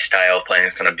my style of playing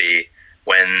is going to be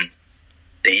when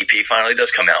the EP finally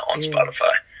does come out on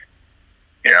Spotify.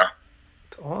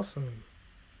 It's awesome.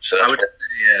 So that's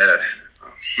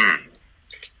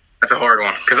That's a hard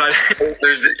one because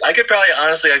I could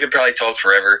probably talk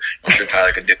forever. I'm sure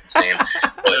Tyler could do the same.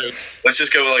 But let's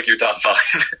just go with like your top 5.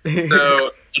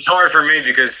 So it's hard for me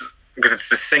because it's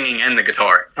the singing and the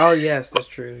guitar. Oh yes, that's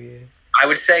true. Yeah. I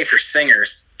would say for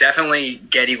singers, definitely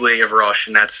Geddy Lee of Rush,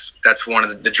 and that's one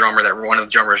of the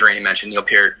drummers Randy mentioned, Neil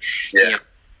Peart. Yeah.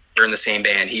 They're in the same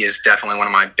band. He is definitely one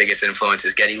of my biggest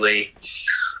influences, Geddy Lee.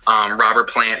 Robert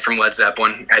Plant from Led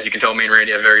Zeppelin. As you can tell, me and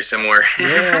Randy have very similar.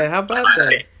 Yeah, how about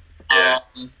that?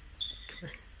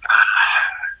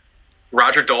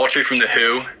 Roger Daltrey from The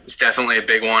Who is definitely a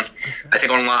big one. I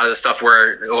think on a lot of the stuff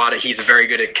he's very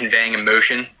good at conveying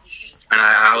emotion, and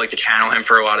I like to channel him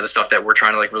for a lot of the stuff that we're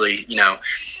trying to like really,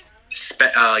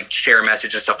 share a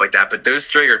message and stuff like that. But those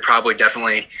three are probably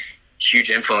definitely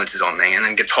huge influences on me. And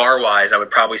then guitar-wise, I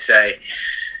would probably say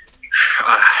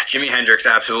Jimi Hendrix,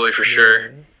 absolutely for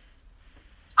sure.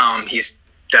 He's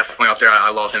definitely up there. I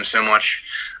love him so much.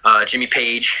 Jimmy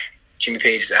Page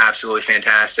is absolutely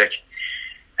fantastic.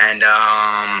 And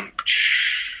I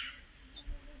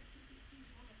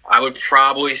would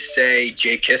probably say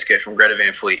Jay Kiska from Greta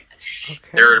Van Fleet. Okay.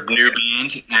 They're a new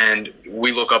band, and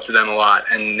we look up to them a lot.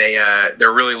 And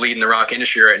they're really leading the rock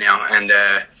industry right now. And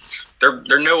they're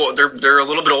a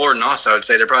little bit older than us. I would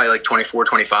say they're probably like 24,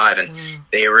 25, and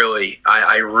they really,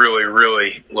 I really,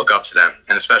 really look up to them.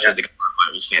 And especially the guitar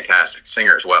player, he's fantastic.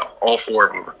 Singer as well. All 4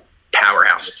 of them are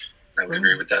powerhouse. I would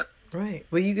agree with that. Right.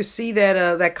 Well, you can see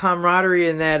that camaraderie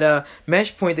and that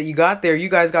mesh point that you got there. You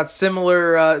guys got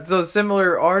similar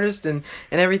artists and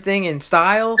everything in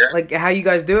style, like how you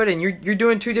guys do it. And you're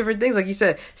doing 2 different things, like you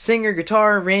said, singer,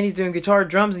 guitar. Randy's doing guitar,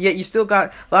 drums, and yet you still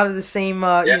got a lot of the same,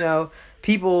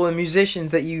 people and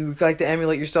musicians that you like to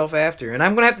emulate yourself after. And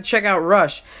I'm gonna have to check out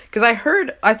Rush because I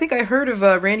think I heard of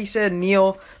Randy said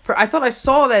Neil. I thought I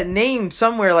saw that name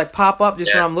somewhere like pop up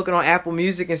just when I'm looking on Apple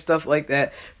Music and stuff like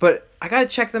that. But I gotta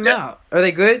check them out. Are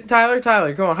they good, Tyler?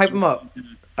 Tyler, come on, hype them up.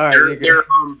 All right, they're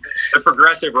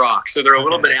progressive rock, so they're a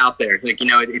little bit out there. Like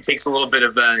it takes a little bit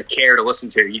of care to listen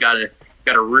to. You gotta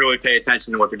really pay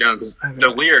attention to what they're doing because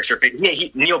the lyrics are.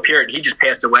 Neil Peart, he just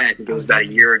passed away. I think it was about a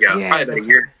year ago. Yeah, probably about a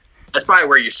year. That's probably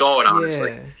where you saw it,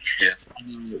 honestly. Yeah.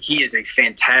 He is a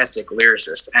fantastic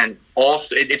lyricist, and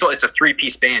it's a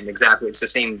 3-piece band. Exactly, it's the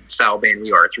same style band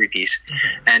we are, a 3-piece.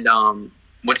 And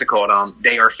what's it called?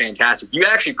 They are fantastic. You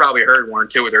actually probably heard 1 or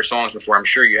 2 of their songs before. I'm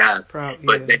sure you have.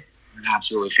 But they're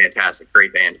absolutely fantastic.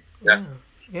 Great band.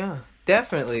 Yeah.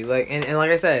 Definitely. Like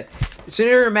I said,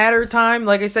 sooner a matter of time.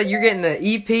 Like I said, you're getting the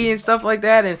EP and stuff like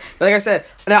that. And like I said,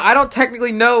 now I don't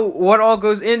technically know what all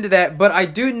goes into that, but I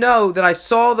do know that I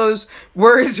saw those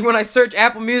words when I search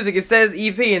Apple Music. It says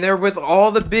EP, and they're with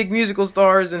all the big musical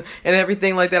stars and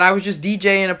everything like that. I was just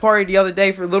DJing a party the other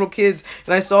day for little kids,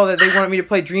 and I saw that they wanted me to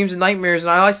play Dreams and Nightmares, and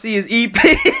all I see is EP.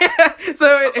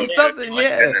 So it's something,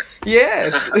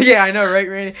 yeah, I know, right,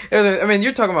 Randy? I mean,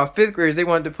 you're talking about 5th graders. They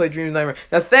wanted to play Dreams and Nightmares.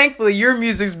 Now, thankfully, your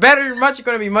music's going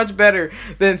to be much better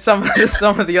than some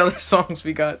of the other songs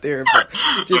we got there. But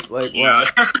just like, wow.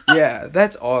 Yeah,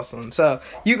 that's awesome. So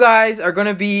you guys are going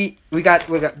to be, we got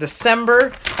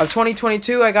December of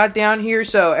 2022 I got down here.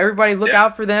 So everybody look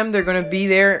out for them. They're going to be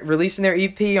there releasing their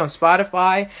EP on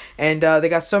Spotify. And they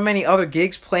got so many other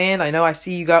gigs planned. I know I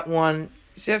see you got one,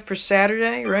 is that for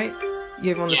Saturday, right? You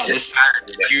have on the 5th? This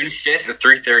Saturday, June 5th at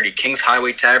 3:30, Kings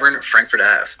Highway Tavern, Frankfurt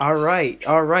Ave. All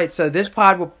right. So this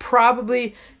pod will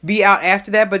probably be out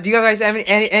after that. But do you guys have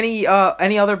any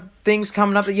other things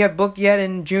coming up that you have booked yet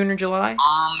in June or July?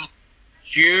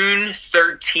 June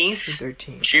 13th.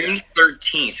 June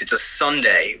 13th. It's a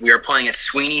Sunday. We are playing at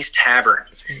Sweeney's Tavern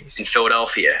in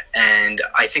Philadelphia. And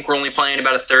I think we're only playing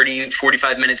about a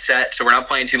 45-minute set, so we're not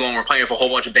playing too long. We're playing with a whole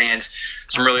bunch of bands,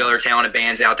 some really other talented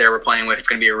bands out there we're playing with. It's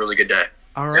going to be a really good day.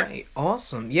 All right.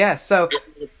 Awesome. Yeah, so...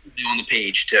 on the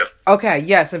page, too. Okay,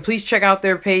 yes, and please check out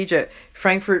their page at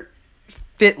Frankfurt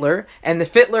Fittler, and the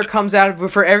Fittler comes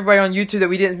out for everybody on YouTube that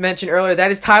we didn't mention earlier.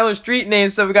 That is Tyler's street name,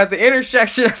 so we got the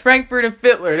intersection of Frankfurt and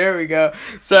Fittler. There we go.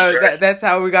 So that's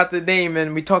how we got the name,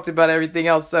 and we talked about everything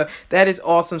else. So that is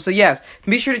awesome. So yes,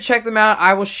 be sure to check them out.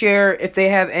 I will share if they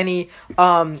have any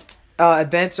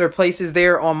events or places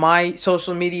there on my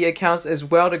social media accounts as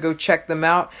well to go check them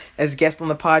out. As guest on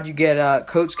the pod, you get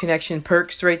Coach Connection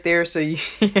perks right there. So you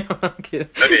I'm kidding.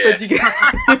 But you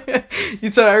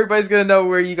get, so everybody's gonna know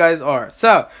where you guys are.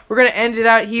 So we're gonna end it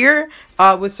out here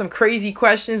with some crazy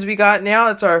questions we got now.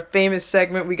 It's our famous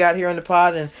segment we got here on the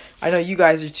pod, and I know you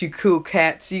guys are two cool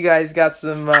cats. You guys got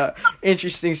some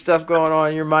interesting stuff going on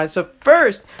in your mind. So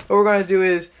first, what we're gonna do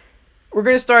is we're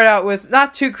going to start out with,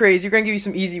 not too crazy, we're going to give you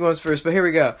some easy ones first, but here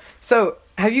we go. So,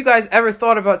 have you guys ever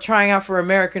thought about trying out for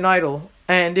American Idol?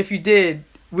 And if you did,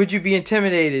 would you be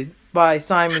intimidated by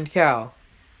Simon Cowell?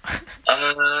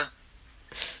 Not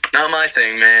my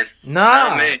thing, man.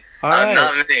 Not me. Right.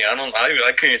 Not me.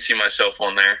 I couldn't see myself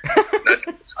on there.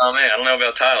 Oh man, I don't know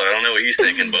about Tyler. I don't know what he's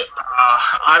thinking, but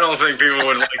I don't think people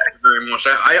would like it very much.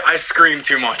 I scream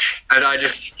too much. I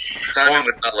just Simon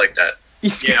would not like that.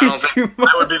 Yeah,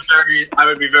 I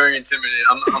would be very intimidated.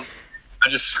 I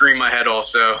just scream my head off,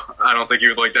 so I don't think he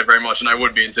would like that very much, and I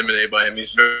would be intimidated by him.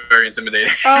 He's very, very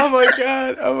intimidating. Oh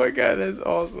my god, that's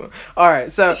awesome.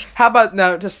 Alright, so how about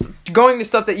now just going to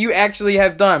stuff that you actually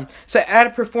have done. So at a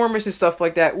performance and stuff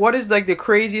like that, what is like the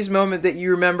craziest moment that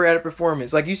you remember at a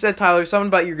performance? Like you said, Tyler, something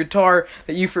about your guitar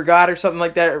that you forgot or something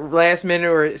like that last minute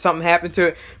or something happened to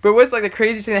it. But what's like the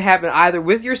craziest thing that happened either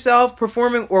with yourself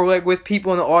performing or like with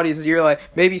people in the audience? You're like,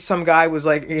 maybe some guy was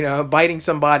like, biting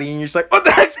somebody and you're just like, what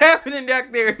the heck's happening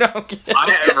back there? No, I'm kidding.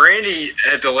 Randy,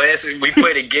 at the last, we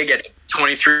played a gig at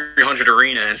 2300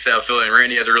 Arena in South Philly, and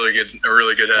Randy has a really good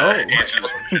answer.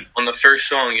 On the first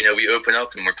song, we open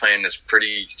up and we're playing this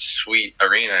pretty sweet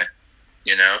arena,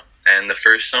 and the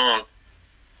first song,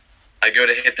 I go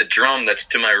to hit the drum that's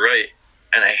to my right,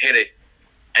 and I hit it,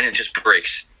 and it just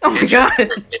breaks. Oh my god!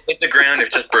 It hit the ground,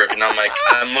 it just broke, and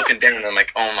I'm looking down, and I'm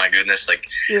like, oh my goodness,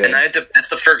 and that's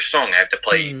the first song I have to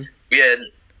play. Mm-hmm. We had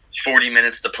 40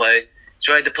 minutes to play,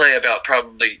 so I had to play about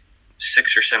probably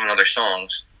 6 or 7 other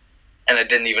songs, and I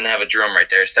didn't even have a drum right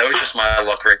there. So that was just my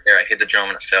luck right there. I hit the drum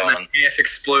and it fell. An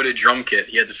half-exploded drum kit.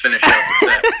 He had to finish out the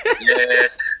set. Yeah.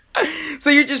 So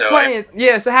you're just playing.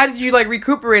 So how did you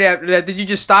recuperate after that? Did you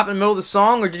just stop in the middle of the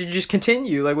song, or did you just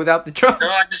continue without the drum? No,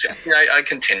 I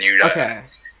continued. Okay.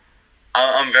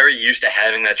 I'm very used to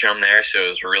having that drum there, so it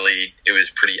was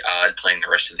pretty odd playing the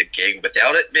rest of the gig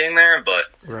without it being there, but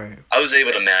right. I was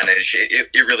able to manage. It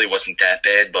really wasn't that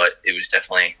bad, but it was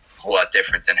definitely a whole lot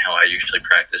different than how I usually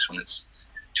practice when it's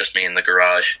just me in the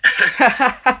garage.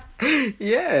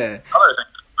 Yeah. Other thing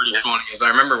that's pretty funny is I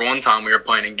remember one time we were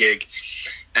playing a gig,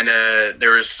 and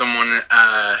there was someone,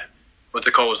 was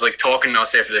talking to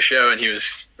us after the show, and we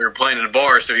were playing in a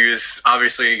bar, so he was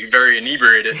obviously very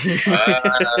inebriated.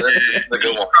 That's a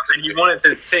good one. And he wanted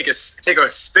to take a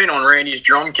spin on Randy's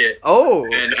drum kit. Oh.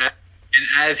 And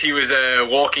as he was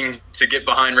walking to get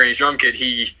behind Randy's drum kit,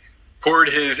 he poured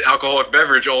his alcoholic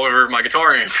beverage all over my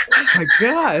guitar amp. Oh my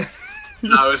god.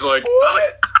 And I was like,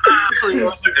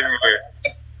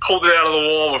 pulled it out of the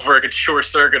wall before I could short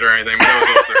circuit or anything. But that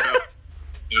was also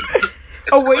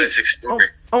Oh wait!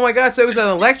 Oh my god! So it was an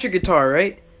electric guitar,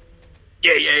 right?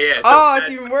 Yeah. So it's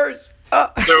even worse.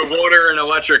 So water and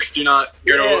electrics do not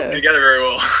go together very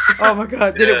well. Oh my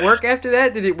god! Did it work after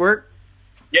that? Did it work?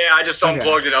 Yeah, I just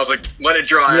unplugged it. I was like, let it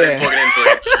dry. Yeah. I didn't plug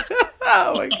it in.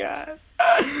 Oh my god!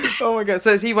 Oh my god!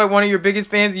 So is he one of your biggest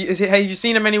fans? Have you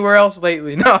seen him anywhere else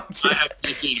lately? No. I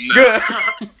haven't seen him. No.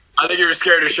 Good. I think he was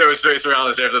scared to show his face around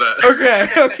us after that. Okay.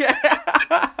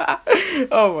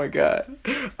 Oh my god.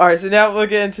 All right, so now we'll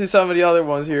get into some of the other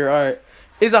ones here. All right.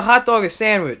 Is a hot dog a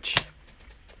sandwich?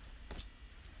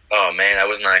 Oh man, I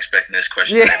was not expecting this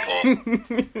question, Paul.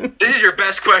 This is your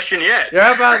best question yet.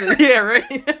 Yeah, about it. Yeah,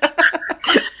 right.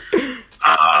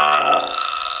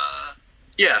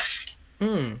 Yes.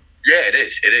 Hmm. Yeah, it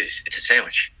is. It's a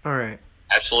sandwich. All right.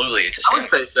 Absolutely, it's a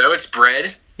sandwich. I would say so. It's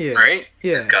bread. Yeah. Right?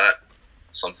 Yeah. It's got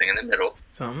something in the middle.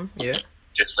 Something. Yeah.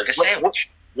 just like a sandwich.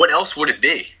 What else would it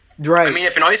be? Right. I mean,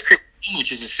 if an ice cream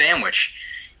sandwich is a sandwich,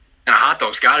 then a hot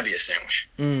dog's got to be a sandwich,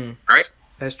 right?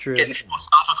 That's true. Getting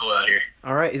philosophical out here.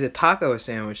 All right, is a taco a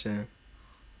sandwich then?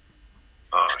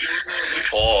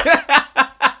 Oh,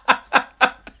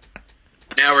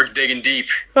 Now we're digging deep.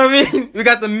 I mean, we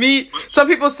got the meat. Some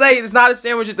people say it's not a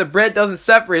sandwich if the bread doesn't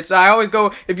separate. So I always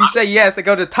go, if you say yes, I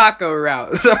go the taco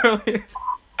route. So,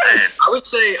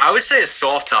 I would say a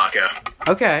soft taco.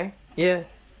 okay. Yeah.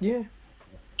 I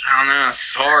don't know.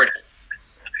 It's hard.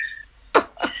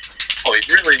 oh,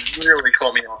 you really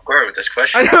caught me off guard with this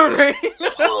question. I know, right? A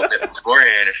little bit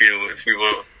beforehand, if we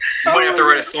will. You might have to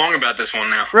write a song about this one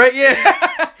now. Right,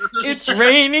 yeah. It's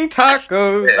raining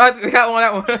tacos. Yeah. I got one.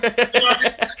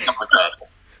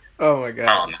 Oh, my God.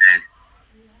 Oh man.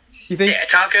 You think? Yeah,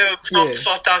 taco,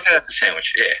 soft taco, that's a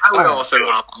sandwich. Yeah. I would Alright. also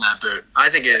hop on that boat. I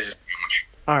think it is a sandwich.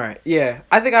 All right, yeah,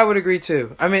 I think I would agree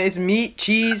too. I mean, it's meat,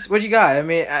 cheese. What you got? I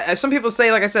mean, some people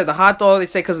say, like I said, the hot dog. They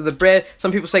say because of the bread.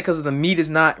 Some people say because of the meat is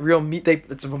not real meat.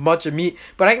 It's a bunch of meat.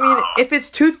 But I mean, if it's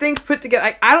two things put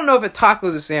together, I don't know if a taco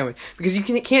is a sandwich because you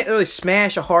can't really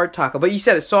smash a hard taco. But you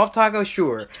said a soft taco,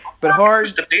 sure, but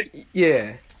hard,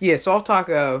 yeah, soft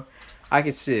taco, I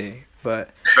could see,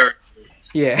 but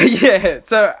yeah.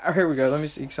 So here we go. Let me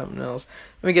see something else.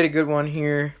 Let me get a good one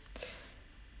here.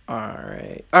 All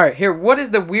right. Here, what is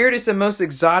the weirdest and most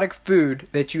exotic food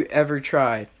that you ever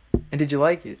tried? And did you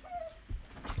like it?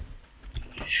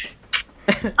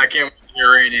 I can't wait to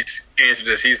hear Randy's answer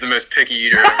this. He's the most picky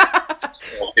eater ever.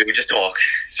 Okay, we just talk.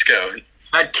 Let's go.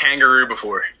 I've had kangaroo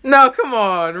before. No, come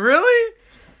on. Really?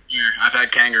 Yeah, I've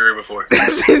had kangaroo before.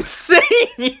 That's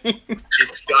insane.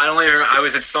 I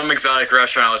was at some exotic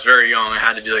restaurant. I was very young. I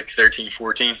had to be like 13,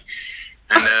 14.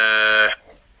 And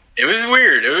it was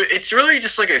weird. It's really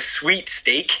just like a sweet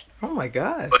steak. Oh, my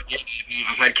God. But yeah,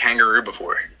 I've had kangaroo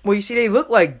before. Well, you see, they look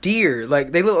like deer.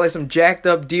 Like, they look like some jacked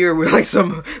up deer with like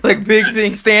some like big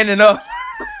thing standing up.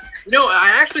 No,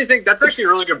 I actually think that's actually a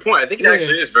really good point. I think it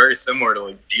actually is very similar to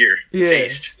like deer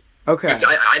taste. Okay.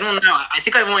 I don't know. I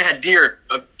think I've only had deer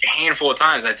a handful of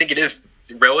times. I think it is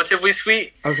relatively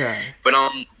sweet. Okay. But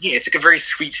yeah, it's like a very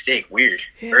sweet steak. Weird.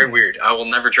 Yeah. Very weird. I will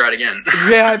never try it again.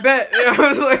 Yeah, I bet. It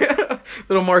was like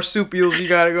little marsupials you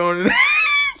gotta go in.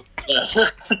 Yes. I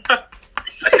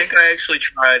think I actually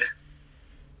tried.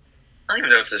 I don't even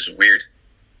know if this is weird.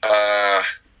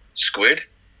 Squid.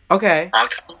 Okay.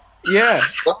 Octopus. Yeah. I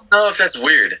don't know if that's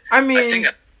weird. I mean, I think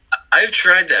I've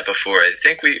tried that before. I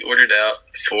think we ordered out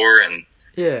before, and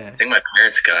yeah. I think my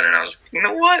parents got it, and I was like, you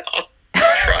know what? I'll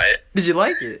try it. Did you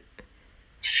like it?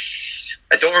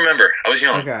 I don't remember. I was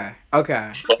young. Okay.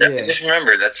 But I just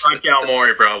remember that's Like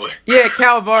calamari, probably. Yeah,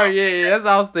 calamari. Yeah. That's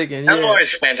what I was thinking. Yeah. Calamari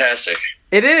is fantastic.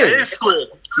 It is. It is squid.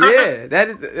 Yeah, that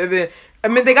is. I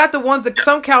mean, they got the ones that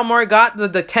some calamari got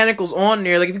the tentacles on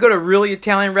there. Like if you go to really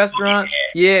Italian restaurants,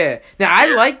 yeah. Now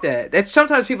I like that. That's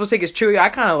sometimes people think it's chewy. I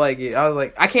kind of like it. I was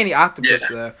like, I can't eat octopus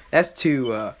though. That's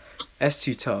too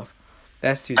tough.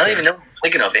 That's too. I don't tough. even know what I'm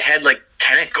thinking of. It had like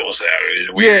tentacles out. It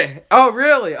was weird. Yeah. Oh,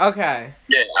 really? Okay.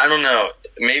 Yeah, I don't know.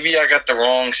 Maybe I got the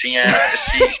wrong sea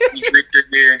creature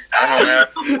here. I don't know.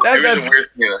 It was a weird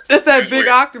feeling. That's that It was big weird.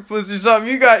 octopus or something.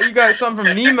 You got something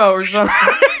from Nemo or something.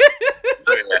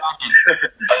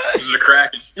 This is a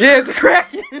kraken. Yeah, it's a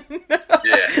kraken.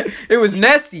 Yeah. It was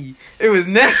Nessie.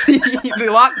 The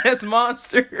Loch Ness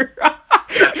monster.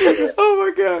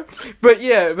 Oh my God.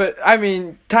 But I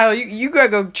mean, Tyler, you gotta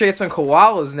go chase some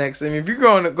koalas next. I mean, if you're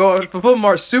going to go full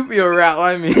marsupial route,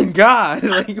 I mean, God,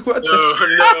 like what No.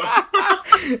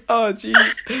 Oh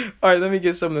jeez. All right, let me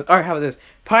get something. All right, how about this?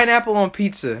 Pineapple on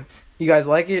pizza. You guys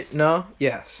like it? No?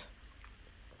 Yes.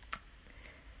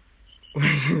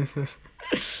 I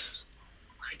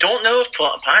don't know if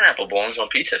pineapple belongs on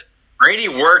pizza. Randy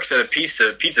works at a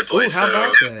pizza place, Ooh, how so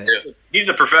about that? he's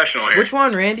a professional here. Which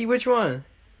one, Randy? Which one?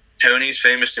 Tony's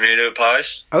Famous Tomato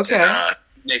Pies. Okay. It's in,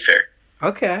 Mayfair.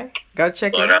 Okay, gotta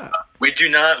check But it out. we do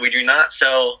not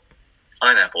sell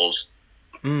pineapples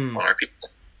Mm. on our pizza.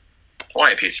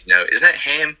 Hawaiian pizza, no. Isn't that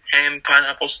ham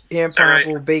pineapples? Ham, Is that right?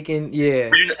 pineapple, bacon,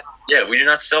 yeah. We do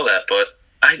not sell that, but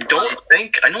I don't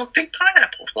think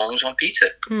pineapple belongs on pizza.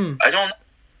 Hmm. I don't.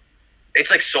 It's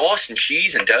like sauce and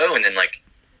cheese and dough, and then like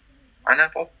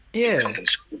pineapple. Yeah. Something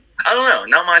sweet. I don't know.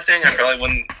 Not my thing. I probably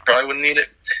wouldn't eat it.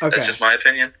 Okay. That's just my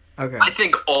opinion. Okay. I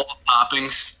think all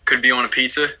toppings could be on a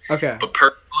pizza, Okay. but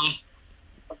personally,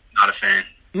 not a fan.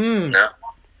 Mm. No.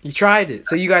 You tried it.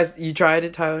 So you tried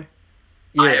it, Tyler?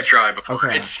 I have tried before.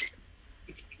 Okay. It's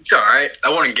all right. I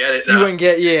wouldn't get it. You wouldn't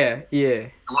get, yeah.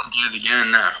 I wouldn't get it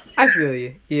again now. I feel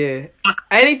you, yeah.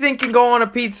 Anything can go on a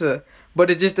pizza, but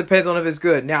it just depends on if it's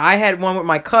good. Now, I had one with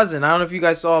my cousin. I don't know if you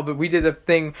guys saw, but we did a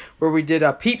thing where we did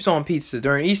Peeps on pizza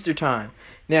during Easter time.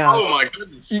 Now, oh my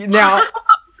goodness! Now,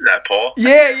 that Paul.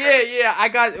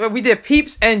 Yeah. We did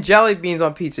Peeps and jelly beans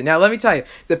on pizza. Now, let me tell you,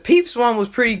 the Peeps one was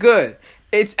pretty good.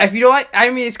 It's if you don't like, I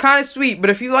mean, it's kind of sweet, but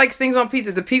if you like things on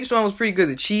pizza, the Peeps one was pretty good.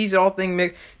 The cheese, all thing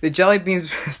mixed. The jelly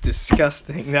beans was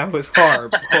disgusting. That was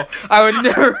horrible. I would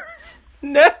never.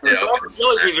 Yeah,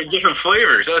 jelly beans are different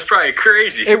flavors. That was probably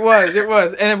crazy. It was.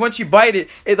 And then once you bite it,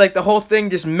 like the whole thing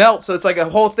just melts. So it's like a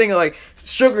whole thing of like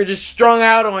sugar just strung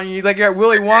out on you, like you're at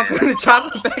Willy Wonka in the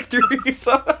chocolate factory or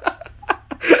something.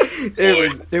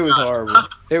 It was horrible.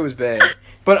 It was bad.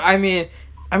 But I mean,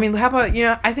 how about,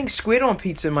 I think squid on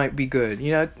pizza might be good.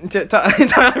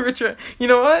 Tyler Richard, you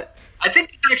know what? I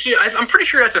think actually, I'm pretty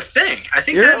sure that's a thing. I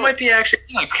think that might be actually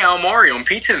like calamari on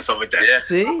pizza and stuff like that. Yeah.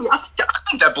 See? I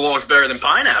think that belongs better than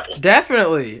pineapple.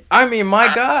 Definitely. I mean,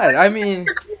 my God. I mean,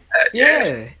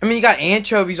 yeah. I mean, you got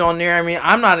anchovies on there. I mean,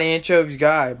 I'm not an anchovies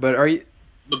guy, but are you?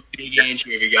 I'm a big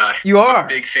anchovy guy. You are? I'm a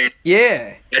big fan.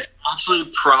 Yeah. That's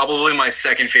actually probably my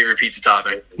second favorite pizza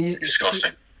topping.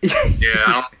 Disgusting.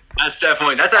 Yeah, that's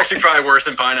actually probably worse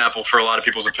than pineapple for a lot of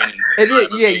people's opinion. It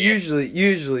is, yeah.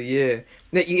 Usually, yeah.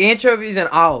 The anchovies and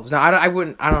olives. Now,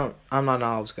 I'm not an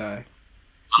olives guy.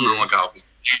 I'm not like olives.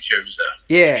 Anchovies though.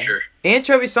 Yeah, for sure.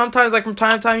 Anchovies sometimes, like from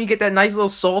time to time, you get that nice little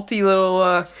salty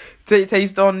little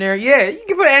taste on there. Yeah, you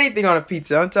can put anything on a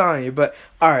pizza. I'm telling you. But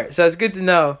all right, so it's good to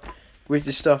know with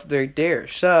the stuff there.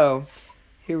 So.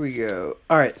 Here we go.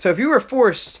 All right. So if you were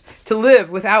forced to live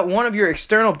without one of your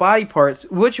external body parts,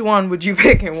 which one would you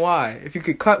pick and why? If you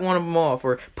could cut one of them off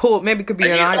or pull, maybe it could be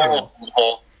an eyeball.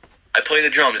 I play the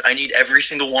drums. I need every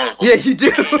single one of them. Yeah, you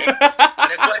do. That's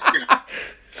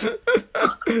a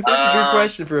good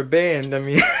question for a band. I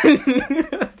mean,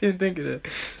 I didn't think of that.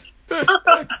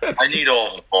 I need all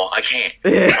of them. Paul. I can't.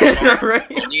 Yeah, right.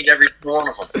 I need every one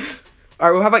of them. All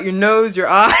right. Well, how about your nose, your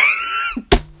eye,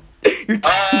 your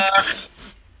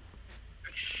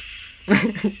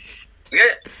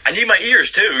Yeah, I need my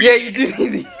ears too. Yeah, you do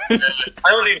need the ears. I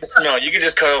don't need to smell. You can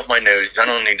just cut off my nose. I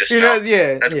don't need to smell.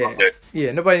 That's good.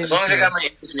 Yeah, nobody needs as long to as I got my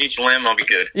ears in each limb, I'll be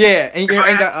good. Yeah, and you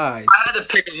ain't got eyes. If I had to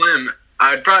pick a limb,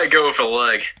 I'd probably go with a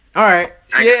leg. All right.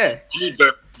 I need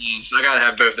both hands. I gotta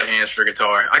have both the hands for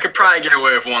guitar. I could probably get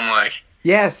away with one leg.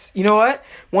 Yes. You know what?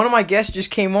 One of my guests just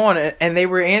came on and they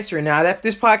were answering. Now,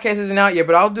 this podcast isn't out yet,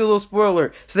 but I'll do a little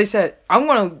spoiler. So they said, I'm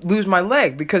going to lose my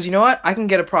leg because, you know what? I can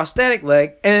get a prosthetic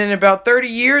leg. And in about 30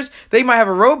 years, they might have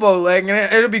a robo leg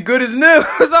and it'll be good as new. So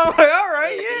I'm like, all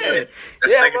right, yeah.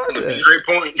 That's a great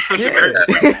point. That's a great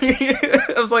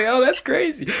point. I was like, oh, that's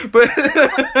crazy. But,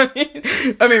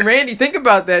 I mean, Randy, think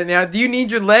about that now. Do you need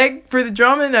your leg for the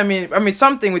drumming? I mean,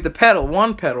 something with the pedal,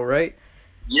 one pedal, right?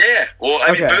 Yeah, well,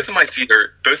 I mean, both of my feet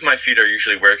are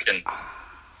usually working,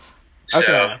 so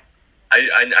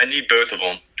I need both of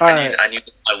them. I need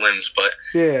my limbs, but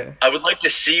I would like to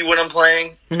see what I'm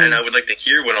playing, and I would like to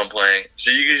hear what I'm playing.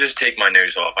 So you can just take my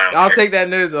nose off. I'll take that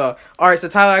nose off. All right, so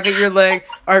Tyler, I get your leg.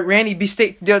 All right, Randy,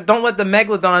 don't let the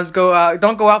megalodons go out.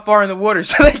 Don't go out far in the water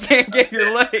so they can't get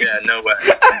your leg. Yeah, no way.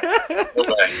 No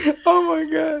way. Oh my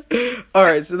god. All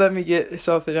right, so let me get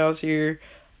something else here.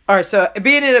 All right, so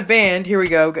being in a band, here we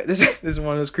go. This is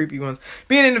one of those creepy ones.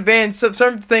 Being in a band,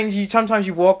 some things sometimes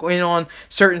you walk in on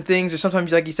certain things, or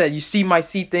sometimes, like you said, you might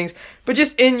see things. But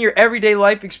just in your everyday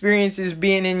life experiences,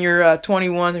 being in your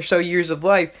 21 or so years of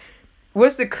life,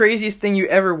 what's the craziest thing you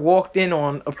ever walked in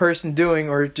on a person doing,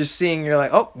 or just seeing? You're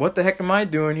like, oh, what the heck am I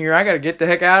doing here? I gotta get the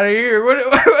heck out of here.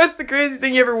 What's the craziest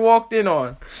thing you ever walked in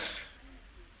on?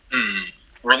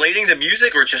 Relating to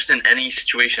music or just in any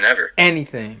situation ever?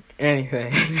 Anything. Jeez.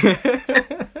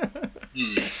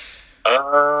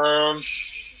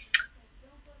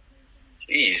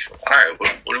 Alright,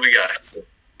 what do we got?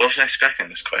 Wasn't expecting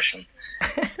this question.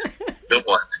 Good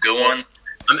one.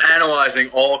 I'm analyzing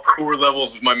all core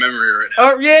levels of my memory right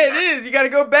now. Oh, yeah, it is. You gotta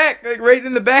go back, like right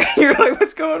in the back. You're like,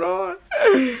 what's going on?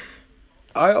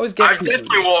 I've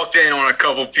definitely walked in on a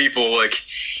couple people, like,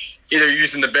 either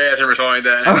using the bathroom or something like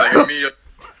that, and it's like immediately,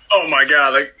 oh my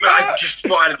god, like,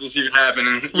 why did this even happen?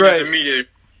 And you just immediately...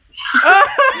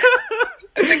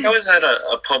 I think I was at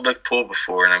a public pool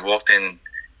before, and I walked in,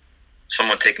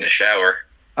 someone taking a shower.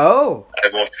 Oh. I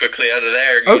walked quickly out of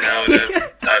there, you know.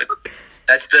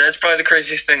 That's probably the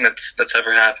craziest thing that's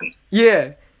ever happened.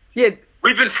 Yeah. We've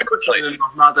been fortunate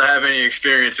enough not to have any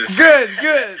experiences. Good.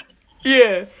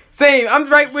 Yeah. Same. I'm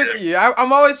right with you.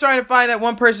 I'm always trying to find that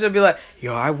one person to be like,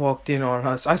 yo, I walked in on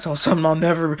us. I saw something I'll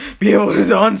never be able to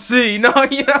unsee. No,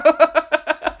 you know.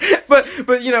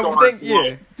 but you know, right.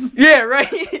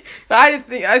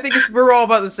 I think we're all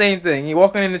about the same thing. You're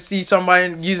walking in to see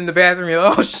somebody using the bathroom. You're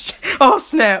like, oh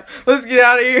snap, let's get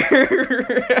out of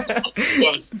here.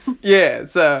 Yeah.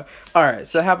 So all right.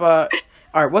 So how about?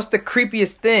 All right, what's the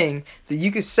creepiest thing that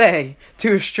you could say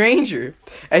to a stranger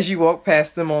as you walk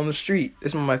past them on the street?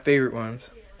 It's one of my favorite ones.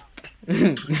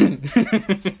 Make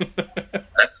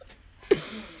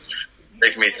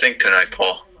me think tonight,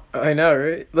 Paul. I know,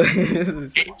 right?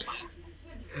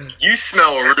 You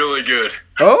smell really good.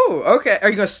 Oh, okay. Are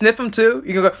you going to sniff them too?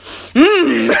 You going to go,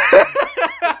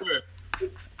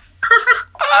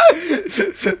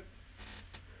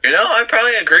 You know, I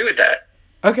probably agree with that.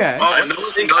 Okay. I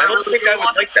don't think I would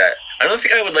like that. I don't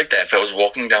think I would like that if I was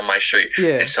walking down my street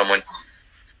and someone,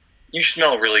 you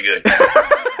smell really good.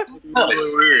 Really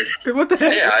weird. What the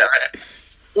heck? Yeah,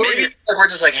 maybe we're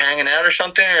just like hanging out or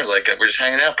something, or like we're just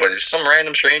hanging out, but if some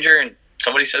random stranger and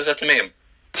somebody says that to me, I'm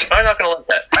probably not gonna like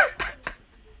that.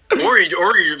 or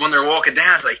when they're walking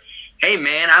down, it's like, hey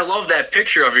man, I love that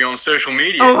picture of you on social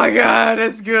media. Oh my god,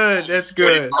 that's good. That's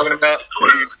good. What are you talking about?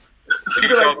 What are you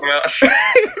talking about?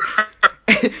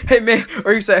 Hey man,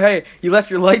 or you say, hey, you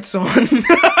left your lights on. Oh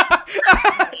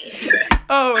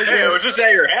my god. Hey, I was just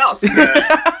at your house. You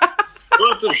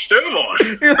left your stove on.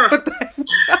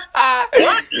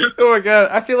 What? Oh my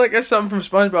god, I feel like that's something from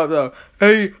SpongeBob though.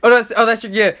 Hey, that's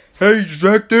your, yeah. Hey,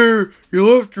 back there, you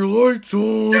left your lights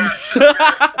on. Yes.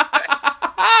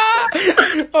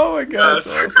 Oh my god,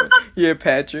 that's awesome. Yeah,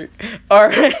 Patrick. All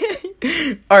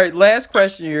right, last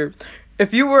question here.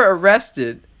 If you were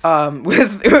arrested,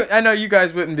 I know you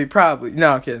guys wouldn't be, probably.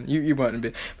 No, I'm kidding. You wouldn't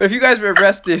be. But if you guys were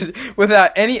arrested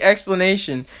without any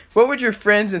explanation, what would your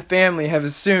friends and family have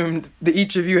assumed that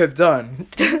each of you have done?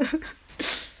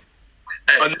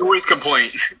 A noise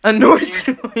complaint. A noise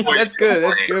complaint. That's good.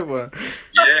 That's a good one.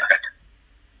 Yeah.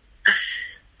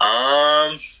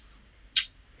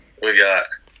 We got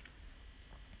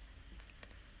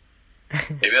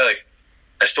maybe like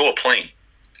I stole a plane.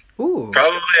 Ooh.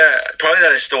 Probably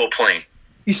that I stole a plane.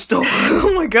 You stole?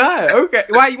 Oh my god. Okay.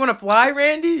 Why, you want to fly,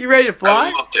 Randy? You ready to fly? I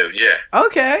would love to. Yeah.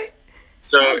 Okay.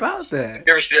 So how about that?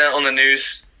 You ever see that on the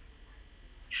news?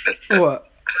 What?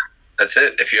 That's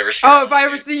it. If you ever see. Oh, if I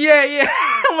ever see, yeah.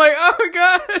 I'm like, oh my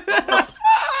god.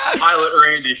 Pilot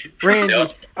Randy.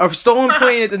 Yep. A stolen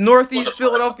plane at the Northeast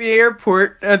Philadelphia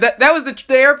airport. That was the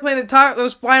airplane that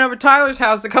was flying over Tyler's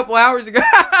house a couple hours ago.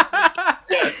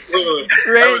 Yeah,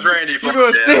 that was Randy.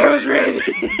 That was Randy.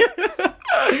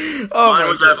 Oh, mine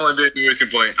would definitely be a noise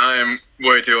complaint. I am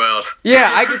way too loud.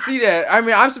 Yeah, I can see that. I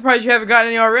mean, I'm surprised you haven't gotten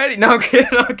any already. No, I'm kidding.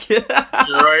 You're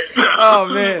right. Oh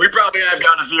man, we probably have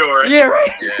gotten a few already. Yeah, right.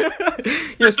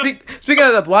 Yeah. Speaking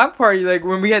of the block party, like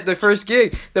when we had the first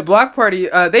gig, the block party,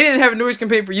 they didn't have a noise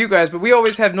complaint for you guys, but we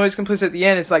always have noise complaints at the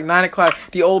end. It's like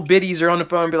 9:00. The old biddies are on the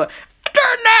phone and be like,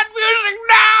 "Turn that music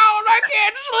down! I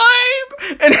can't sleep."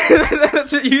 And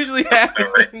that's what usually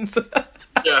happens.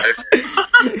 Yes.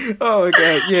 Oh my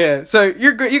god, yeah. So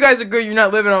you're good. You guys are good. You're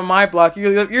not living on my block.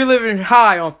 You're living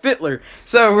high on Fittler.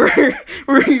 So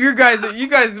you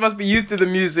guys must be used to the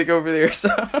music over there. So.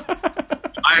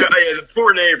 The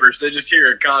poor neighbors, they just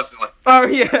hear it constantly. Oh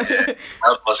yeah.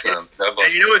 God bless them.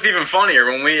 And you know what's even funnier?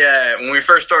 When we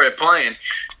first started playing,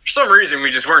 for some reason we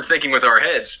just weren't thinking with our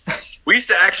heads. We used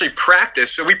to actually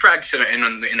practice. So we practiced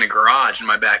in the garage in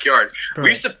my backyard. Right. We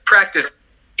used to practice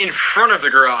in front of the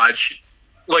garage.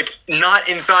 Like, not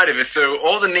inside of it, so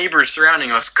all the neighbors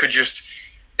surrounding us could just...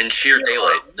 In sheer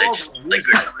daylight. Like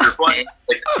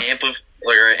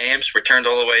our amps were turned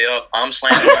all the way up. I'm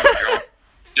slamming on the drum.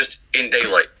 Just in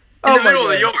daylight. In the middle of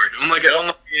the yard. On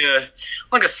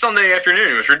like a Sunday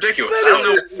afternoon. It was ridiculous. I don't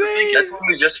know. That's when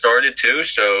we just started, too,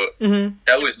 so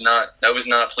that was not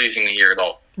pleasing to hear at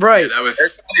all. Right. Yeah,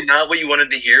 that's probably not what you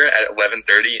wanted to hear at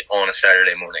 11:30 on a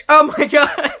Saturday morning. Oh, my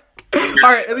God.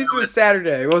 All right, at least it was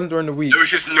Saturday. It wasn't during the week. It was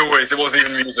just noise. It wasn't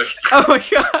even music. Oh my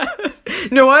god!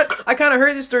 You know what? I kind of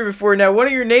heard this story before. Now, one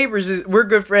of your neighbors we're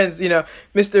good friends. You know,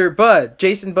 Mr. Bud,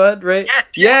 Jason Bud, right?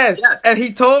 Yes. And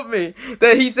he told me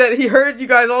that he said he heard you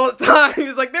guys all the time. He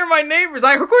was like, "They're my neighbors."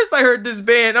 Of course, I heard this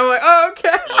band. I'm like, "Oh,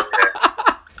 okay."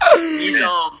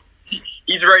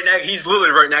 He's right next. He's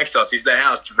literally right next to us. He's the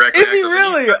house directly. Is he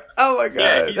really? Oh my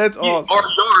god, that's awesome.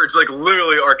 Our yards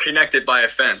literally are connected by a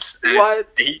fence. And what?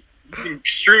 He's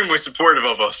extremely supportive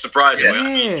of us, surprisingly. Yeah.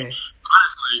 I mean,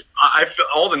 honestly, I feel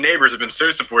all the neighbors have been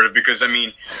so supportive because, I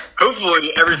mean,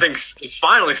 hopefully everything is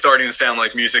finally starting to sound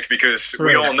like music because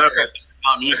we all know that it's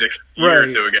not music a year or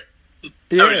two ago.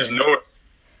 That was just noise.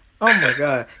 Oh my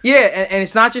god. Yeah, and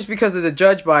it's not just because of the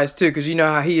judge bias too, because you know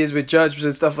how he is with judges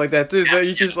and stuff like that too. So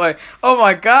you're just like, oh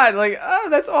my god, like, oh,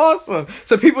 that's awesome.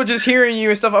 So people just hearing you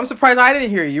and stuff. I'm surprised I didn't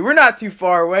hear you. We're not too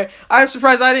far away. I'm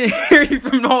surprised I didn't hear you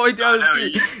from all the way down the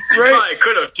street. You probably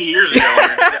could have 2 years ago.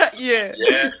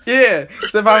 Yeah.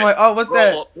 So if I'm like, oh, what's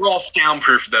that? We're all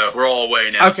soundproof though. We're all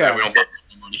away now, so we don't bother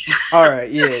money. All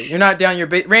right, yeah. You're not down your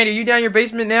Randy, are you down your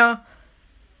basement now?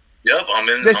 Yep, I'm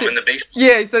in the basement.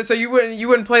 Yeah, so you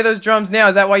wouldn't play those drums now.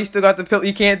 Is that why you still got the pill?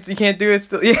 You can't do it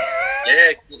still. Yeah.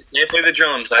 Yeah, can't play the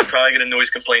drums. I'd probably get a noise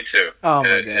complaint too. Oh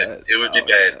my god, it would be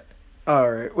bad.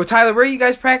 All right. Well, Tyler, where you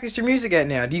guys practice your music at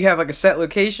now? Do you have like a set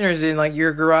location, or is it in like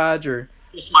your garage or?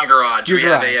 It's my garage. Your we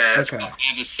garage.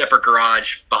 have a separate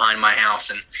garage behind my house,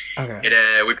 and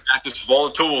we practice with all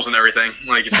the tools and everything.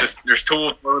 Like it's just there's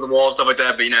tools over the wall and stuff like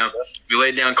that. But we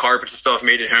laid down carpets and stuff,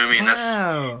 made it homey, and that's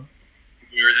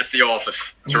the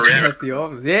office. That's the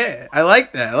office. Yeah, I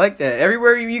like that.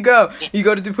 Everywhere you go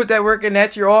to put that work in.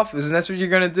 That's your office, and that's what you're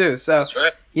gonna do. So,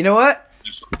 you know what?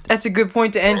 That's a good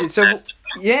point to end it. So,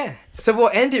 yeah. So we'll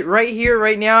end it right here,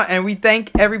 right now, and we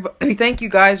thank everybody. We thank you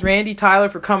guys, Randy, Tyler,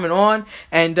 for coming on,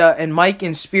 and Mike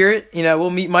in spirit. We'll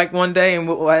meet Mike one day, and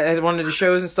we'll at one of the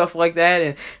shows and stuff like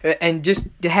that, and just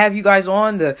to have you guys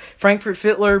on the Frankfurt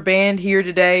Fiddler band here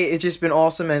today. It's just been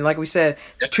awesome, and like we said,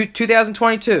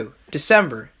 2022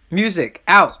 December. Music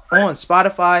out on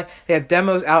Spotify. They have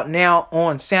demos out now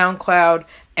on SoundCloud,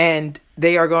 and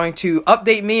they are going to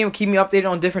update me and keep me updated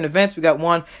on different events. We got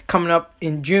one coming up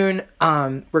in June.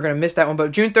 We're going to miss that one,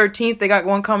 but June 13th, they got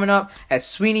one coming up at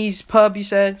Sweeney's Pub, you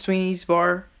said? Sweeney's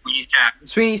Bar?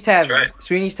 Sweeney's Tavern. Right.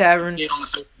 Sweeney's Tavern. Get on the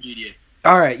social media.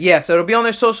 All right, yeah, so it'll be on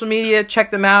their social media. Check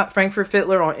them out, Frankfurt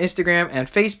Fiddler on Instagram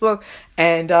and Facebook.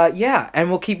 And, and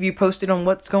we'll keep you posted on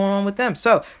what's going on with them.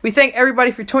 So we thank everybody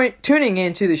for tuning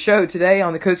in to the show today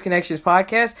on the Coast Connections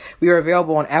podcast. We are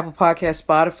available on Apple Podcasts,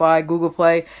 Spotify, Google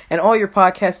Play, and all your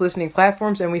podcast listening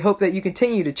platforms. And we hope that you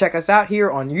continue to check us out here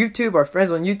on YouTube, our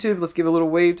friends on YouTube. Let's give a little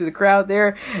wave to the crowd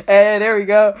there. And there we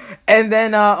go. And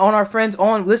then on our friends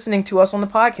on listening to us on the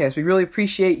podcast. We really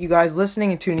appreciate you guys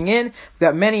listening and tuning in. We've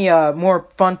got many more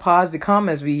fun pods to come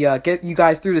as we get you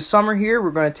guys through the summer here. We're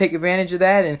going to take advantage of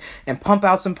that and pump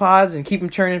out some pods and keep them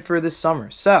churning for this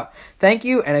summer. So, thank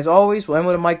you, and as always, we'll end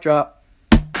with a mic drop.